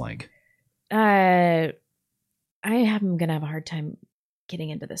Jesus like? I'm gonna have a hard time getting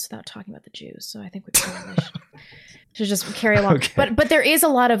into this without talking about the Jews, so I think we probably should just carry along. Okay. But there is a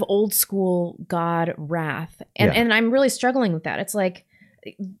lot of old school God wrath, and I'm really struggling with that. It's like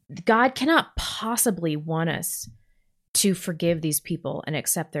God cannot possibly want us to forgive these people and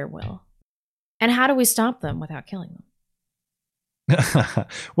accept their will. And how do we stop them without killing them?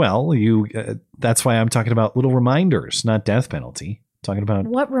 Well, that's why I'm talking about little reminders, not death penalty. Talking about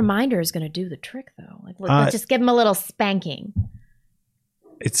what reminder is going to do the trick, though. Like, let's just give them a little spanking.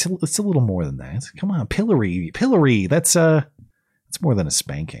 It's a little more than that. Come on, pillory. That's more than a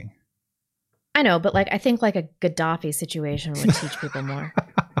spanking. I know, but I think a Gaddafi situation would teach people more.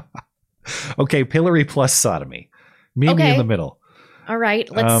 Okay, pillory plus sodomy. Meet me in the middle. All right,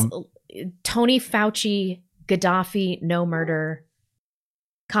 let's Tony Fauci, Gaddafi, no murder.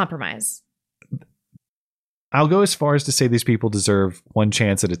 Compromise. I'll go as far as to say these people deserve one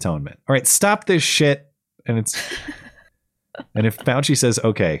chance at atonement. All right, stop this shit. And and if Fauci says,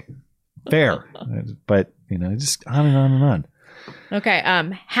 okay, fair, but just on and on and on. Okay.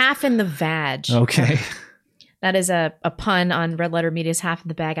 Half in the vag. Okay. That is a pun on Red Letter Media's half in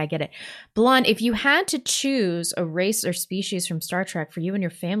the bag. I get it. Blonde, if you had to choose a race or species from Star Trek for you and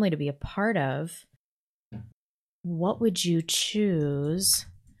your family to be a part of, what would you choose?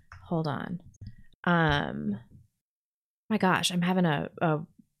 Hold on. My gosh, I'm having a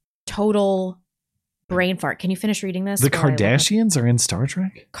total brain fart. Can you finish reading this? The Kardashians are in Star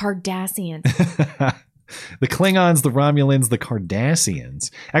Trek? Kardashians. The Klingons, the Romulans, the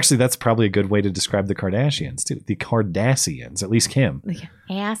Cardassians. Actually, that's probably a good way to describe the Kardashians, too. The Cardassians, at least Kim. The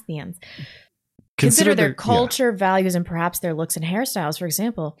Cardassians. Consider their culture, values, and perhaps their looks and hairstyles. For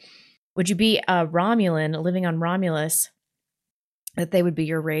example, would you be a Romulan living on Romulus that they would be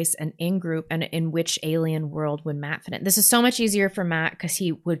your race and in-group, and in which alien world would Matt fit in. This is so much easier for Matt because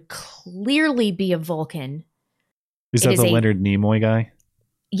he would clearly be a Vulcan. Is that the Leonard Nimoy guy?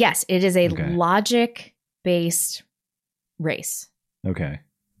 Yes, it is a logic-based race. Okay.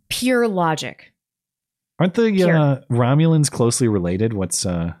 Pure logic. Aren't the Romulans closely related?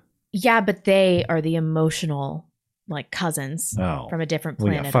 Yeah, but they are the emotional like cousins from a different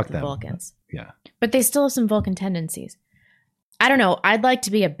planet of the them. Vulcans. Yeah. But they still have some Vulcan tendencies. I don't know. I'd like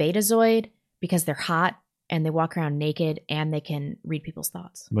to be a Betazoid because they're hot and they walk around naked and they can read people's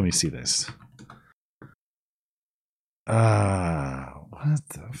thoughts. Let me see this. What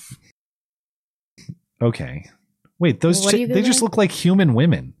the okay. Wait, those they just look like human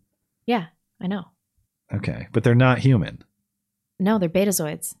women. Yeah, I know. Okay, but they're not human. No, they're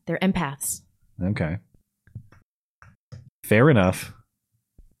Betazoids. They're empaths. Okay. Fair enough.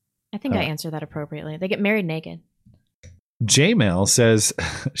 I think I answered that appropriately. They get married naked. J-Mail says,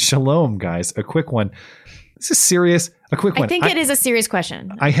 Shalom, guys. A quick one. This is serious. A quick one. I think it is a serious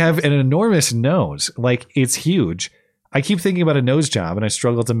question. I have an enormous nose. Like, it's huge. I keep thinking about a nose job, and I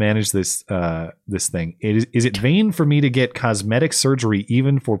struggle to manage this this thing. Is it vain for me to get cosmetic surgery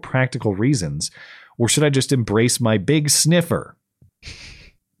even for practical reasons? Or should I just embrace my big sniffer?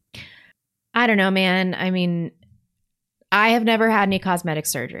 I don't know, man. I mean, I have never had any cosmetic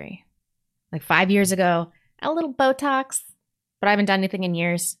surgery. Like 5 years ago, a little Botox, but I haven't done anything in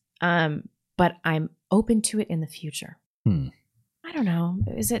years. But I'm open to it in the future. I don't know.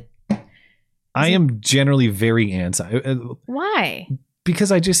 I am generally very anti. Why?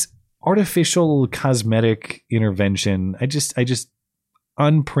 Because artificial cosmetic intervention, I just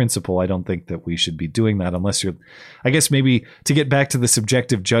on principle, I don't think that we should be doing that unless I guess maybe to get back to the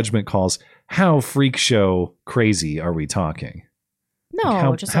subjective judgment calls, how freak show crazy are we talking?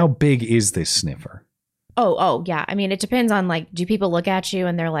 No, how big is this sniffer? Oh, yeah. I mean, it depends on do people look at you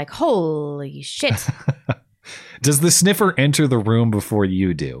and they're like, holy shit. Does the sniffer enter the room before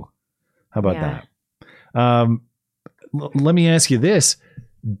you do? How about that? Let me ask you this.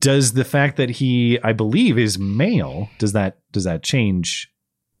 Does the fact that he, I believe, is male, does that change?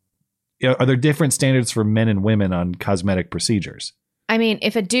 Are there different standards for men and women on cosmetic procedures? I mean,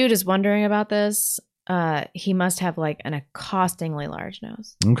 if a dude is wondering about this, he must have an accostingly large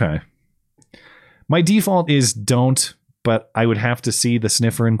nose. Okay. My default is don't, but I would have to see the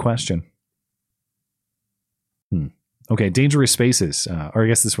sniffer in question. Okay, Dangerous Spaces. Or I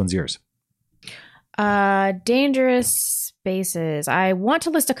guess this one's yours. Dangerous Spaces. I want to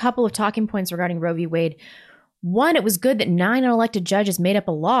list a couple of talking points regarding Roe v. Wade. One, it was good that 9 unelected judges made up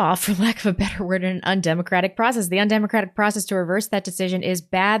a law, for lack of a better word, in an undemocratic process. The undemocratic process to reverse that decision is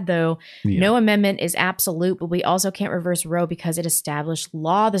bad, though. Yeah. No amendment is absolute, but we also can't reverse Roe because it established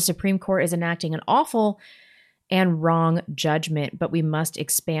law. The Supreme Court is enacting an awful and wrong judgment, but we must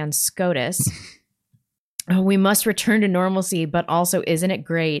expand SCOTUS. We must return to normalcy, but also isn't it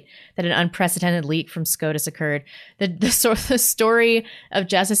great that an unprecedented leak from SCOTUS occurred? The story of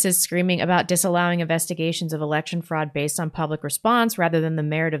justices screaming about disallowing investigations of election fraud based on public response rather than the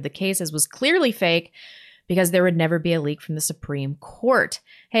merit of the cases was clearly fake because there would never be a leak from the Supreme Court.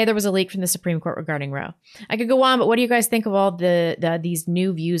 Hey, there was a leak from the Supreme Court regarding Roe. I could go on, but what do you guys think of all these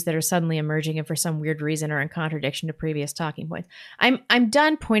new views that are suddenly emerging and for some weird reason are in contradiction to previous talking points? I'm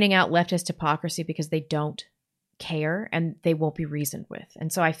done pointing out leftist hypocrisy because they don't care and they won't be reasoned with.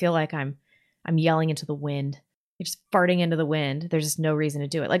 And so I feel like I'm yelling into the wind. You're just farting into the wind. There's just no reason to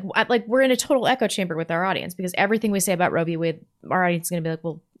do it. Like we're in a total echo chamber with our audience because everything we say about Roe v. Wade, our audience is going to be like,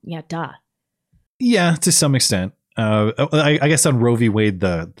 well, yeah, duh. Yeah, to some extent. I guess on Roe v. Wade,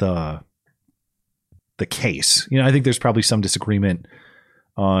 the case, I think there's probably some disagreement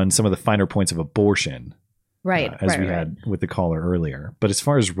on some of the finer points of abortion, right? As we had with the caller earlier. But as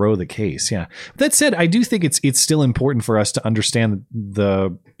far as Roe, the case, yeah. That said, I do think it's still important for us to understand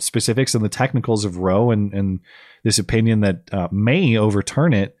the specifics and the technicals of Roe and this opinion that may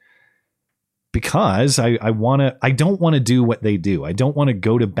overturn it. Because I don't want to do what they do. I don't want to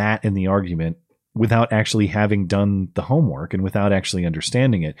go to bat in the argument without actually having done the homework and without actually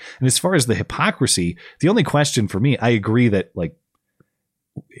understanding it. And as far as the hypocrisy, the only question for me, I agree that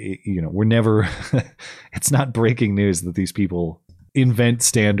we're never, it's not breaking news that these people invent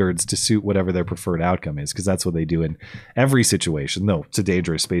standards to suit whatever their preferred outcome is, because that's what they do in every situation. Though, to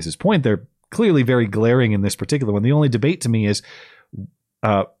Dangerous Spaces' point, they're clearly very glaring in this particular one. The only debate to me is,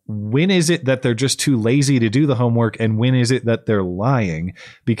 when is it that they're just too lazy to do the homework, and when is it that they're lying?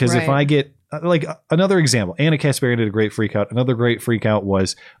 Because if I get another example, Anna Kasparian did a great freak out. Another great freak out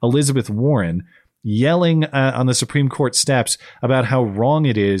was Elizabeth Warren yelling on the Supreme Court steps about how wrong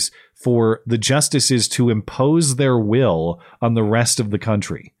it is for the justices to impose their will on the rest of the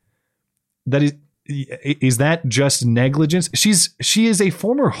country. Is that just negligence? She is a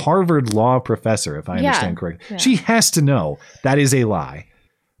former Harvard law professor, if I understand correctly. Yeah. She has to know that is a lie.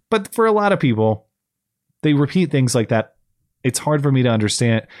 But for a lot of people, they repeat things like that. It's hard for me to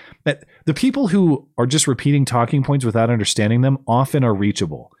understand that the people who are just repeating talking points without understanding them often are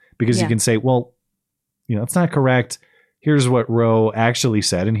reachable, because you can say, well, it's not correct. Here's what Roe actually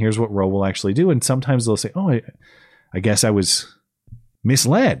said, and here's what Roe will actually do. And sometimes they'll say, oh, I guess I was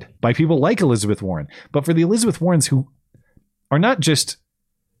misled by people like Elizabeth Warren. But for the Elizabeth Warrens who are not just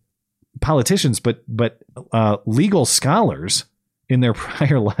politicians, but legal scholars in their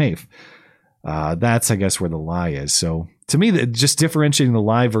prior life, that's, I guess, where the lie is. So to me, just differentiating the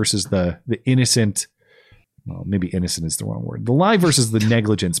lie versus the innocent, well, maybe innocent is the wrong word. The lie versus the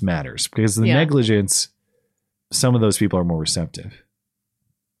negligence matters, because the negligence, some of those people are more receptive.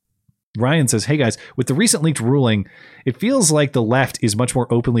 Ryan says, hey guys, with the recent leaked ruling, it feels like the left is much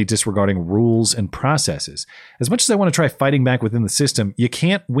more openly disregarding rules and processes. As much as I want to try fighting back within the system, you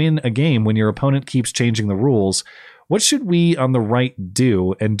can't win a game when your opponent keeps changing the rules. What should we on the right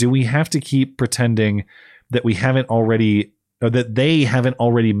do? And do we have to keep pretending that we haven't already, or that they haven't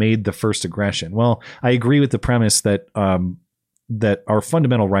already made the first aggression? Well, I agree with the premise that that our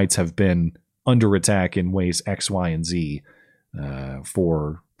fundamental rights have been under attack in ways X, Y, and Z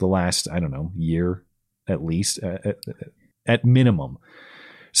for the last, I don't know, year at least, at minimum.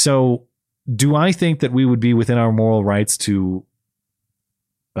 So do I think that we would be within our moral rights to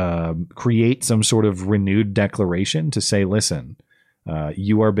create some sort of renewed declaration to say, listen,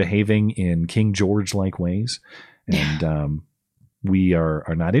 you are behaving in King George-like ways, and we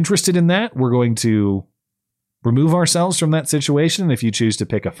are not interested in that. We're going to remove ourselves from that situation. And if you choose to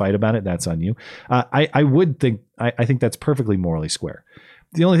pick a fight about it, that's on you. I think that's perfectly morally square.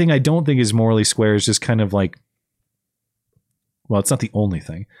 The only thing I don't think is morally square is just kind of like, well, it's not the only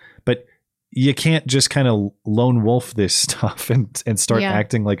thing, but you can't just kind of lone wolf this stuff and start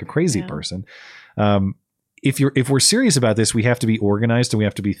acting like a crazy person. If we're serious about this, we have to be organized and we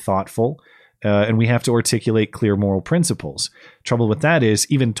have to be thoughtful, and we have to articulate clear moral principles. Trouble with that is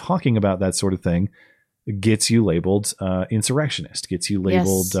even talking about that sort of thing gets you labeled insurrectionist, gets you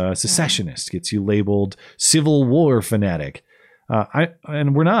labeled secessionist, gets you labeled Civil War fanatic.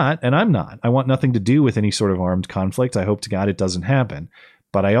 We're not, and I'm not. I want nothing to do with any sort of armed conflict. I hope to God it doesn't happen.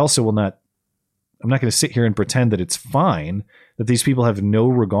 But I also will not, I'm not going to sit here and pretend that it's fine that these people have no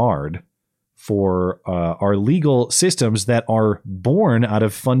regard for our legal systems that are born out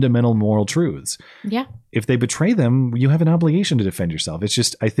of fundamental moral truths. Yeah. If they betray them, you have an obligation to defend yourself. It's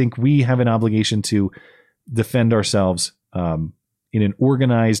just, I think we have an obligation to defend ourselves in an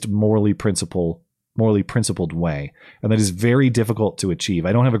organized, morally principled way. And that is very difficult to achieve.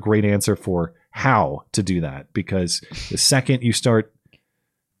 I don't have a great answer for how to do that, because the second you start,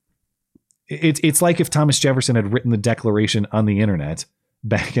 it's like if Thomas Jefferson had written the Declaration on the internet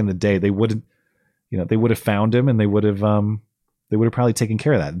back in the day, they would have found him, and they would have probably taken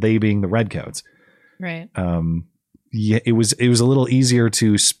care of that. They being the redcoats. Right. It was a little easier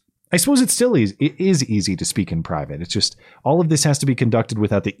to, I suppose it's still easy. It is easy to speak in private. It's just all of this has to be conducted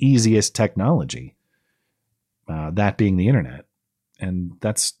without the easiest technology, that being the internet. And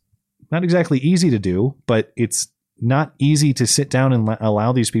that's not exactly easy to do, but it's not easy to sit down and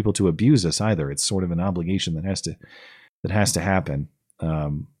allow these people to abuse us either. It's sort of an obligation that has to happen.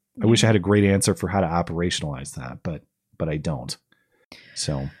 I wish I had a great answer for how to operationalize that, but I don't.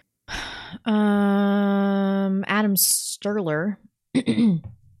 So, Adam Sterler,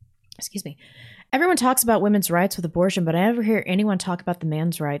 excuse me. Everyone talks about women's rights with abortion, but I never hear anyone talk about the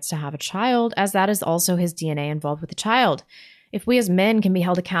man's rights to have a child, as that is also his DNA involved with the child. If we as men can be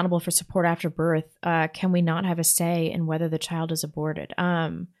held accountable for support after birth, can we not have a say in whether the child is aborted?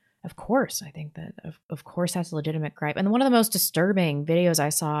 Of course, I think that of course that's a legitimate gripe. And one of the most disturbing videos I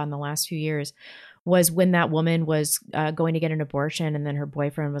saw in the last few years was when that woman was going to get an abortion, and then her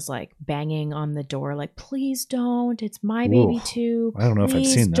boyfriend was like banging on the door, like, "Please don't! It's my baby too. I don't know if I've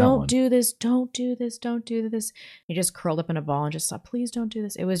seen that don't one. do this! Don't do this! Don't do this!" He just curled up in a ball and just said, "Please don't do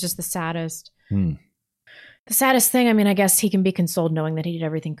this." It was just the saddest. The saddest thing. I mean, I guess he can be consoled knowing that he did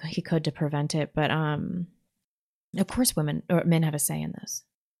everything he could to prevent it, but of course, women or men have a say in this.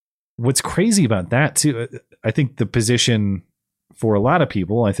 What's crazy about that too, I think the position for a lot of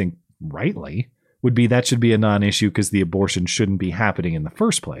people, I think rightly, would be that should be a non-issue because the abortion shouldn't be happening in the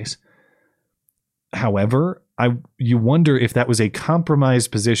first place. However, you wonder if that was a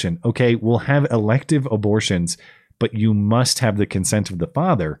compromised position. Okay, we'll have elective abortions, but you must have the consent of the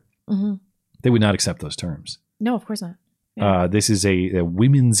father. Mm-hmm. They would not accept those terms. No, of course not. Yeah. This is a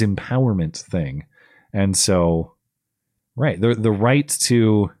women's empowerment thing. And so, right, the right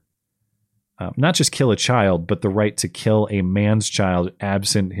to not just kill a child, but the right to kill a man's child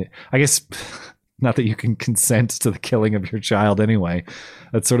absent, I guess, not that you can consent to the killing of your child anyway.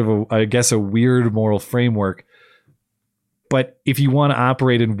 That's sort of, a weird moral framework. But if you want to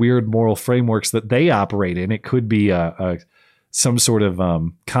operate in weird moral frameworks that they operate in, it could be some sort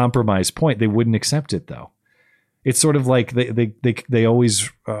of compromise point. They wouldn't accept it, though. It's sort of like they always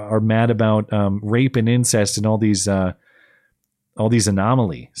are mad about rape and incest and all these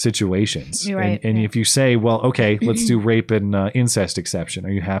anomaly situations. Right, and if you say, well, okay, let's do rape and incest exception.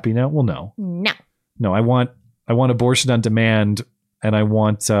 Are you happy now? Well, no. No, I want abortion on demand, and I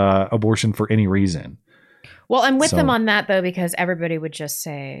want abortion for any reason. Well, I'm with them on that, though, because everybody would just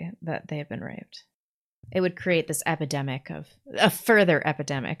say that they have been raped. It would create this epidemic of a further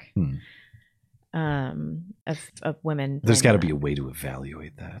epidemic. Of women. There's got to be a way to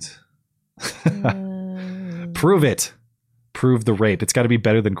evaluate that. Prove it. Prove the rape. It's got to be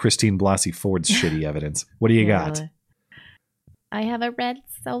better than Christine Blasey Ford's shitty evidence. What do you got? Really. I have a red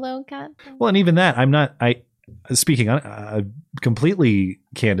solo gun. Well, and even that, speaking on completely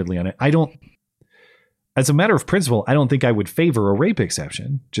candidly on it, I don't, as a matter of principle, I don't think I would favor a rape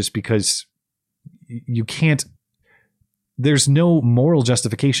exception just because you can't, there's no moral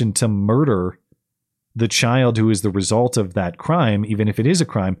justification to murder the child who is the result of that crime, even if it is a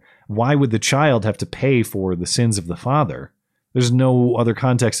crime. Why would the child have to pay for the sins of the father? There's no other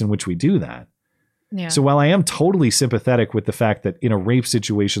context in which we do that. Yeah. So while I am totally sympathetic with the fact that in a rape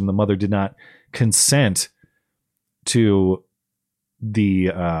situation, the mother did not consent to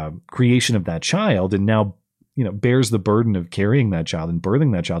the creation of that child and now, bears the burden of carrying that child and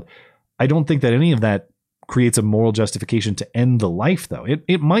birthing that child, I don't think that any of that creates a moral justification to end the life, though.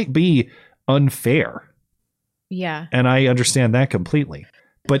 It might be unfair. Yeah. And I understand that completely.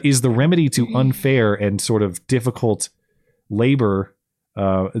 But is the remedy to unfair and sort of difficult labor,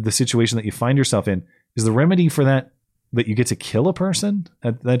 the situation that you find yourself in, is the remedy for that you get to kill a person?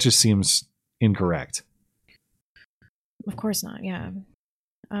 That just seems incorrect. Of course not. Yeah.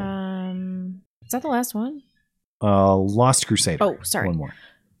 Is that the last one? Lost Crusader. Oh, sorry. One more.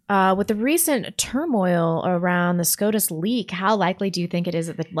 With the recent turmoil around the SCOTUS leak, how likely do you think it is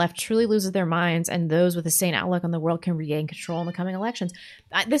that the left truly loses their minds and those with a sane outlook on the world can regain control in the coming elections?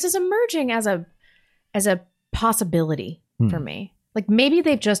 This is emerging as a possibility for me. Like maybe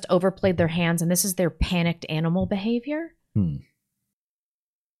they've just overplayed their hands and this is their panicked animal behavior.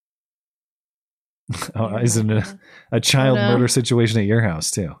 Isn't it a child murder situation at your house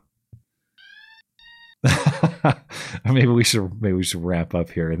too? Maybe we should wrap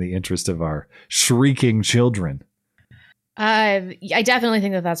up here in the interest of our shrieking children. I definitely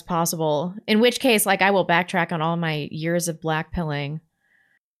think that that's possible. In which case, I will backtrack on all my years of black pilling.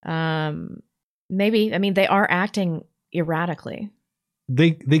 Maybe. I mean, they are acting erratically.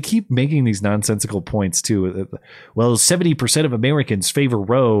 They keep making these nonsensical points too. Well, 70% of Americans favor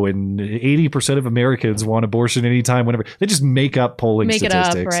Roe, and 80% of Americans want abortion anytime, whenever. They just make up polling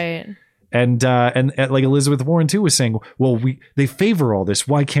statistics. Make it up, right? And like Elizabeth Warren too was saying, well, they favor all this.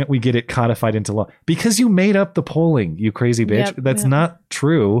 Why can't we get it codified into law? Because you made up the polling, you crazy bitch. That's not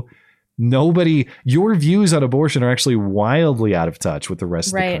true. Your views on abortion are actually wildly out of touch with the rest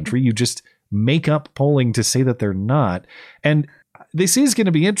of the country. You just make up polling to say that they're not. And this is going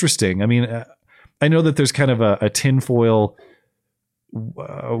to be interesting. I mean, I know that there's kind of a tinfoil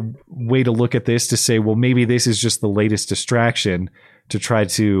way to look at this to say, well, maybe this is just the latest distraction to try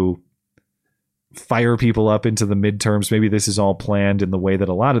to fire people up into the midterms. Maybe this is all planned in the way that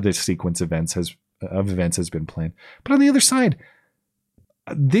a lot of this sequence of events has been planned. But on the other side,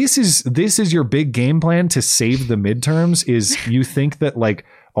 this is your big game plan to save the midterms. Is you think that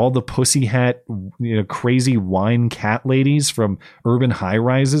all the pussy hat, crazy wine cat ladies from urban high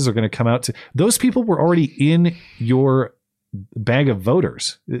rises are going to come out to those people were already in your bag of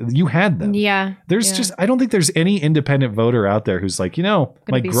voters. You had them. Yeah. I don't think there's any independent voter out there who's like,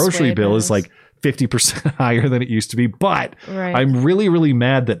 my grocery bill is 50% higher than it used to be. But I'm really, really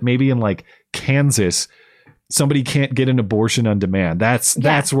mad that maybe in Kansas, somebody can't get an abortion on demand.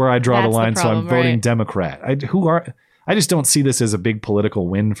 That's where I draw the line. So I'm voting Democrat. I just don't see this as a big political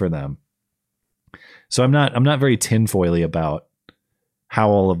win for them. So I'm not very tinfoily about how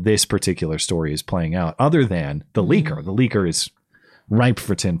all of this particular story is playing out, other than the leaker. The leaker is ripe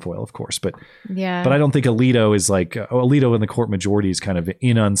for tinfoil, of course, but I don't think Alito is Alito in the court majority is kind of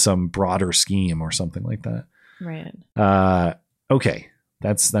in on some broader scheme or something like that. Right. Okay.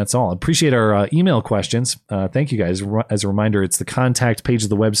 that's all. Appreciate our email questions. Thank you guys. As a reminder, it's the contact page of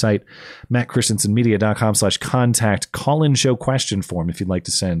the website, mattchristiansenmedia.com/contact call-in show question form if you'd like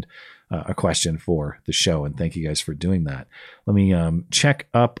to send a question for the show. And thank you guys for doing that. Let me check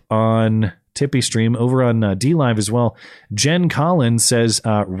up on Tippy Stream over on DLive as well. Jen Collins says,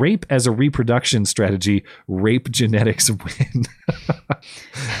 rape as a reproduction strategy, rape genetics win.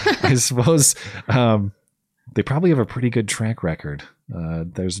 I suppose they probably have a pretty good track record.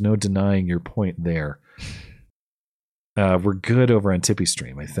 There's no denying your point there. We're good over on Tippy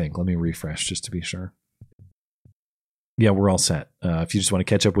Stream, I think. Let me refresh just to be sure. Yeah, we're all set. If you just want to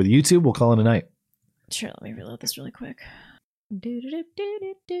catch up with YouTube, we'll call it a night. Sure, let me reload this really quick. Who's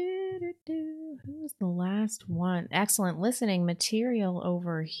the last one? Excellent listening material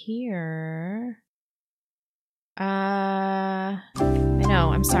over here. I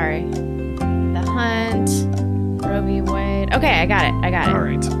know, I'm sorry. The Hunt, Roe v. Wade. Okay, I got it. All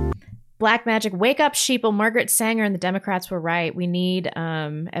right. Black Magic, wake up, sheeple. Margaret Sanger and the Democrats were right. We need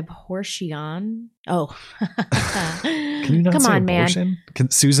abortion. Oh. Can you not Come say on, abortion?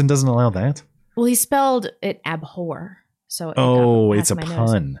 man. Susan doesn't allow that? Well, he spelled it abhor. So it's a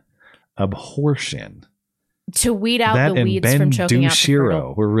pun. Abhortion. To weed out that the weeds from choking out the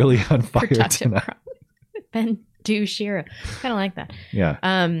fertile. We're really on fire tonight. Ben Dushiro. Kind of like that. Yeah.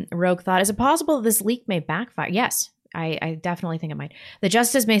 Rogue Thought. Is it possible that this leak may backfire? Yes. I definitely think it might. The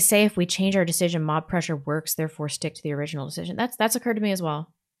justices may say if we change our decision, mob pressure works, therefore stick to the original decision. That's occurred to me as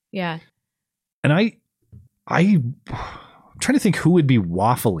well. Yeah. And I'm trying to think who would be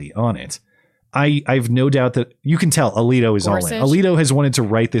waffly on it. I've no doubt that you can tell Alito is Gorsuch? all in. Alito has wanted to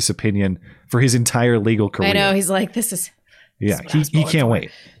write this opinion for his entire legal career. I know. He's like, this is. Yeah, he can't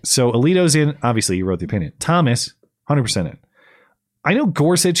wait. So Alito's in. Obviously, he wrote the opinion. Thomas, 100% in. I know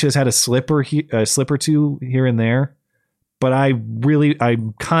Gorsuch has had a slip or two here and there, but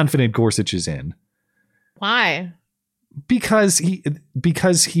I'm confident Gorsuch is in. Why? Because he,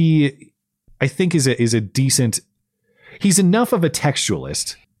 I think is a decent. He's enough of a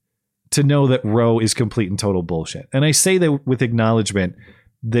textualist to know that Roe is complete and total bullshit. And I say that with acknowledgement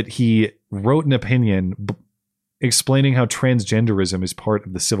that he wrote an opinion explaining how transgenderism is part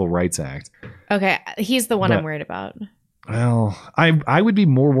of the Civil Rights Act. Okay, he's the one I'm worried about. Well, I would be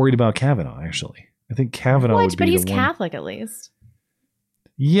more worried about Kavanaugh, actually. I think Kavanaugh would be but he's the one. Catholic at least.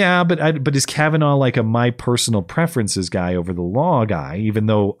 Yeah, but is Kavanaugh like a my personal preferences guy over the law guy, even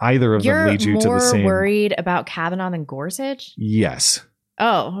though either of them lead you to the same? You're more worried about Kavanaugh than Gorsuch? Yes.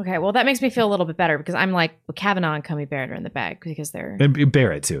 Oh, okay. Well, that makes me feel a little bit better because I'm like, well, Kavanaugh and Comey Barrett are in the bag because they're... And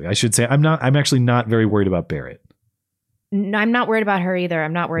Barrett, too. I should say. I'm actually not very worried about Barrett. No, I'm not worried about her either.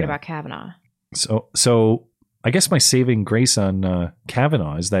 I'm not worried about Kavanaugh. So I guess my saving grace on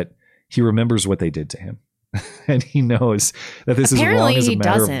Kavanaugh is that he remembers what they did to him. And he knows that this Apparently is wrong as a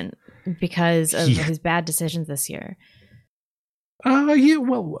matter doesn't because of his bad decisions this year. Yeah,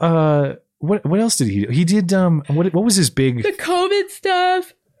 well, what else did he do? He did what was his big the COVID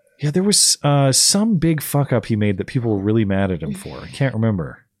stuff? Yeah, there was some big fuck up he made that people were really mad at him for. I can't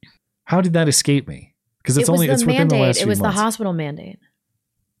remember. How did that escape me? Because it's within the last few months. It was the hospital mandate.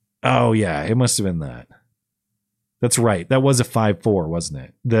 Oh yeah, it must have been that. That's right. That was a 5-4, wasn't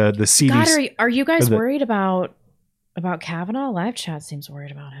it? The CDC. God, are you guys worried about Kavanaugh? Live chat seems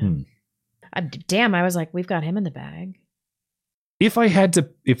worried about him. Damn, I was like, we've got him in the bag. If I had to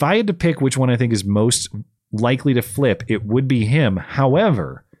pick which one I think is most likely to flip, it would be him.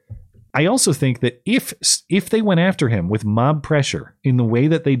 However, I also think that if they went after him with mob pressure in the way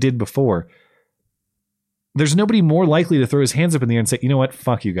that they did before, there's nobody more likely to throw his hands up in the air and say, you know what,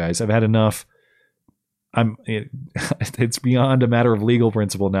 fuck you guys, I've had enough. It's beyond a matter of legal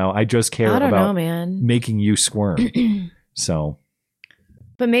principle now. I just care about making you squirm. So,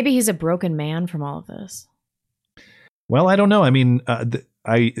 but maybe he's a broken man from all of this. Well, I don't know. I mean,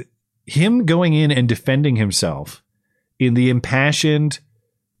 him going in and defending himself in the impassioned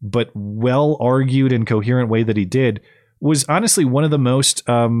but well argued and coherent way that he did was honestly one of the most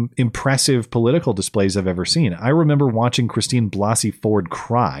impressive political displays I've ever seen. I remember watching Christine Blasey Ford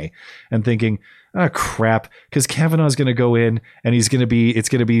cry and thinking, oh crap, because Kavanaugh's going to go in and it's going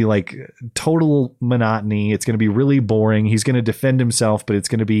to be like total monotony. It's going to be really boring. He's going to defend himself, but it's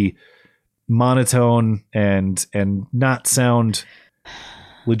going to be monotone and not sound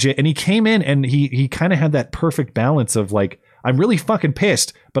legit. And he came in and he kind of had that perfect balance of like, I'm really fucking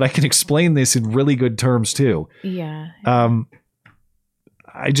pissed, but I can explain this in really good terms too. Yeah.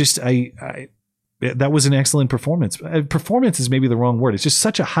 That was an excellent performance. Performance is maybe the wrong word. It's just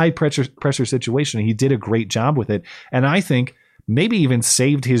such a high pressure situation. He did a great job with it. And I think maybe even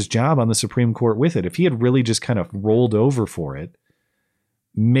saved his job on the Supreme Court with it. If he had really just kind of rolled over for it,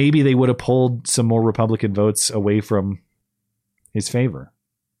 maybe they would have pulled some more Republican votes away from his favor.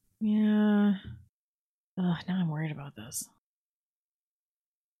 Yeah. Now I'm worried about this.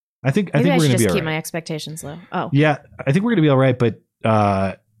 I think Maybe we're going to be all keep right. my expectations low. Oh, yeah, I think we're going to be all right. But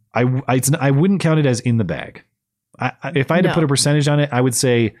I wouldn't count it as in the bag. If I had to put a percentage on it, I would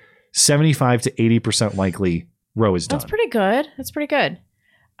say 75 to 80% likely Roe is done. That's pretty good.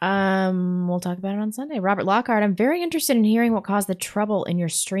 We'll talk about it on Sunday. Robert Lockhart, I'm very interested in hearing what caused the trouble in your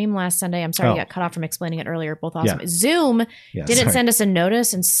stream last Sunday. I'm sorry you got cut off from explaining it earlier. Both awesome. Yeah. Zoom didn't send us a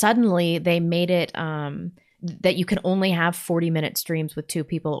notice, and suddenly they made it that you can only have 40-minute streams with 2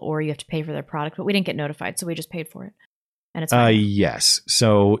 people, or you have to pay for their product. But we didn't get notified, so we just paid for it, and it's fine. Yes.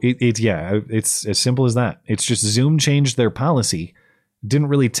 So it's as simple as that. It's just Zoom changed their policy. Didn't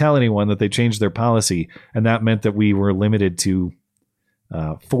really tell anyone that they changed their policy, and that meant that we were limited to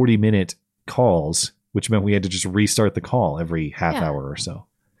 40-minute calls, which meant we had to just restart the call every half hour or so.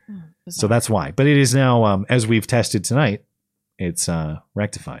 So that's why. But it is now, as we've tested tonight, it's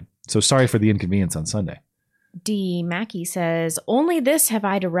rectified. So sorry for the inconvenience on Sunday. D. Mackey says, only this have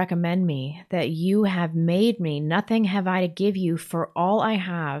I to recommend me, that you have made me. Nothing have I to give you, for all I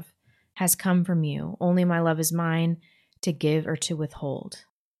have has come from you. Only my love is mine, to give or to withhold.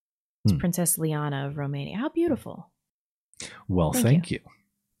 It's Princess Liana of Romania. How beautiful. Well, thank you.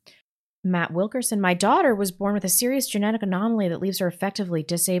 Matt Wilkerson, my daughter was born with a serious genetic anomaly that leaves her effectively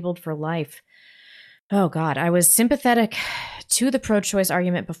disabled for life. Oh, God. I was sympathetic to the pro-choice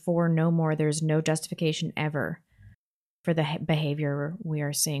argument before. No more. There's no justification ever for the behavior we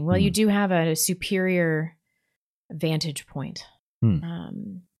are seeing. Well, you do have a superior vantage point.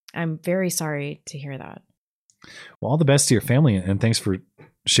 I'm very sorry to hear that. Well, all the best to your family, and thanks for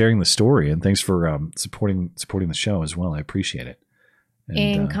sharing the story, and thanks for supporting the show as well. I appreciate it.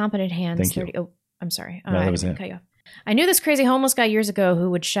 And, Incompetent hands. thank 30. you. Oh, I'm sorry. No, I that was didn't it. cut you off. I knew this crazy homeless guy years ago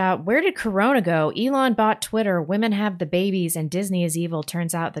who would shout, "Where did Corona go? Elon bought Twitter. Women have the babies, and Disney is evil."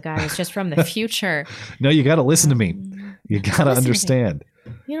 Turns out the guy was just from the future. No, you got to listen to me. You got to understand.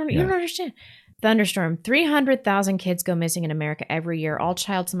 You don't understand. Thunderstorm. 300,000 kids go missing in America every year. All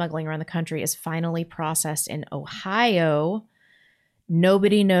child smuggling around the country is finally processed in Ohio.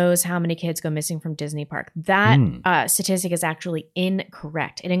 Nobody knows how many kids go missing from Disney Park. That statistic is actually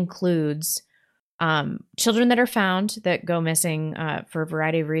incorrect. It includes children that are found that go missing for a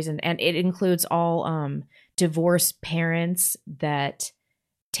variety of reasons. And it includes all divorced parents that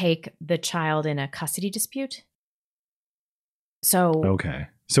take the child in a custody dispute. So okay.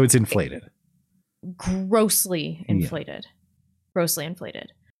 So it's inflated. Grossly inflated. Grossly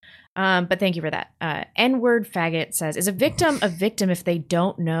inflated. But thank you for that. N-word faggot says, is a victim if they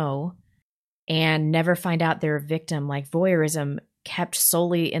don't know and never find out they're a victim, like voyeurism kept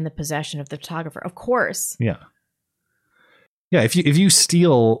solely in the possession of the photographer? Of course. Yeah. Yeah. If you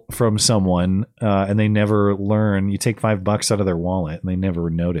steal from someone and they never learn, you take $5 out of their wallet and they never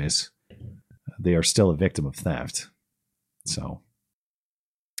notice, they are still a victim of theft. So.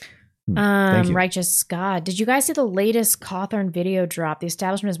 Righteous God. Did you guys see the latest Cawthorn video drop? The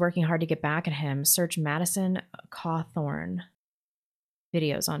establishment is working hard to get back at him. Search Madison Cawthorn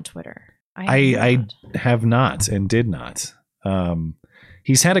videos on Twitter. I have not and did not.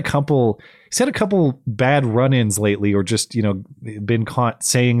 He's had a couple bad run-ins lately, or just, been caught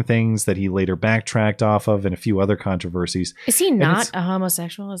saying things that he later backtracked off of, and a few other controversies. Is he not a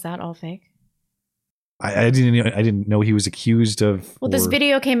homosexual? Is that all fake? I didn't know he was accused of. Well, this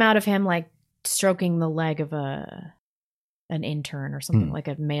video came out of him like stroking the leg of an intern or something, like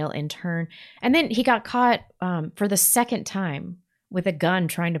a male intern, and then he got caught for the second time with a gun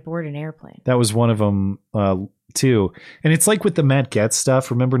trying to board an airplane. That was one of them too, and it's like with the Matt Gaetz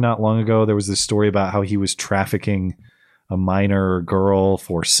stuff. Remember, not long ago there was this story about how he was trafficking a minor girl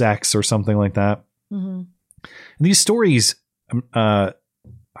for sex or something like that. Mm-hmm. And these stories, I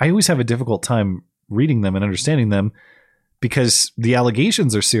always have a difficult time reading them and understanding them, because the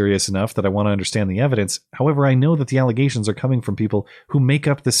allegations are serious enough that I want to understand the evidence. However, I know that the allegations are coming from people who make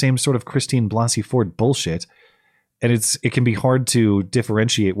up the same sort of Christine Blasey Ford bullshit, and it can be hard to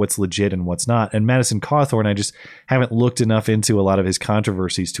differentiate what's legit and what's not. And Madison Cawthorn, I just haven't looked enough into a lot of his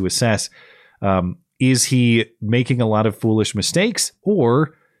controversies to assess, is he making a lot of foolish mistakes,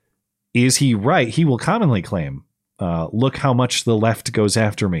 or is he right? He will commonly claim, look how much the left goes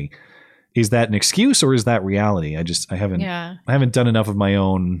after me. Is that an excuse, or is that reality? I haven't done enough of my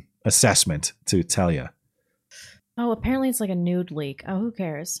own assessment to tell you. Oh, apparently it's like a nude leak. Oh, who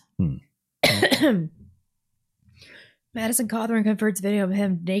cares? Madison Cawthorn converts video of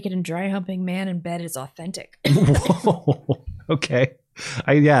him naked and dry humping man in bed is authentic. Whoa. Okay.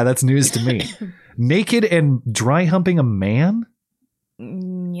 That's news to me. Naked and dry humping a man?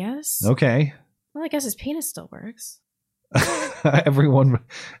 Yes. Okay. Well, I guess his penis still works. Everyone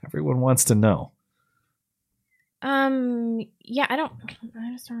wants to know. Yeah, I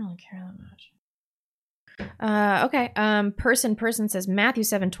just don't really care that much. Okay. Person says Matthew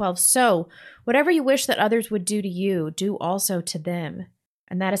 7:12. So, whatever you wish that others would do to you, do also to them.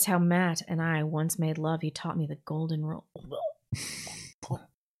 And that is how Matt and I once made love. He taught me the golden rule.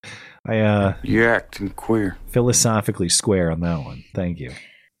 You're acting queer. Philosophically square on that one. Thank you.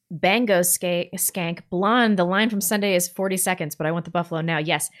 Bango skank blonde. The line from Sunday is 40 seconds, but I want the buffalo now.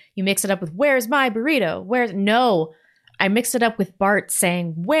 Yes, you mix it up with "Where's my burrito?" No, I mixed it up with Bart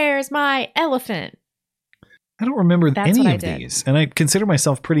saying "Where's my elephant?" I don't remember any of these, and I consider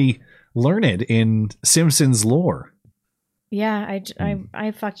myself pretty learned in Simpsons lore. Yeah,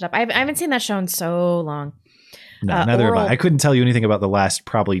 I fucked it up. I haven't seen that show in so long. No, neither have I. I couldn't tell you anything about the last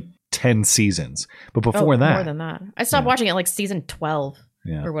probably 10 seasons, but before that, more than that, I stopped watching it like season 12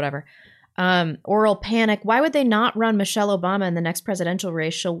 or whatever. Oral panic. Why would they not run Michelle Obama in the next presidential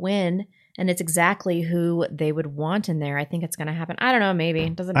race? She'll win, and it's exactly who they would want in there. I think it's going to happen. I don't know. Maybe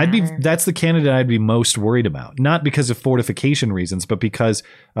it doesn't matter. That's the candidate I'd be most worried about, not because of fortification reasons, but because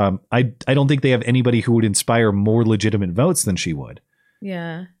I don't think they have anybody who would inspire more legitimate votes than she would.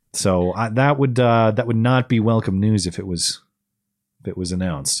 Yeah. So that would not be welcome news if it was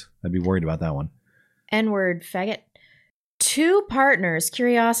announced. I'd be worried about that one. N-word faggot. 2 partners.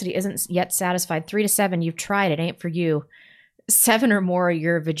 Curiosity isn't yet satisfied. 3 to 7. You've tried. It ain't for you. 7 or more.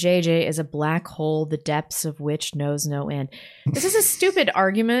 Your vajayjay is a black hole, the depths of which knows no end. This is a stupid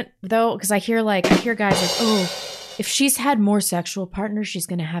argument, though, because I hear guys like, oh, if she's had more sexual partners, she's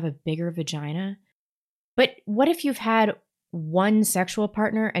going to have a bigger vagina. But what if you've had one sexual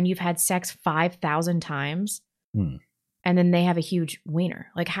partner and you've had sex 5,000 times? And then they have a huge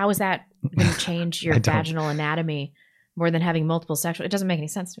wiener. Like, how is that going to change your vaginal anatomy more than having multiple sexual? It doesn't make any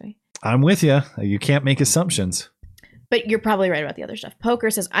sense to me. I'm with you. You can't make assumptions. But you're probably right about the other stuff. Poker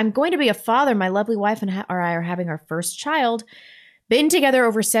says, I'm going to be a father. My lovely wife and I are having our first child. Been together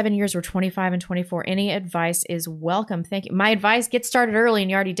over 7 years. We're 25 and 24. Any advice is welcome. Thank you. My advice, get started early,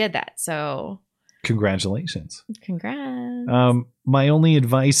 and you already did that. So congratulations. Congrats. My only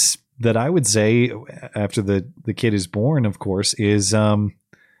advice that I would say after the kid is born, of course, is,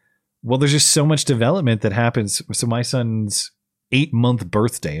 well, there's just so much development that happens. So my son's 8-month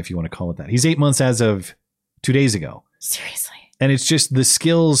birthday, if you want to call it that. He's 8 months as of 2 days ago. Seriously. And it's just the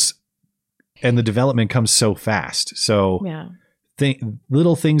skills and the development comes so fast. So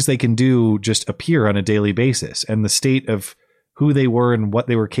little things they can do just appear on a daily basis. And the state of who they were and what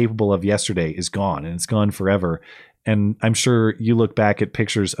they were capable of yesterday is gone, and it's gone forever. And I'm sure you look back at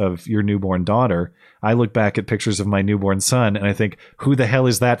pictures of your newborn daughter. I look back at pictures of my newborn son, and I think, who the hell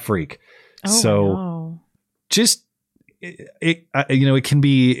is that freak? Just, it can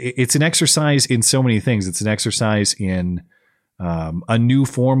be, it's an exercise in so many things. It's an exercise in a new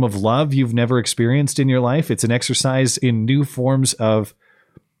form of love you've never experienced in your life. It's an exercise in new forms of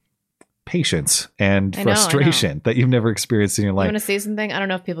patience and frustration that you've never experienced in your life. You want to see something? I don't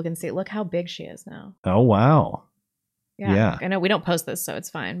know if people can see. Look how big she is now. Oh, wow. Yeah. I know we don't post this, so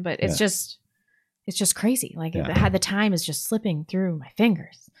it's fine, but it's just crazy. Like the time is just slipping through my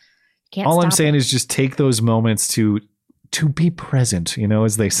fingers. All I'm saying is just take those moments to be present,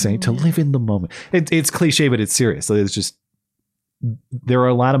 as they say, to live in the moment. It's cliche, but it's serious. It's just, there are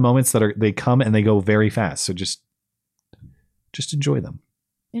a lot of moments that they come and they go very fast. So just enjoy them.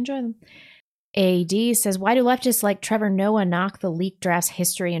 Enjoy them. AD says, why do leftists like Trevor Noah knock the leaked draft's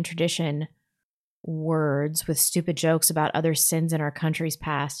history and tradition words with stupid jokes about other sins in our country's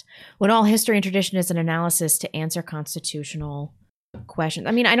past, when all history and tradition is an analysis to answer constitutional questions?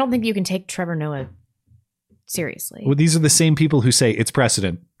 I mean, I don't think you can take Trevor Noah seriously. Well, these are the same people who say it's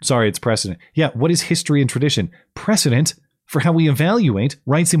precedent. Sorry, it's precedent. Yeah, what is history and tradition? Precedent for how we evaluate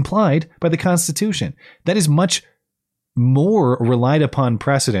rights implied by the Constitution. That is much more relied upon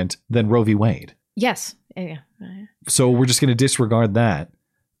precedent than Roe v. Wade. Yes. Yeah. So we're just going to disregard that.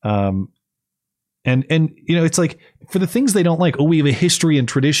 And it's like, for the things they don't like, we have a history and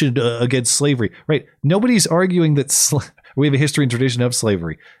tradition against slavery, right? Nobody's arguing that we have a history and tradition of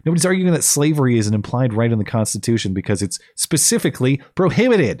slavery. Nobody's arguing that slavery is an implied right in the Constitution because it's specifically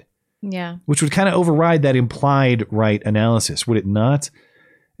prohibited. Yeah. Which would kind of override that implied right analysis, would it not?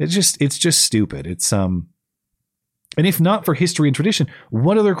 It's just stupid. It's and if not for history and tradition,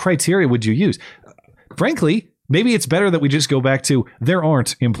 what other criteria would you use? Frankly, maybe it's better that we just go back to, there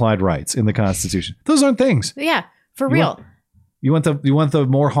aren't implied rights in the Constitution. Those aren't things. Yeah, for real. You want the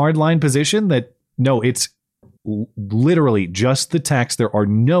more hardline position that, no, it's literally just the text. There are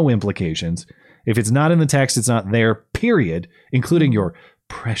no implications. If it's not in the text, it's not there, period, including your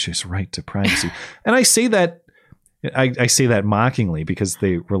precious right to privacy. And I say that, I say that mockingly because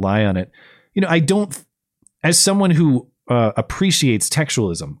they rely on it. I don't, as someone who appreciates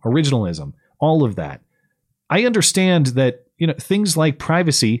textualism, originalism, all of that, I understand that, things like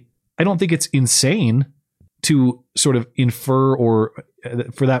privacy, I don't think it's insane to sort of infer or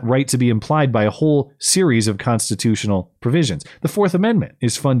for that right to be implied by a whole series of constitutional provisions. The Fourth Amendment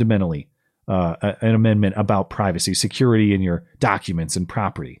is fundamentally an amendment about privacy, security in your documents and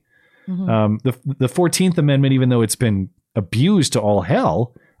property. Mm-hmm. The 14th Amendment, even though it's been abused to all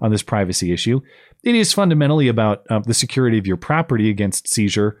hell on this privacy issue, it is fundamentally about the security of your property against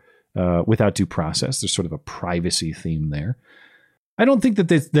seizure without due process. There's sort of a privacy theme there. I don't think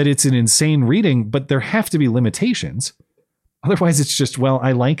that it's an insane reading, but there have to be limitations. Otherwise, it's just, well,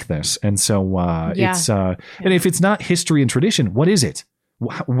 I like this. And so it's, and if it's not history and tradition, what is it?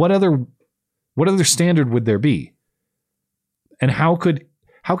 What other standard would there be? And how could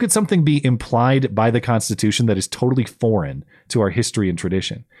something be implied by the Constitution that is totally foreign to our history and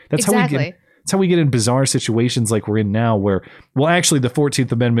tradition? That's exactly. That's how we get in bizarre situations like we're in now where, well, actually the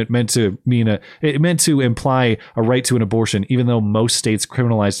 14th Amendment meant to imply a right to an abortion, even though most states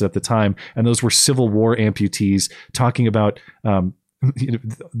criminalized it at the time. And those were Civil War amputees talking about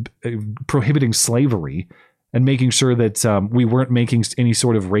prohibiting slavery and making sure that we weren't making any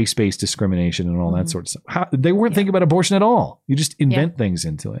sort of race-based discrimination and all that sort of stuff. They weren't thinking about abortion at all. You just invent things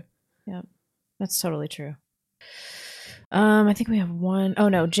into it. Yeah, that's totally true. I think we have one. Oh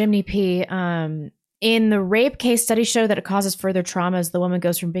no, Jimmy P. In the rape case, studies show that it causes further trauma as the woman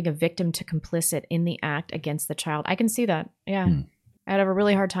goes from being a victim to complicit in the act against the child. I can see that. Yeah, I'd have a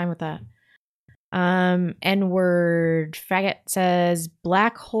really hard time with that. N-word faggot says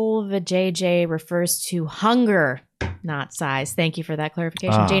black hole vajayjay refers to hunger, not size. Thank you for that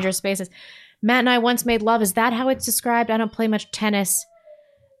clarification. Dangerous Spaces. Matt and I once made love. Is that how it's described? I don't play much tennis.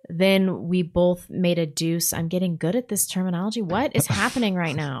 Then we both made a deuce. I'm getting good at this terminology. What is happening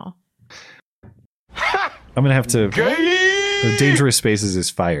right now? I'm going to have to... Dangerous Spaces is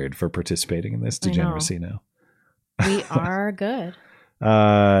fired for participating in this degeneracy now. We are good.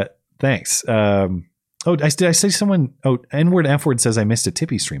 Thanks. Did I say someone... N-word F-word says I missed a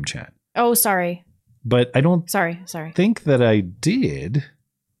Tippy stream chat. Oh, sorry. But I don't... Sorry. think that I did...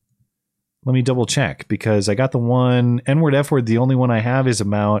 Let me double check because I got the one N-word, F-word. The only one I have is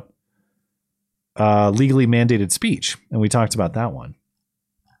about legally mandated speech. And we talked about that one.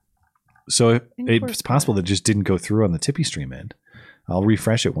 So it's possible that it just didn't go through on the Tippy stream end. I'll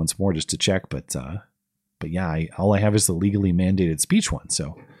refresh it once more just to check. But yeah, all I have is the legally mandated speech one.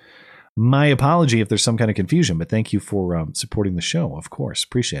 So my apology if there's some kind of confusion, but thank you for supporting the show. Of course.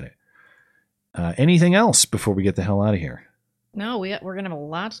 Appreciate it. Anything else before we get the hell out of here? No, we're going to have a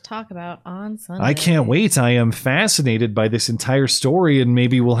lot to talk about on Sunday. I can't wait. I am fascinated by this entire story, and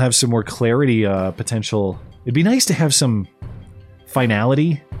maybe we'll have some more clarity, potential. It'd be nice to have some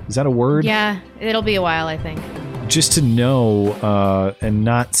finality. Is that a word? Yeah, it'll be a while, I think. Just to know and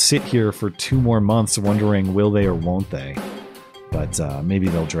not sit here for 2 more months wondering will they or won't they. But maybe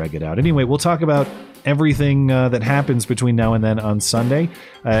they'll drag it out. Anyway, we'll talk about everything that happens between now and then on Sunday.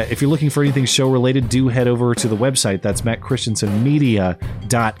 If you're looking for anything show related, do head over to the website. That's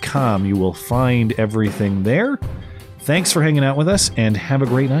mattchristiansenmedia.com. You will find everything there. Thanks for hanging out with us and have a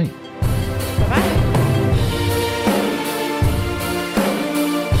great night. Bye-bye.